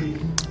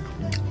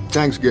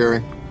 Thanks,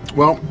 Gary.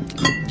 Well,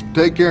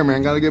 take care,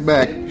 man. Gotta get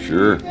back.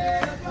 Sure.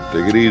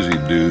 Take it easy,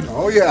 dude.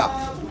 Oh, yeah.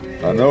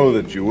 I know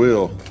that you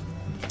will.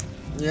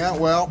 Yeah,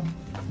 well,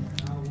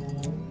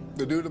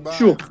 the dude about...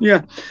 Sure,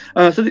 yeah.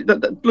 So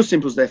Blood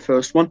Simple's their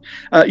first one.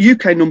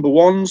 UK number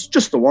ones,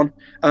 just the one,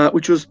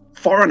 which was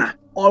Foreigner.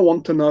 I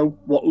Want to Know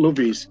What Love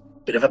Is.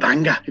 Bit of a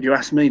banger, if you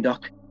ask me,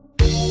 Doc.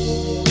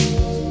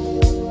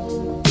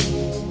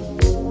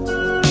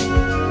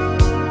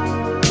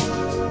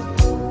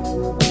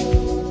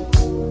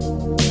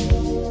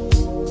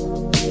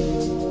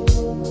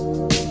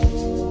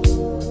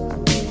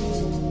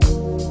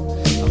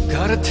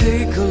 Gotta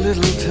take a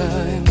little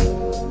time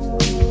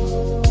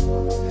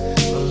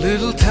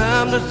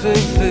to think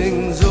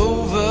things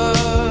over.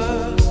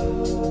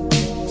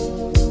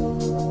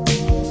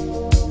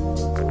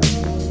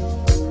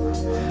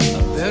 I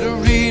better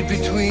read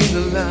between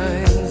the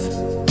lines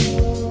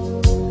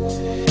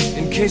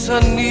in case I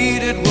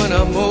need it when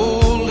I'm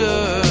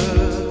older.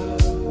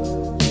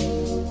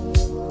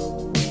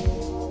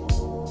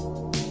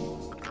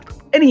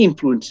 Any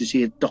influences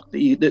here, Doc,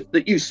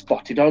 that you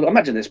spotted? I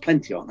imagine there's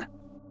plenty, aren't there?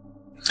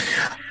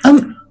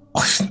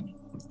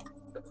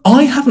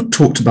 I haven't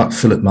talked about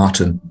Philip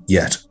Martin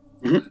yet.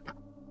 Mm-hmm.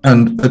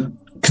 And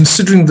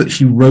considering that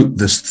he wrote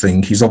this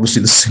thing, he's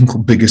obviously the single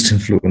biggest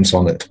influence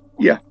on it.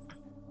 Yeah.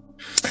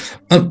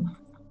 I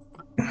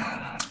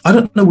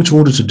don't know which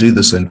order to do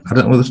this in. I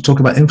don't know whether to talk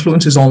about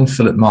influences on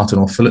Philip Martin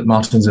or Philip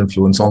Martin's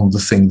influence on the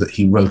thing that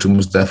he wrote and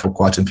was therefore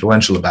quite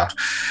influential about.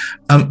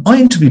 I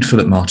interviewed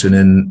Philip Martin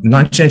in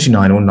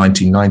 1989 or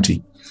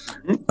 1990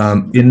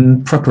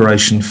 in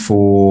preparation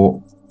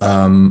for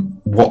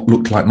what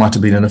looked like might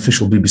have been an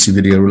official BBC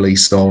video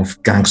release of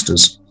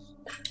Gangsters,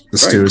 the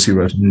series he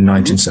wrote in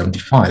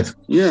 1975.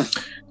 Yeah.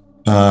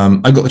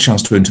 I got the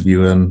chance to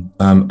interview him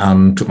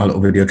and took my little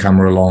video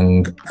camera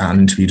along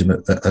and interviewed him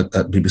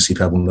at BBC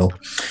Pebble Mill.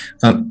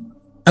 And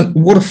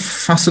what a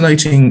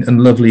fascinating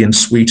and lovely and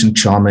sweet and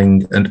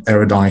charming and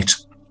erudite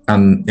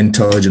and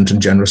intelligent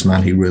and generous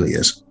man he really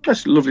is.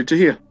 That's lovely to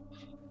hear.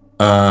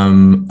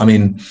 I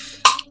mean,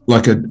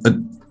 like a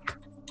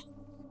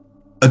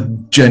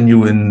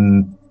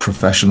genuine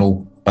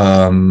professional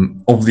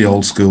of the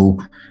old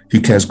school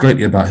who cares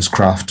greatly about his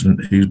craft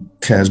and who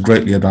cares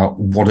greatly about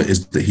what it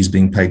is that he's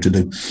being paid to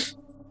do.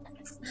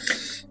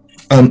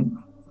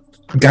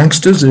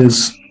 Gangsters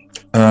is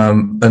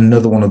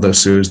another one of those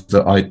series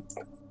that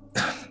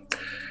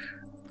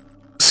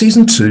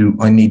Season 2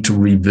 I need to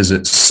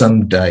revisit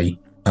someday.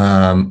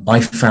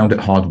 I found it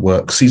hard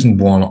work. Season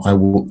 1 I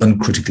will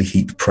uncritically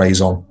heap praise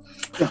on.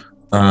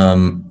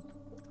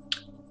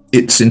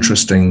 It's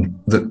interesting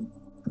that,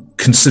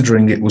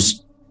 considering it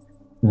was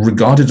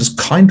regarded as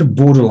kind of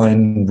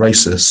borderline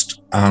racist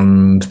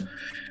and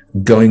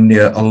going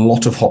near a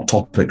lot of hot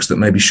topics that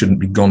maybe shouldn't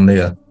be gone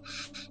near,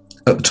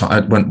 at the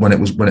time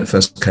when it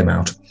first came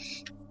out.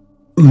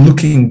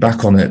 Looking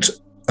back on it,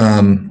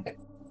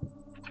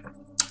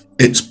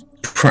 it's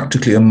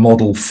practically a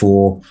model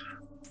for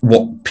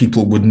what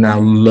people would now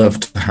love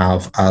to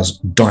have as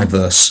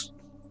diverse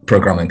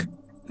programming.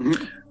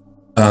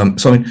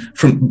 So I mean,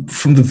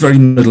 from the very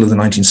middle of the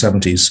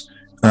 1970s,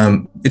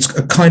 it's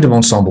a kind of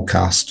ensemble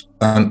cast,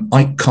 and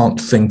I can't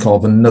think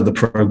of another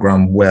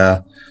program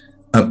where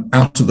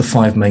out of the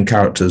 5 main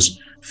characters,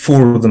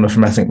 4 of them are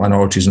from ethnic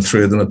minorities and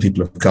 3 of them are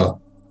people of color.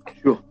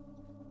 Sure.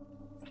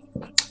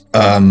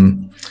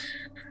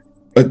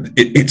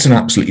 It's an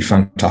absolutely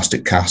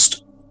fantastic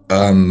cast,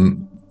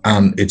 and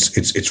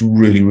it's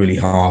really, really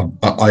hard.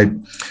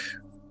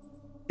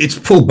 It's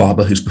Paul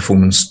Barber whose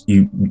performance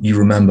you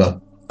remember,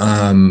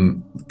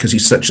 because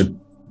he's such a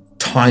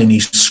tiny,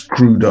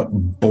 screwed up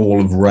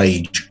ball of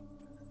rage,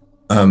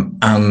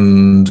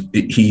 and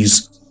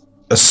he's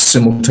a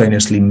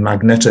simultaneously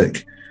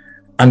magnetic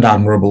and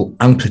admirable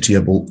and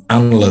pitiable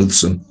and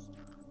loathsome,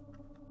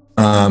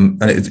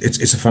 and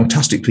it's a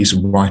fantastic piece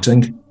of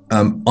writing.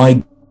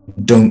 I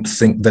don't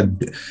think that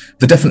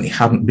there definitely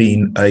hadn't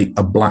been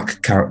a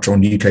black character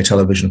on UK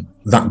television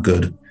that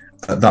good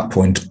at that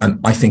point, and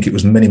I think it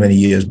was many, many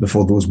years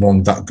before there was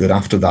one that good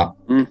after that.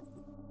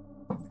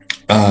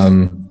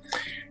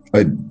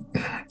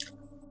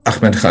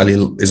 Ahmed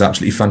Khalil is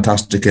absolutely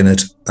fantastic in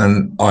it,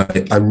 and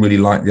I really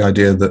like the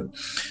idea that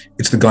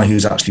it's the guy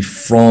who's actually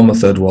from a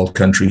third world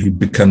country who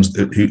becomes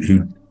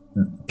who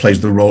plays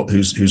the role,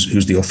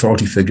 who's the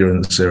authority figure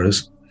in the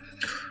series.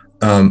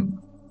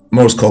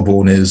 Maurice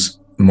Colborne is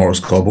Maurice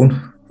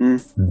Colborne,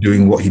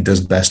 doing what he does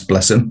best,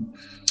 bless him.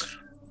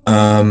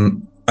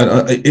 And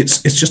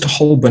it's just a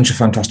whole bunch of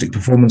fantastic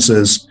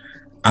performances,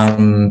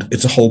 and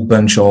it's a whole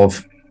bunch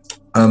of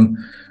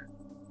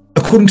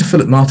according to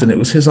Philip Martin, it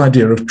was his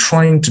idea of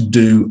trying to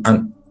do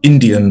an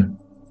Indian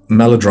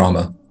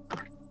melodrama,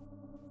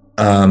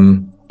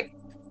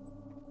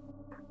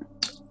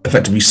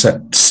 effectively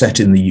set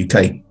in the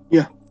UK.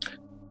 Yeah.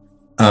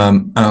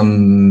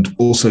 And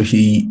also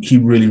he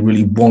really,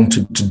 really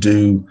wanted to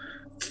do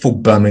for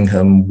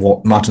Birmingham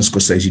what Martin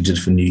Scorsese did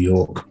for New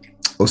York,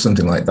 or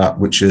something like that,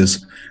 which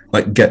is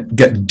like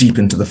get deep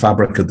into the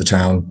fabric of the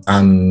town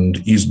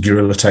and use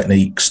guerrilla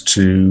techniques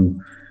to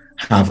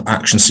have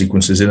action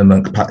sequences in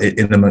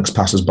amongst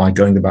passers-by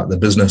going about their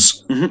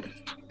business,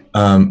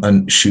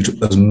 and shoot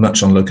as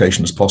much on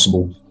location as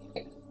possible.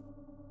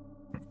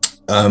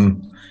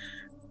 And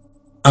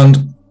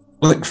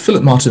like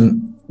Philip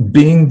Martin,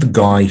 being the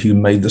guy who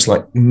made this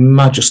like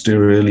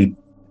magisterially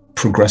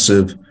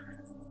progressive,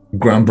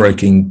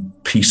 groundbreaking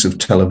piece of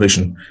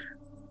television,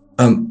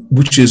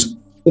 which is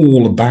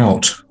all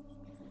about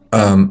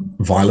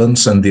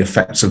violence and the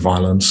effects of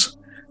violence,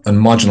 and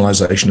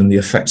marginalization and the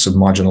effects of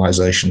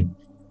marginalization.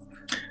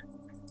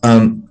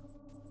 I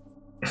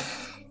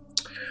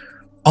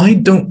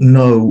don't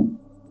know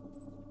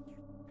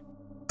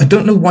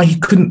why he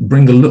couldn't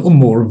bring a little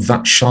more of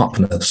that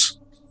sharpness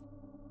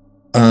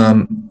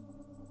to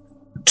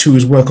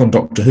his work on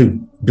Doctor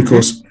Who,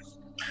 because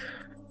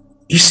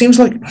he seems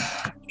like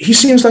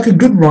a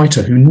good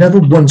writer who never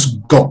once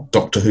got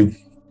Doctor Who. Do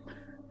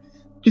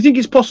you think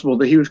it's possible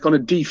that he was kind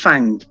of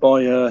defanged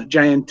by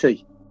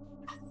JNT?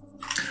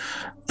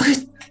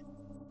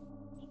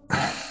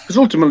 Because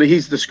ultimately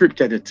he's the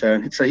script editor,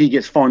 and so he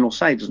gets final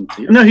say, doesn't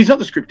he? No, he's not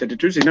the script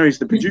editor, is he? No, he's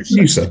the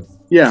producer.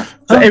 Yeah.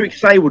 So Eric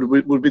Saywood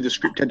would be the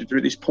script editor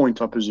at this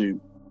point, I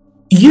presume.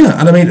 Yeah,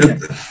 and I mean...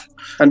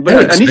 And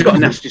he's got a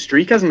nasty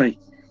streak, hasn't he?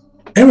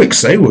 Eric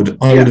Saywood,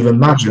 I would have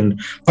imagined...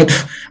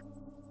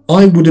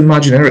 I would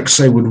imagine Eric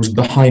Saywood was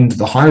behind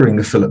the hiring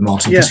of Philip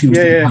Martin, because he was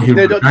the guy who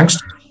wrote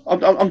Gangster.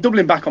 I'm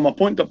doubling back on my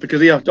point,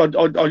 because I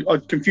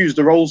confused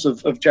the roles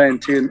of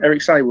JNT and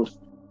Eric Saywood.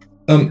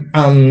 And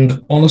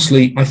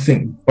honestly, I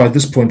think by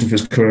this point of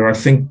his career, I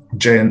think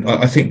John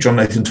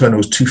Nathan Turner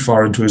was too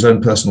far into his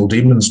own personal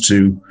demons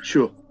to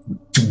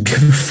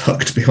give a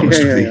fuck, to be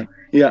honest with you.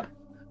 Yeah.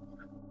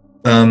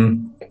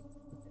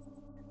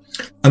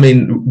 I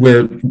mean,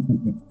 we're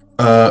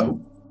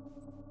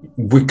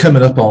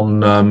coming up on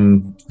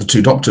The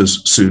Two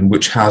Doctors soon,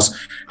 which has,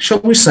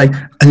 shall we say,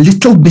 a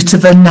little bit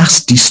of a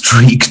nasty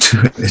streak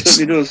to it. It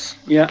certainly does,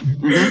 yeah.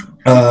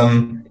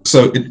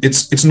 So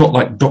it's not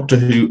like Doctor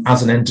Who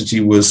as an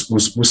entity was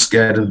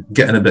scared of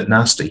getting a bit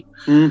nasty.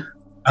 And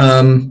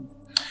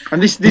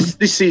this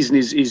season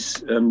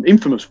is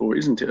infamous for it,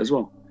 isn't it, as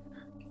well?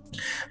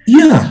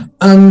 Yeah.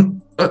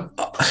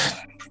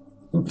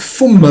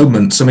 For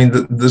moments, I mean,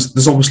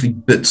 there's obviously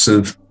bits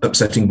of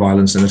upsetting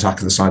violence in Attack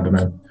of the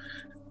Cybermen.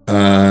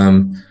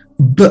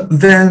 But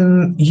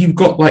then you've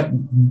got like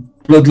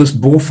bloodless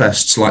bore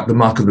fests like The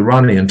Mark of the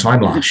Rani and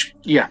Time Lash.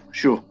 Yeah,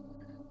 sure.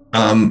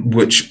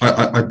 Which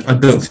I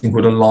don't think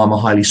would alarm a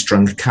highly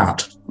strung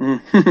cat.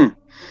 With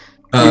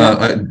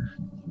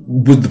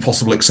the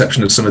possible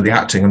exception of some of the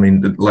acting. I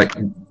mean, like,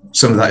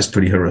 some of that is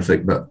pretty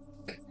horrific, but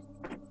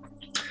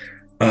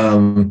I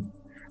mean,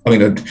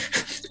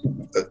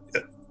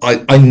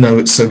 I know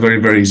it's so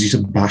very, very easy to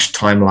bash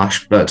Time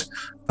Lash, but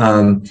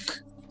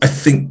I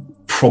think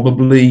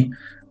probably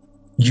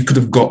you could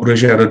have got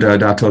Rogério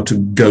Deodato to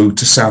go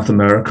to South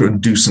America and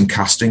do some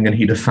casting, and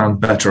he'd have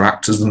found better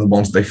actors than the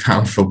ones they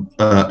found for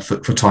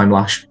Time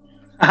Lash.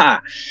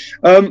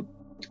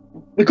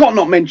 We can't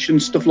not mention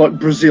stuff like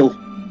Brazil.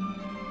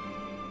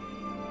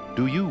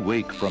 Do you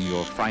wake from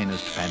your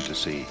finest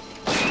fantasy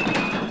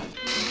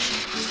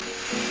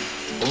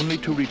only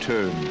to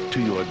return to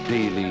your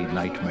daily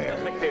nightmare?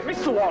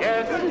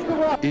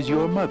 Is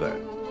your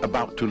mother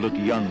about to look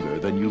younger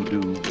than you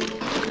do?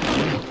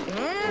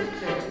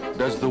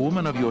 Does the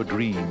woman of your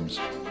dreams,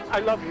 I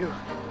love you.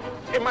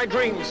 In my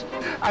dreams,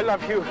 I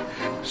love you.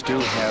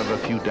 still have a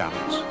few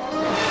doubts?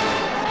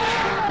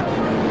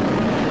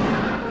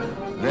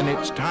 Then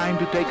it's time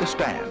to take a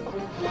stand.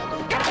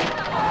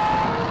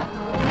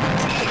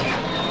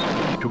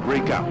 To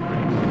break out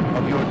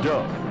of your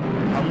dull,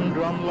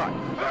 humdrum life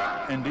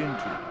and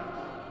into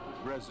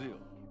Brazil.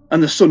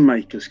 And the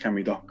Sunmakers, can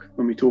we, Doc,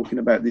 when we're talking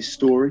about this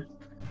story?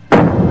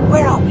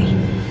 Where are we?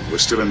 We're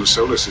still in the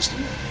solar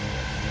system.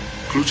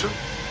 Pluto?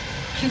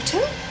 Pluto?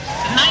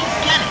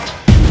 Ninth planet.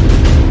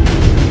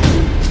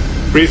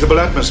 Breathable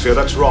atmosphere,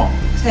 that's wrong.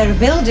 There are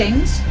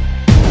buildings.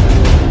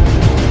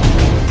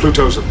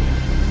 Pluto's a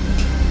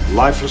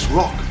lifeless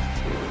rock.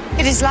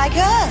 It is like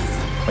Earth.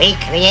 We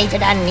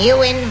created a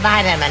new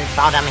environment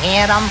for them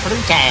here on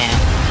Pluto.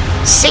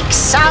 6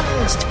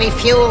 suns to be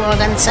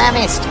fueled and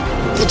serviced.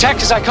 The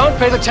taxes, I can't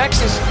pay the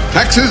taxes.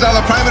 Taxes are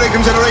the primary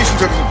consideration,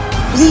 citizen.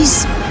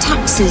 These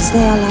taxes,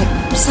 they are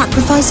like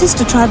sacrifices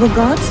to tribal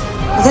gods?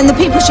 Then the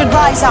people should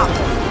rise up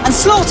and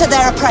slaughter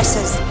their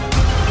oppressors.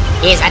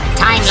 He is a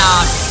Time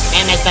Lord,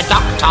 known as the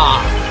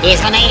Doctor. He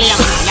is an alien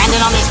landed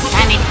on this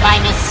planet by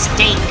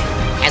mistake.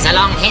 Has a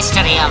long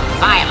history of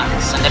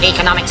violence and of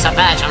economic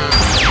subversion.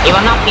 He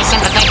will not be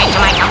sympathetic to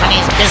my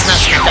company's business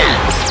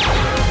methods.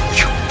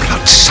 You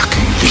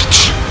blood-sucking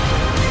leech.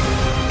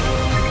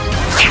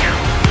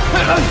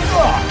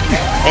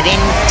 Within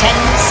 10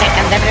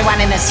 seconds,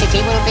 everyone in the city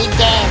will be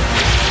dead.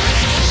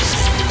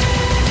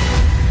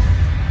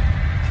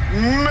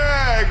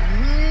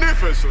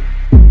 Magnificent.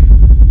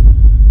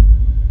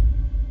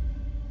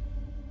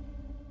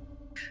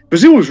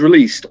 Brazil was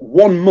released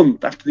 1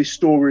 month after this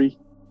story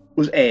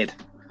was aired.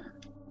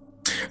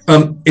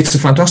 It's a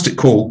fantastic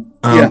call.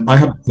 I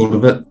hadn't thought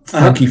of it.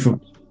 Thank you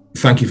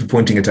for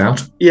pointing it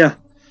out. Yeah,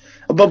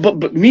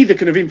 but neither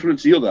can have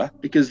influenced the other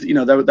because they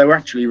were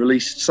actually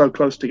released so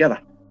close together.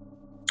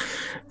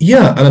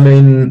 Yeah, and I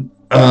mean,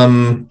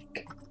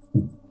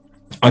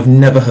 I've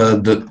never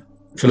heard that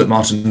Philip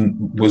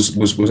Martin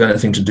was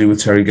anything to do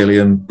with Terry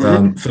Gilliam.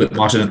 Philip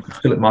Martin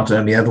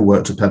only ever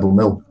worked at Pebble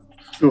Mill.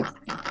 Sure.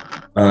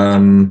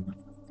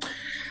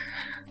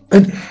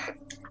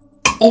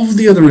 Of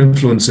the other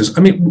influences,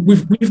 I mean,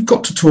 we've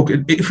got to talk.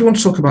 If we want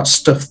to talk about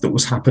stuff that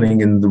was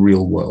happening in the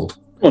real world,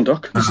 come on,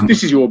 Doc.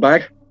 This is your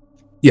bag.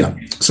 Yeah.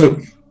 So,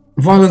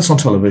 violence on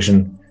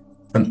television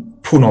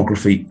and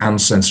pornography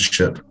and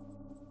censorship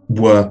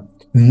were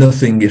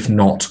nothing if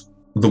not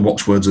the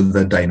watchwords of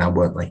their day now,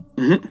 weren't they?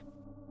 Mm-hmm.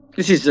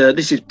 This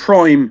is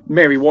prime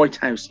Mary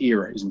Whitehouse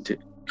era, isn't it?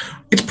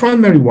 It's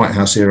prime Mary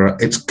Whitehouse era.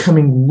 It's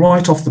coming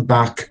right off the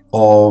back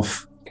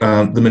of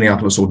the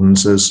Minneapolis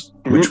Ordinances,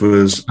 which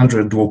was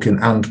Andrea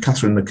Dworkin and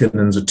Catherine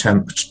McKinnon's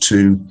attempt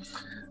to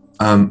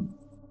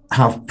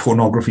have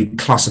pornography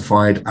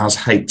classified as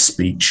hate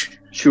speech.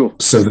 Sure.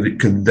 So that it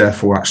could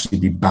therefore actually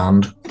be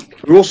banned.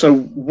 We're also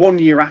 1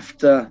 year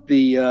after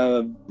the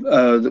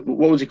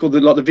what was it called?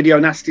 The Video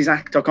Nasties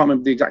Act. I can't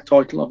remember the exact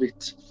title of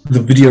it.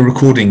 The Video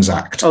Recordings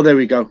Act. Oh, there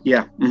we go.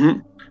 Yeah.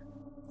 Mm-hmm.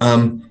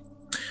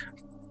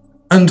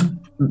 And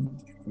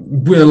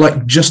we're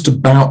like just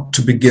about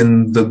to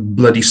begin the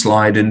bloody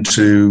slide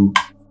into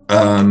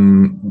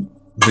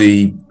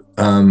the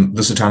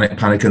Satanic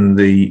Panic and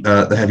the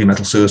heavy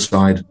metal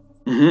suicide.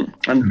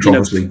 Mm-hmm. And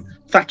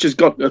Thatcher's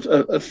got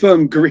a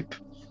firm grip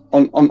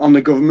on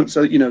the government,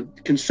 so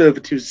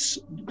conservatives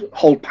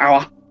hold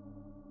power.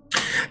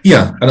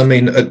 Yeah, and I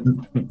mean,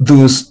 there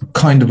was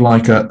kind of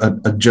like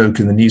a joke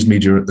in the news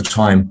media at the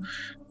time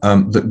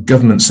that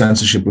government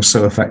censorship was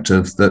so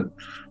effective that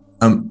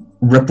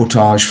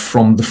reportage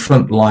from the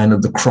front line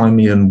of the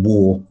Crimean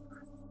War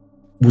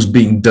was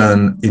being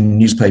done in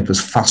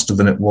newspapers faster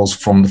than it was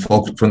from the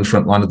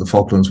front line of the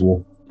Falklands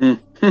War.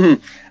 Mm-hmm.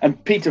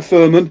 And Peter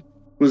Furman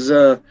was,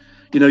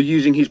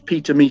 using his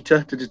Peter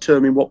meter to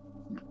determine what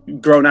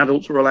grown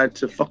adults were allowed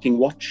to fucking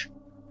watch.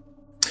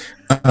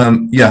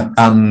 Yeah,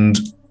 and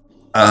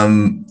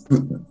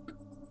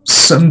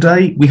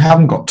someday, we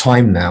haven't got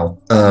time now,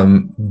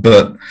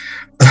 but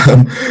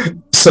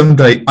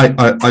someday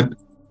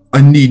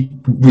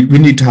we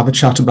need to have a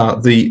chat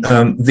about the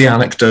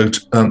anecdote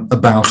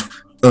about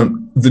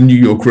the New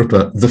York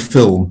Ripper, the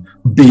film,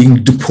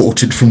 being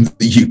deported from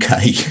the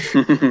UK.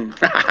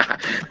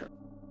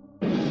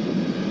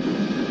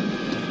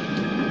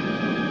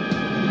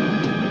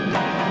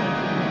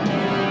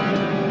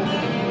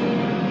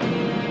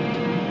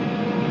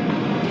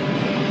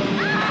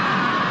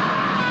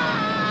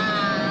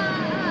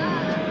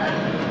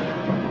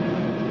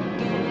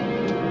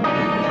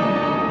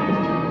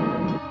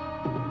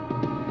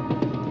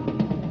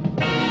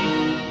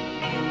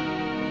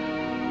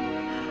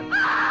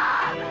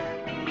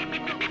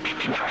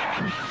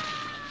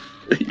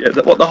 Yeah,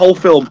 the whole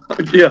film.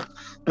 Yeah.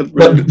 But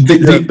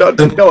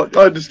No,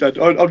 I understand.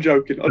 I'm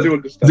joking. I do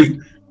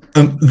understand.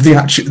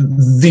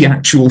 The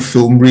actual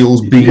film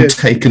reels being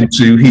taken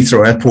to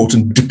Heathrow Airport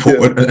and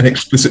and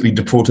explicitly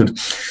deported.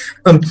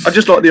 I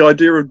just like the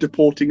idea of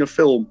deporting a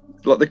film,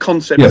 like the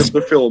concept of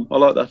the film. I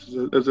like that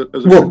as a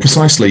well,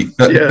 precisely.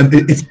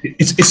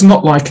 It's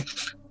not like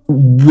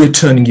we're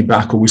turning you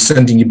back or we're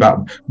sending you back.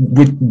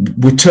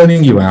 We're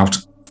turning you out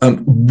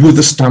with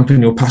a stamp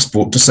in your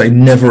passport to say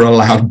never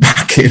allowed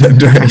back in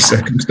under any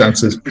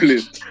circumstances.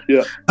 Brilliant.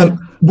 Yeah.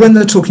 When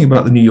they're talking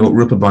about the New York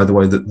Ripper, by the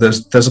way, that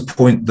there's a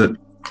point that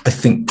I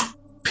think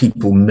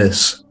people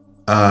miss.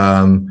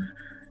 You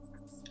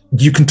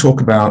can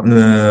talk about,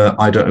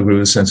 I don't agree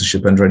with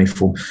censorship under any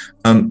form.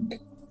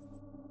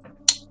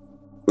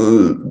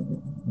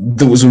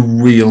 There was a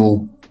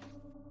real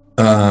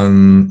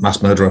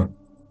mass murderer,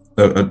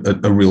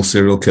 a real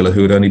serial killer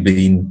who had only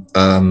been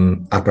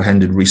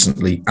apprehended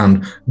recently.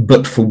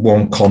 But for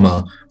one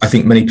comma, I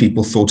think many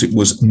people thought it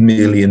was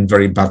merely in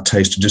very bad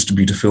taste to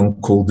distribute a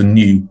film called The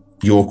New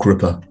York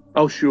Ripper.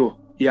 Oh, sure.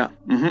 Yeah.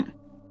 Mm-hmm.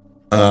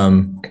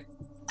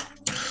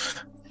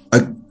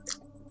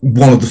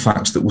 One of the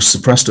facts that was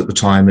suppressed at the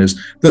time is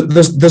that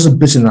there's a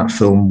bit in that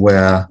film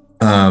where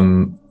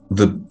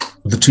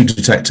the two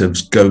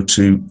detectives go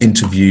to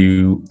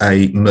interview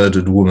a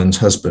murdered woman's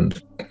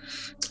husband,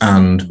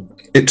 and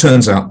it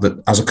turns out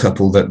that as a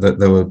couple that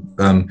they were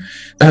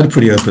they had a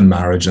pretty open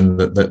marriage and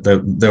that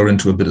they were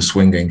into a bit of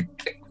swinging.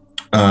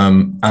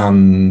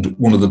 And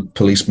one of the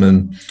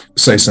policemen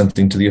says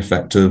something to the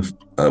effect of,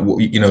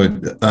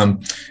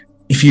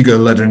 if you go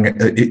letting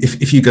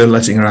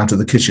her out of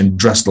the kitchen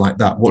dressed like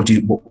that, what do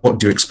you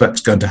expect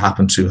is going to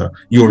happen to her?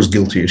 You're as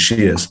guilty as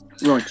she is.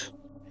 Right.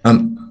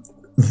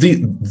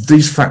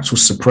 These facts were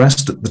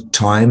suppressed at the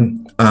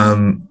time,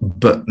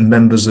 but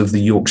members of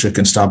the Yorkshire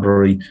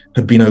Constabulary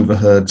had been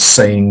overheard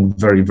saying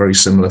very, very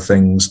similar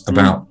things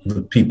about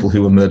the people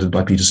who were murdered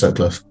by Peter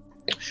Sutcliffe.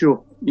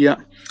 Sure. Yeah.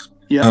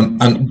 Yeah.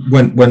 And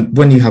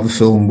when you have a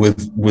film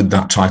with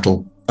that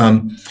title,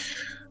 and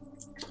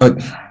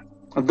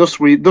thus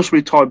we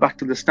tie back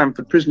to the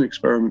Stanford Prison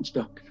Experiments,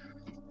 Doc.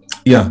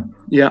 Yeah.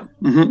 Yeah.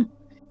 Mm-hmm.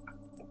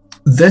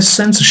 There's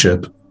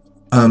censorship,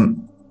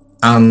 and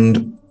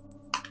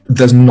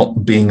there's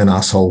not being an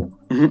asshole.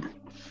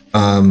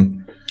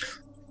 Mm-hmm.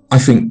 I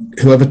think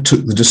whoever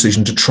took the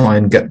decision to try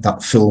and get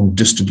that film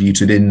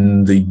distributed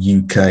in the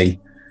UK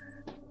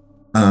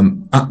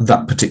at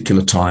that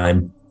particular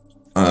time,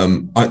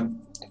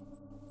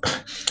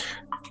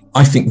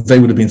 I think they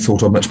would have been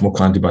thought of much more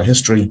kindly by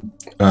history.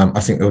 I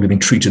think they would have been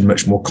treated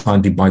much more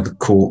kindly by the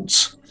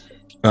courts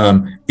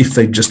if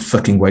they just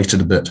fucking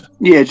waited a bit.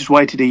 Yeah, just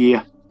waited a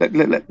year.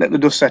 Let the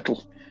dust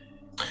settle.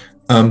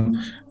 I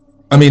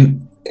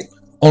mean,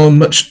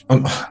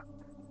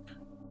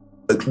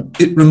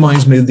 it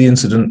reminds me of the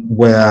incident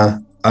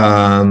where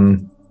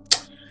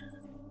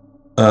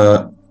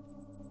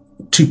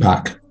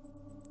Tupac,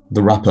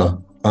 the rapper,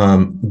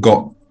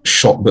 got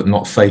shot but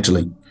not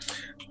fatally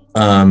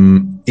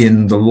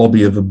in the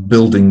lobby of a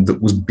building that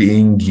was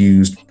being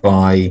used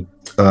by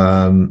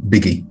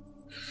Biggie.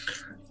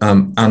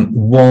 And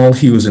while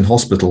he was in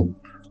hospital,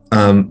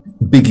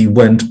 Biggie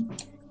went.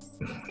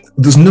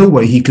 There's no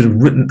way he could have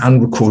written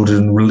and recorded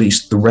and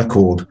released the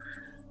record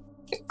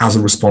as a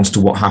response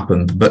to what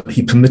happened, but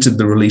he permitted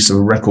the release of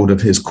a record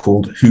of his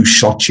called Who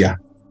Shot Ya?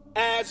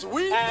 As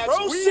we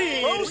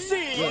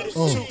proceed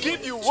to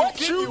give you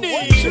what you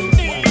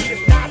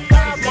need. Not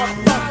five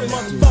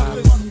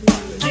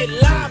motherfuckers. Get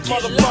live,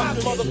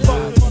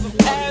 motherfuckers.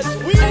 As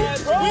we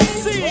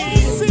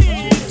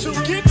proceed to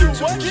give you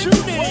what you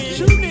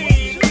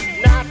need.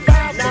 Not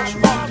five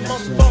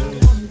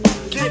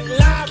motherfuckers. Get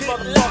live,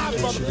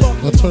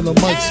 motherfuckers. Now turn the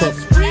mics up.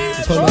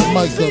 Turn that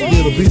mic up.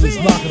 Yeah, the beat is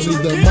knocking.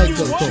 Leave that mic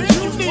up though.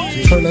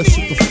 Turn that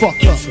shit the fuck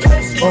up.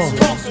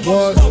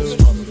 What?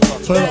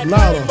 Turn up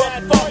louder.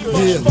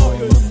 Yeah.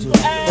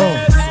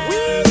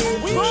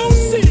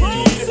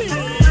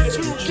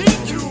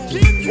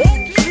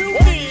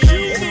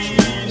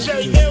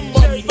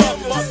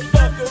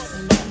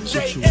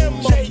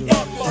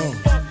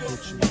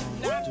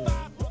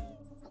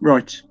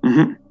 Right.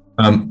 Mm-hmm.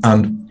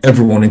 And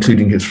everyone,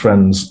 including his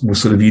friends,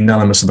 was sort of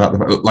unanimous about the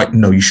fact, like,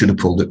 no, you should have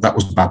pulled it. That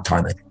was bad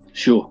timing.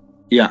 Sure.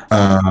 Yeah.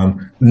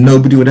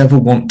 Nobody would ever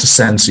want to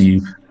censor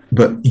you,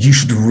 but you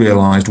should have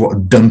realised what a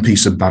dumb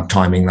piece of bad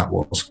timing that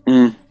was.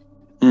 Yeah,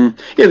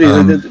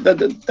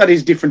 that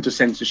is different to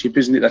censorship,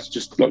 isn't it? That's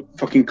just like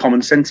fucking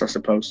common sense, I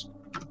suppose.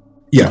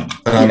 Yeah.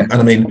 And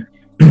I mean,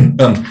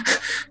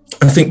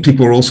 I think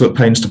people are also at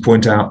pains to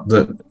point out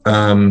that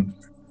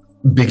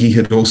Biggie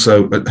had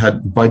also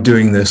by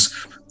doing this,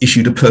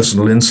 issued a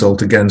personal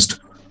insult against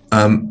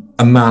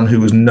a man who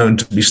was known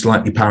to be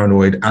slightly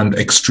paranoid and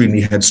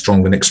extremely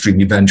headstrong and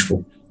extremely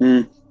vengeful.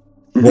 Mm-hmm.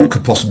 What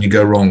could possibly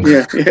go wrong?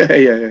 Yeah.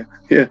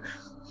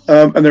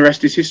 And the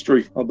rest is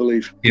history, I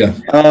believe. Yeah.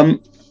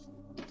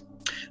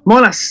 My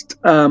last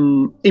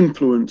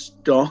influence,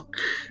 Doc,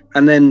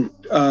 and then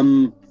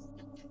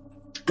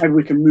maybe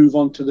we can move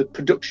on to the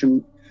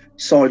production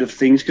side of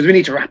things, because we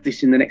need to wrap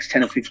this in the next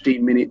 10 or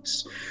 15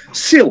 minutes.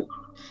 Sil.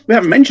 We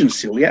haven't mentioned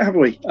Sil yet, have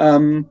we?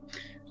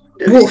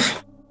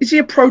 Is he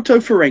a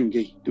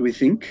proto-Ferengi, do we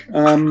think?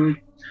 Kind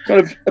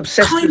of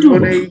obsessed with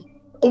money.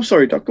 Oh,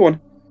 sorry, Doc, go on.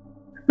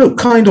 No,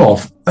 kind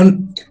of.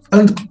 And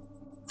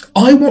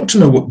I want to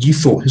know what you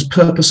thought his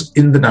purpose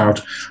in the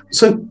narrative.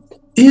 So,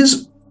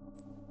 is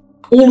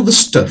all of the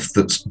stuff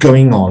that's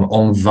going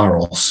on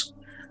Varos,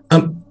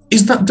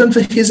 is that done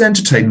for his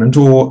entertainment,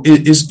 or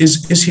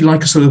is he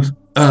like a sort of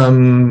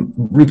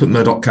Rupert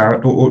Murdoch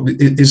character, or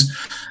is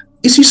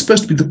he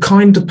supposed to be the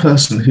kind of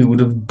person who would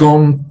have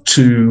gone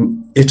to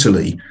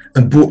Italy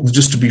and bought the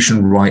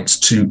distribution rights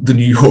to the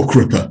New York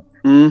Ripper?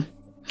 Mm.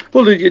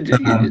 Well,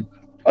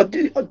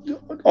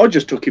 I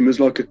just took him as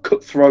like a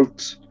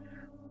cutthroat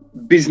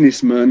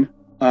businessman.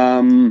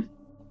 No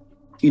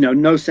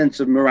sense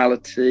of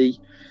morality.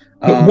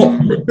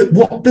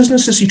 What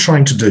business is he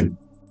trying to do?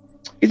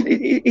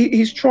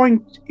 He's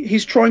trying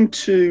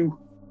to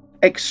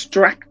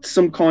extract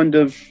some kind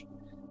of,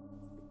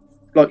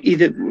 like,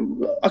 either,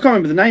 I can't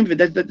remember the name of it.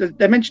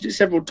 They mentioned it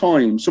several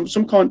times.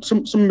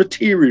 Some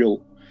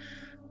material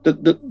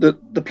that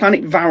the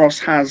planet Varos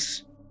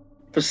has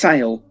for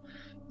sale,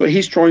 but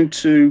he's trying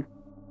to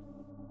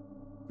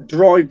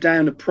drive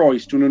down the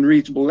price to an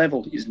unreasonable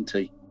level, isn't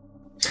he?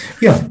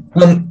 Yeah.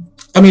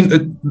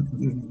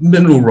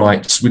 Mineral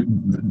rights, they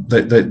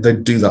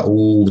do that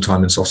all the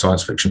time in soft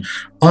science fiction.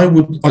 I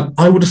would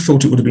have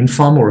thought it would have been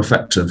far more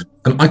effective,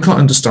 and I can't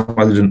understand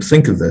why they didn't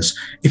think of this,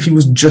 if he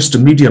was just a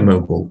media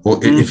mogul, or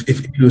if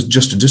he was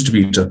just a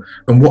distributor,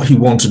 and what he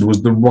wanted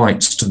was the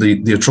rights to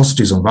the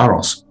atrocities on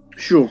Varos.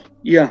 Sure,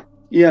 yeah.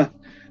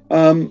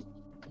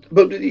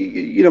 But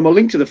my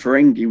link to the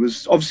Ferengi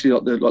was obviously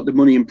like the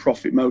money and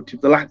profit motive,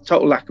 the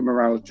total lack of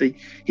morality.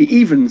 He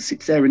even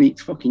sits there and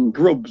eats fucking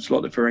grubs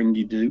like the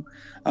Ferengi do.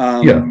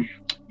 So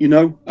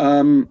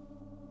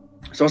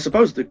I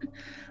suppose the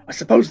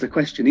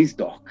question is,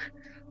 Doc,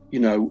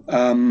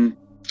 when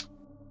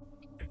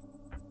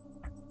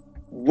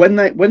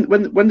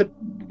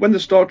the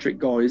Star Trek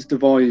guys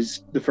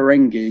devised the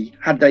Ferengi,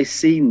 had they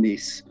seen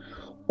this,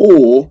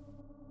 or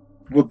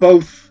were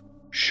both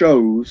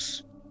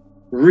shows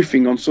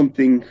riffing on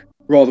something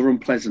rather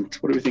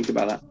unpleasant? What do we think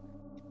about that?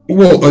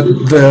 Well,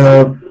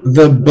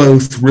 they're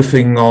both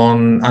riffing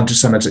on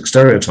anti-Semitic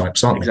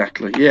stereotypes, aren't they?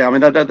 Exactly. Yeah, I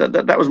mean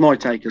that was my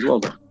take as well.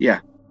 Though.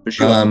 Yeah, for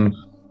sure.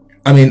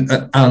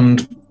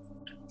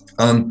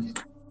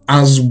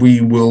 As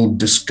we will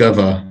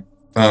discover,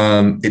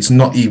 it's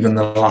not even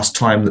the last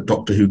time that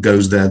Doctor Who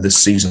goes there this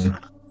season.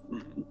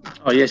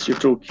 Oh yes, you're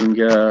talking.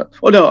 No,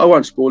 I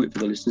won't spoil it for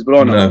the listeners, but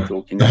I know what you're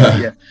talking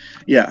about.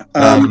 Yeah.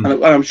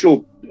 And I'm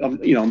sure.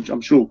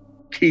 I'm sure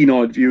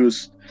keen-eyed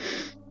viewers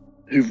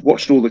who've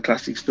watched all the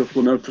classic stuff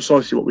will know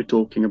precisely what we're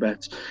talking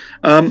about.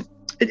 Should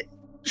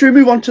we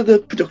move on to the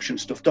production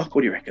stuff, Doc? What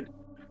do you reckon?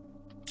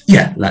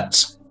 Yeah,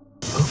 let's.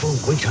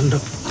 Overweight,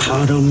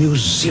 underpowered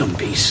museum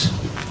piece.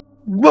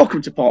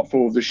 Welcome to part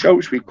 4 of the show,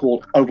 which we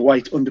call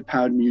Overweight,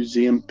 Underpowered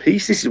Museum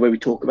Piece. This is where we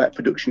talk about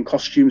production,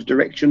 costumes,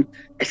 direction,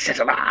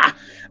 etc.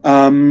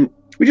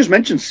 We just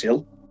mentioned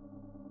Sil.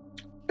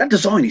 That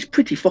design is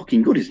pretty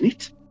fucking good, isn't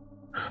it?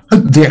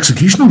 The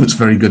execution of it's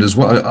very good as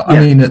well. I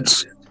mean,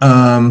 it's.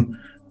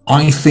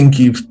 I think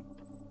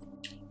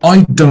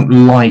I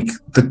don't like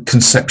the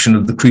conception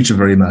of the creature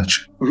very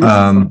much.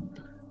 Mm-hmm.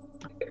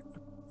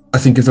 I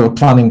think if they were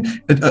planning,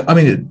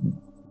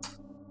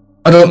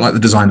 I don't like the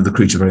design of the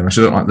creature very much.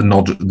 I don't like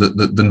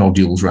the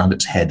nodules around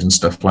its head and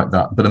stuff like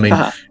that. But I mean,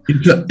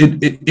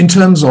 in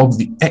terms of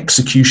the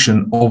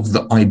execution of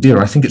the idea,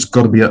 I think it's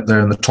got to be up there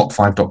in the top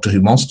 5 Doctor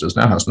Who monsters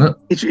now, hasn't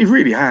it? It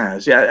really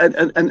has, yeah.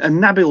 And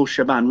Nabil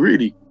Shaban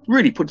really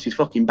puts his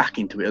fucking back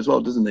into it as well,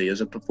 doesn't he,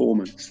 as a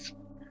performance?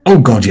 Oh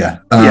God, yeah.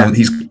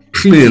 He's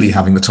clearly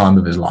having the time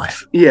of his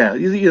life. Yeah,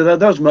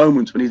 those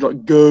moments when he's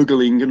like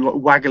gurgling and like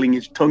waggling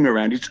his tongue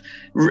around, it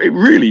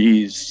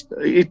really is.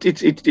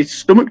 It's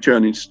stomach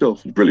churning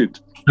stuff. It's brilliant.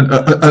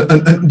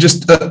 And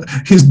just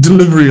his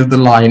delivery of the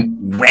line,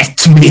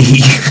 "Wet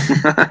me."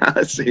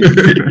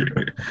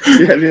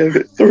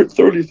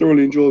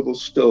 Thoroughly enjoyable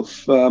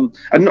stuff. And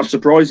not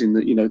surprising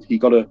that he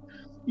got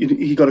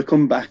to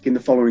come back in the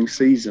following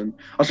season.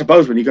 I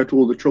suppose when you go to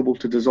all the trouble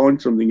to design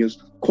something as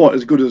quite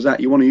as good as that,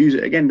 you want to use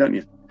it again, don't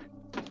you?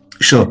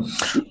 Sure.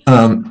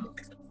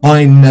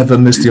 I never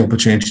missed the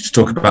opportunity to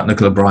talk about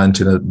Nicola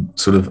Bryant in a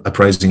sort of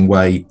appraising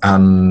way.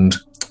 And,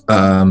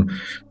 oh,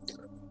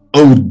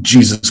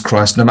 Jesus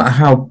Christ, no matter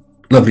how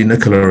lovely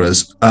Nicola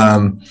is,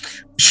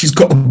 she's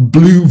got a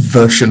blue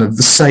version of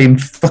the same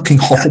fucking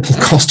horrible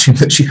costume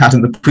that she had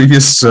in the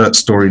previous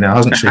story now,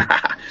 hasn't she?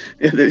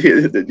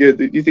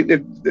 You think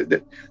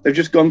they've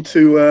just gone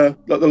to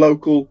like the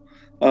local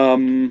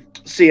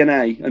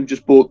CNA and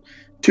just bought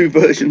 2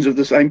 versions of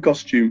the same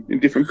costume in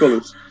different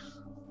colours?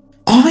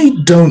 I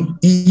don't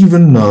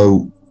even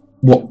know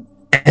what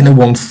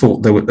anyone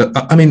thought they would.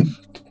 I mean,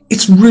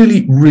 it's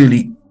really,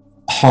 really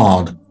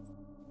hard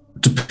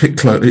to pick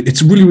clothes.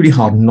 It's really, really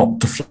hard not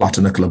to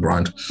flatter Nicola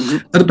Bryant.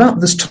 Mm-hmm. At about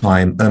this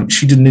time,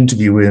 she did an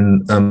interview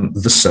in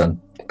The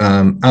Sun,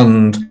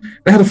 and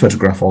they had a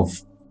photograph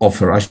of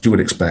her, as you would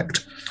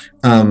expect,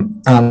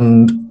 and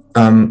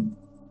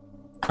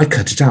I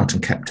cut it out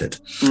and kept it.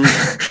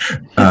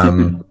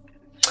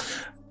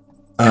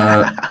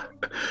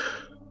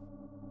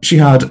 She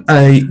had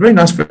a very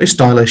nice, very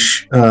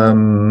stylish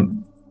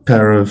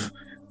pair of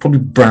probably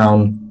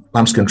brown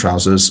lambskin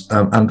trousers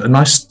and a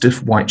nice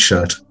stiff white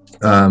shirt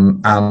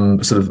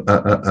and sort of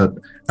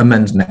a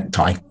men's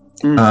necktie.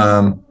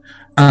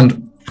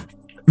 And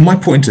my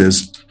point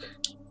is,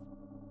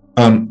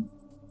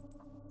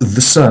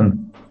 The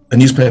Sun, a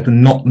newspaper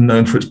not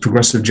known for its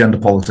progressive gender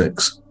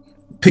politics,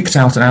 picked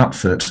out an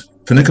outfit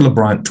for Nicola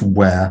Bryant to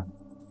wear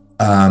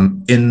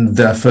in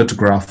their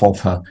photograph of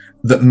her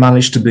that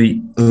managed to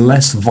be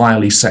less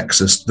vilely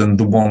sexist than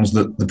the ones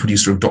that the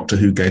producer of Doctor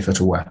Who gave her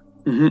to wear.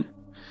 Mm-hmm.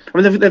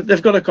 I mean,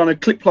 they've got a kind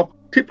of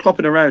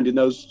clip-clopping around in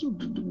those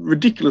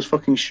ridiculous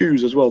fucking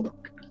shoes as well, Doc.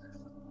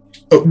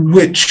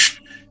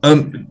 Which,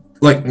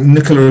 like,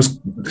 Nicola is...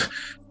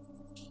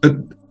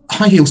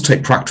 high heels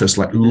take practice,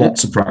 like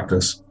lots of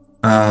practice.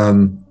 My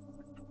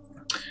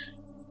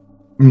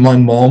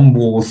mom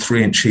wore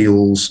 3-inch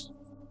heels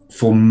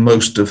for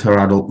most of her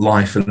adult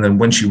life, and then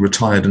when she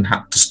retired and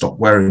had to stop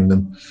wearing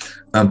them,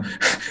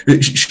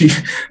 she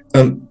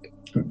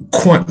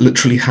quite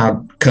literally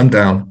had come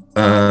down.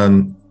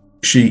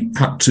 She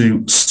had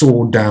to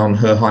saw down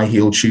her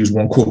high-heeled shoes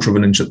 1/4 of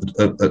an inch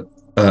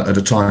at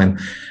a time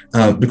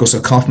because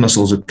her calf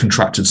muscles had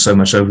contracted so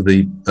much over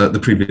the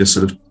previous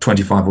sort of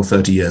 25 or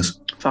 30 years.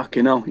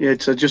 Fucking hell! Yeah,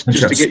 so just to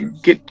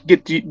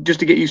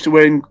get used to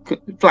wearing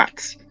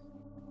flats.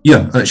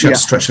 Yeah, she had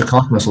to stretch her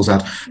calf muscles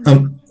out.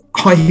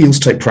 High heels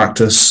take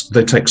practice.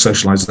 They take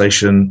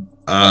socialization.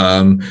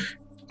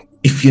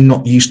 If you're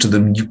not used to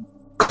them, you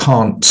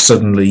can't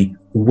suddenly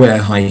wear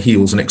high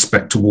heels and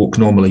expect to walk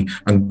normally.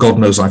 And God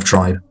knows I've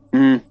tried.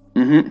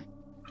 Mm-hmm.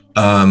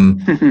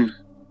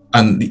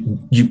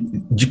 And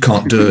you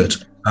can't do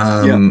it.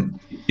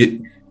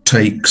 It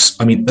takes,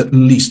 I mean, at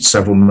least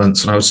several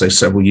months, and I would say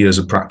several years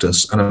of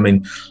practice. And I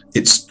mean,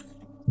 it's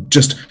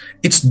just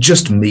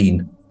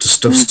mean to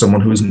stuff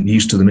someone who isn't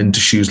used to them into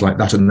shoes like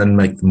that and then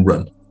make them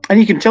run. And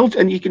you can tell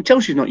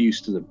she's not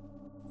used to them.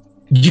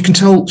 You can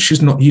tell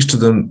she's not used to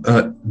them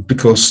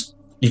because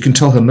you can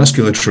tell her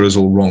musculature is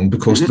all wrong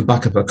because the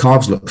back of her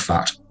calves look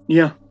fat.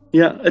 Yeah,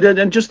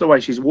 and just the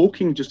way she's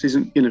walking just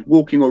isn't,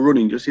 walking or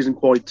running just isn't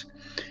quite.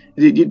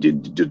 It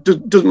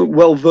doesn't look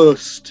well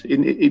versed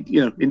in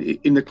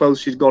the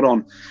clothes she's got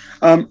on.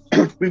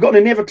 We've got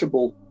an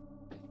inevitable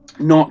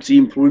Nazi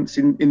influence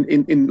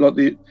in like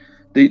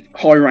the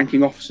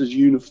high-ranking officer's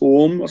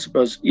uniform. I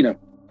suppose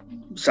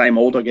same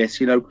old, I guess.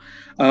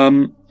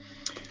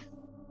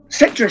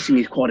 Set dressing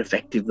is quite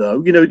effective,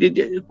 though.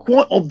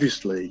 Quite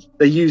obviously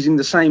they're using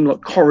the same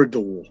like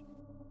corridor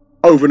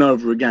over and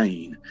over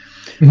again,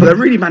 but they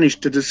really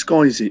managed to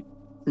disguise it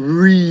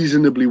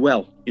reasonably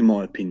well, in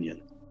my opinion.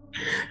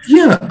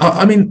 Yeah,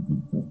 I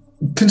mean,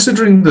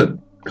 considering that,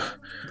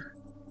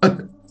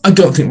 I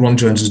don't think Ron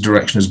Jones's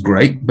direction is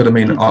great, but I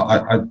mean,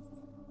 I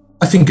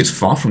think it's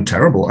far from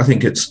terrible. I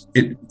think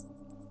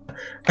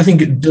I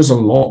think it does a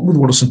lot with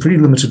what are some pretty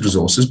limited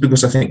resources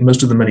because I think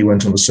most of the money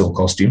went on the Syl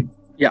costume.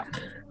 Yeah.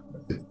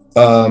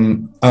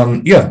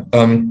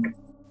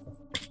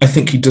 I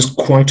think he does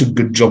quite a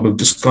good job of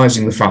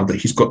disguising the fact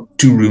that he's got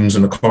 2 rooms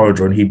and a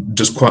corridor, and he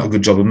does quite a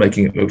good job of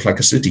making it look like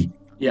a city.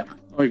 Yeah,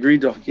 I agree,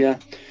 Doc. Yeah.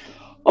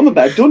 I'm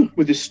about done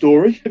with this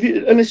story.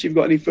 Unless you've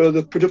got any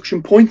further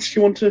production points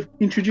you want to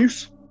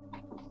introduce?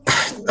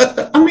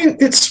 I mean,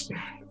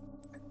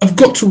 I've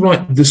got to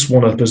write this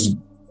one up as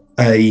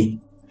a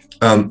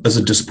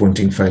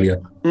disappointing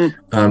failure.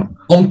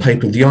 On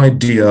paper, the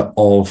idea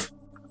of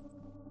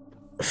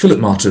Philip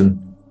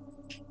Martin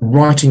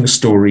writing a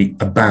story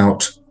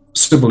about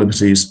civil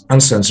liberties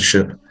and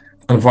censorship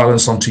and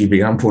violence on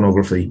TV and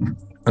pornography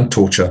and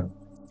torture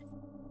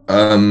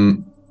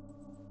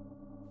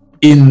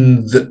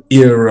in the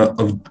era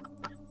of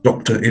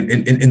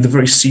in the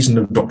very season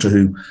of Doctor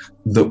Who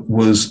that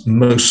was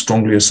most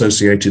strongly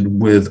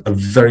associated with a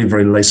very,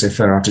 very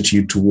laissez-faire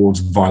attitude towards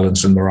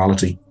violence and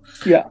morality.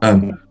 Yeah.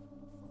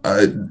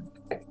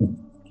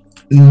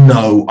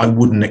 No, I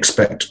wouldn't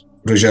expect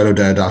Ruggero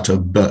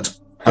Deodato, but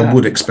I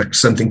would expect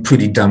something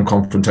pretty damn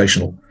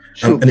confrontational,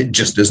 and it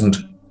just isn't.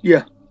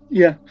 Yeah.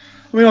 I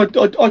mean,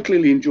 I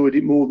clearly enjoyed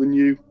it more than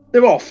you.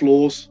 There are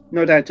flaws,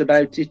 no doubt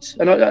about it,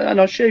 and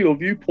I share your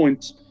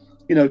viewpoint.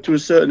 To a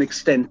certain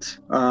extent,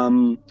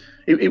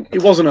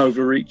 it wasn't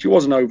overreach, it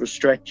wasn't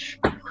overstretch,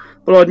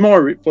 but I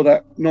admire it for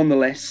that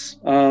nonetheless.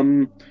 I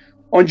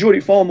enjoyed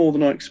it far more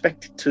than I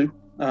expected to.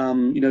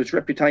 Its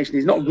reputation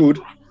is not good,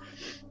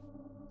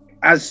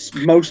 as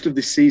most of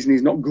this season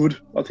is not good.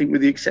 I think,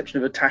 with the exception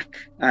of Attack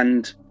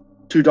and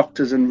 2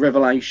 Doctors and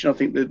Revelation, I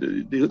think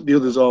the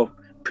others are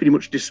pretty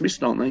much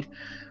dismissed, aren't they?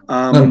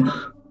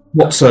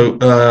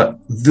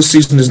 This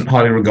season isn't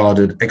highly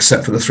regarded,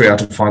 except for the 3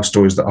 out of 5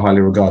 stories that are highly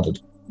regarded.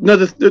 No,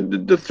 the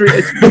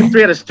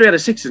 3 out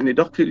of 6, isn't it,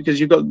 Doc? Because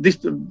you've got this,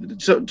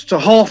 so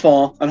half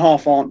are and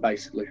half aren't,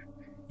 basically.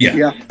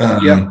 Yeah.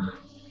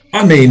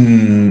 I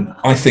mean,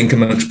 I think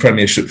amongst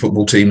Premiership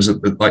football teams,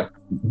 like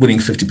winning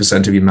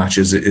 50% of your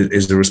matches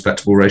is a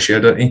respectable ratio,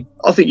 don't you?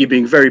 I think you're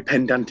being very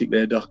pedantic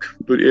there, Doc.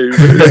 But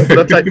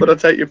I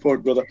take your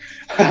point, brother.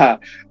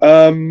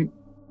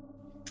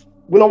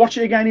 Will I watch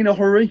it again in a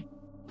hurry?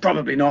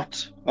 Probably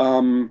not.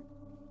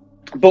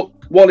 But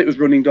while it was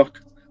running,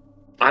 Doc,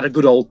 I had a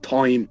good old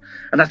time,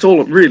 and that's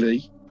all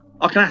really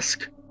I can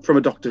ask from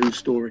a Doctor Who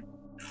story.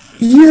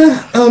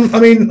 Yeah, I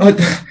mean,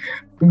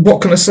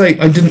 what can I say?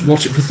 I didn't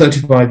watch it for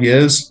 35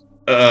 years.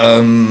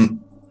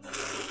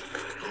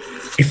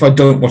 If I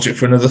don't watch it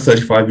for another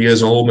 35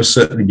 years, I'll almost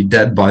certainly be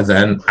dead by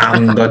then,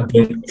 and I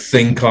don't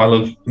think I'll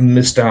have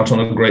missed out on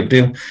a great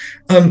deal.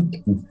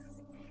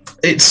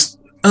 It's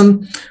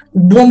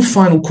one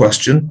final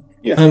question.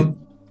 Yeah.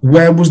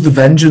 Where was the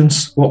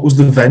vengeance? What was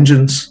the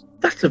vengeance?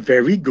 That's a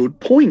very good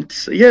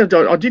point. Yeah,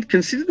 I did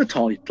consider the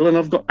title, and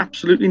I've got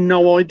absolutely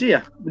no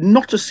idea.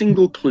 Not a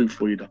single clue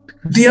for you, Doc.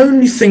 The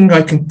only thing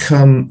I can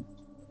come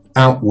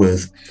out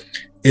with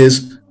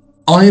is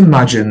I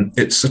imagine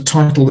it's a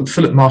title that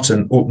Philip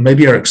Martin or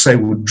maybe Eric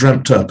Saywood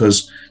dreamt up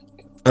as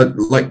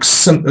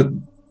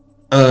the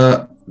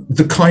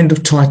kind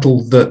of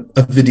title that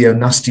a Video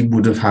Nasty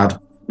would have had.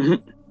 Mm-hmm.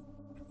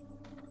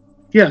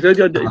 Yeah,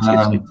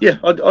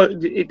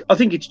 I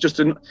think it's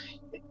just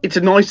it's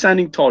a nice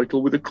sounding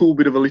title with a cool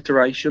bit of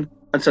alliteration,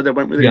 and so they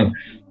went with it.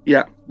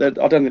 Yeah, I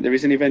don't think there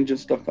is any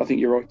vengeance stuff. I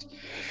think you're right.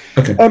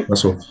 Okay,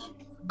 that's all.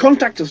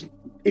 Contact us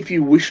if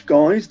you wish,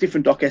 guys.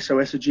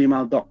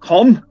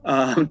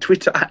 differentdocsos@gmail.com,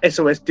 Twitter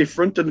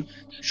 @SOSDifferent, and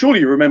surely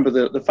you remember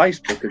the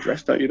Facebook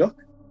address, don't you, Doc?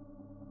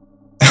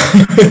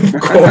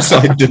 Of course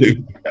I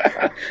do.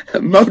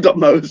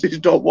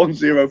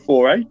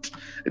 mo.moses.1048.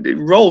 It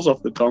rolls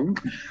off the tongue.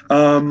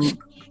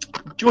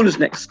 Join us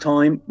next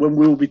time when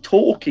we'll be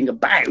talking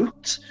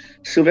about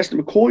Sylvester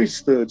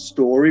McCoy's third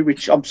story,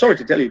 which I'm sorry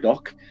to tell you,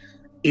 Doc,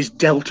 is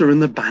Delta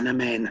and the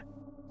Bannermen.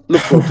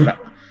 Look forward to that.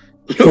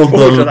 Look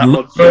forward to that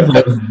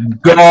one.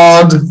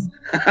 God.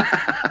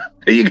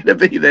 Are you going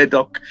to be there,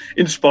 Doc,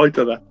 in spite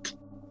of that?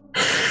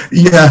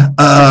 Yeah,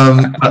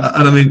 and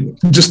I mean,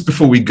 just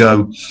before we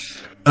go,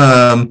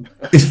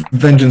 if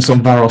Vengeance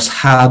on Varos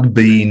had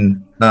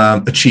been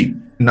a cheap,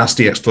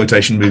 nasty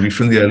exploitation movie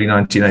from the early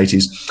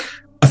 1980s,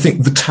 I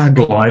think the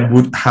tagline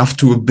would have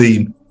to have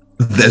been,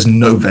 "There's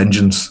no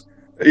vengeance."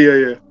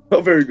 Yeah. Oh,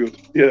 very good.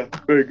 Yeah,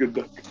 very good,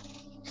 Doc.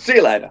 See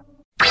you later.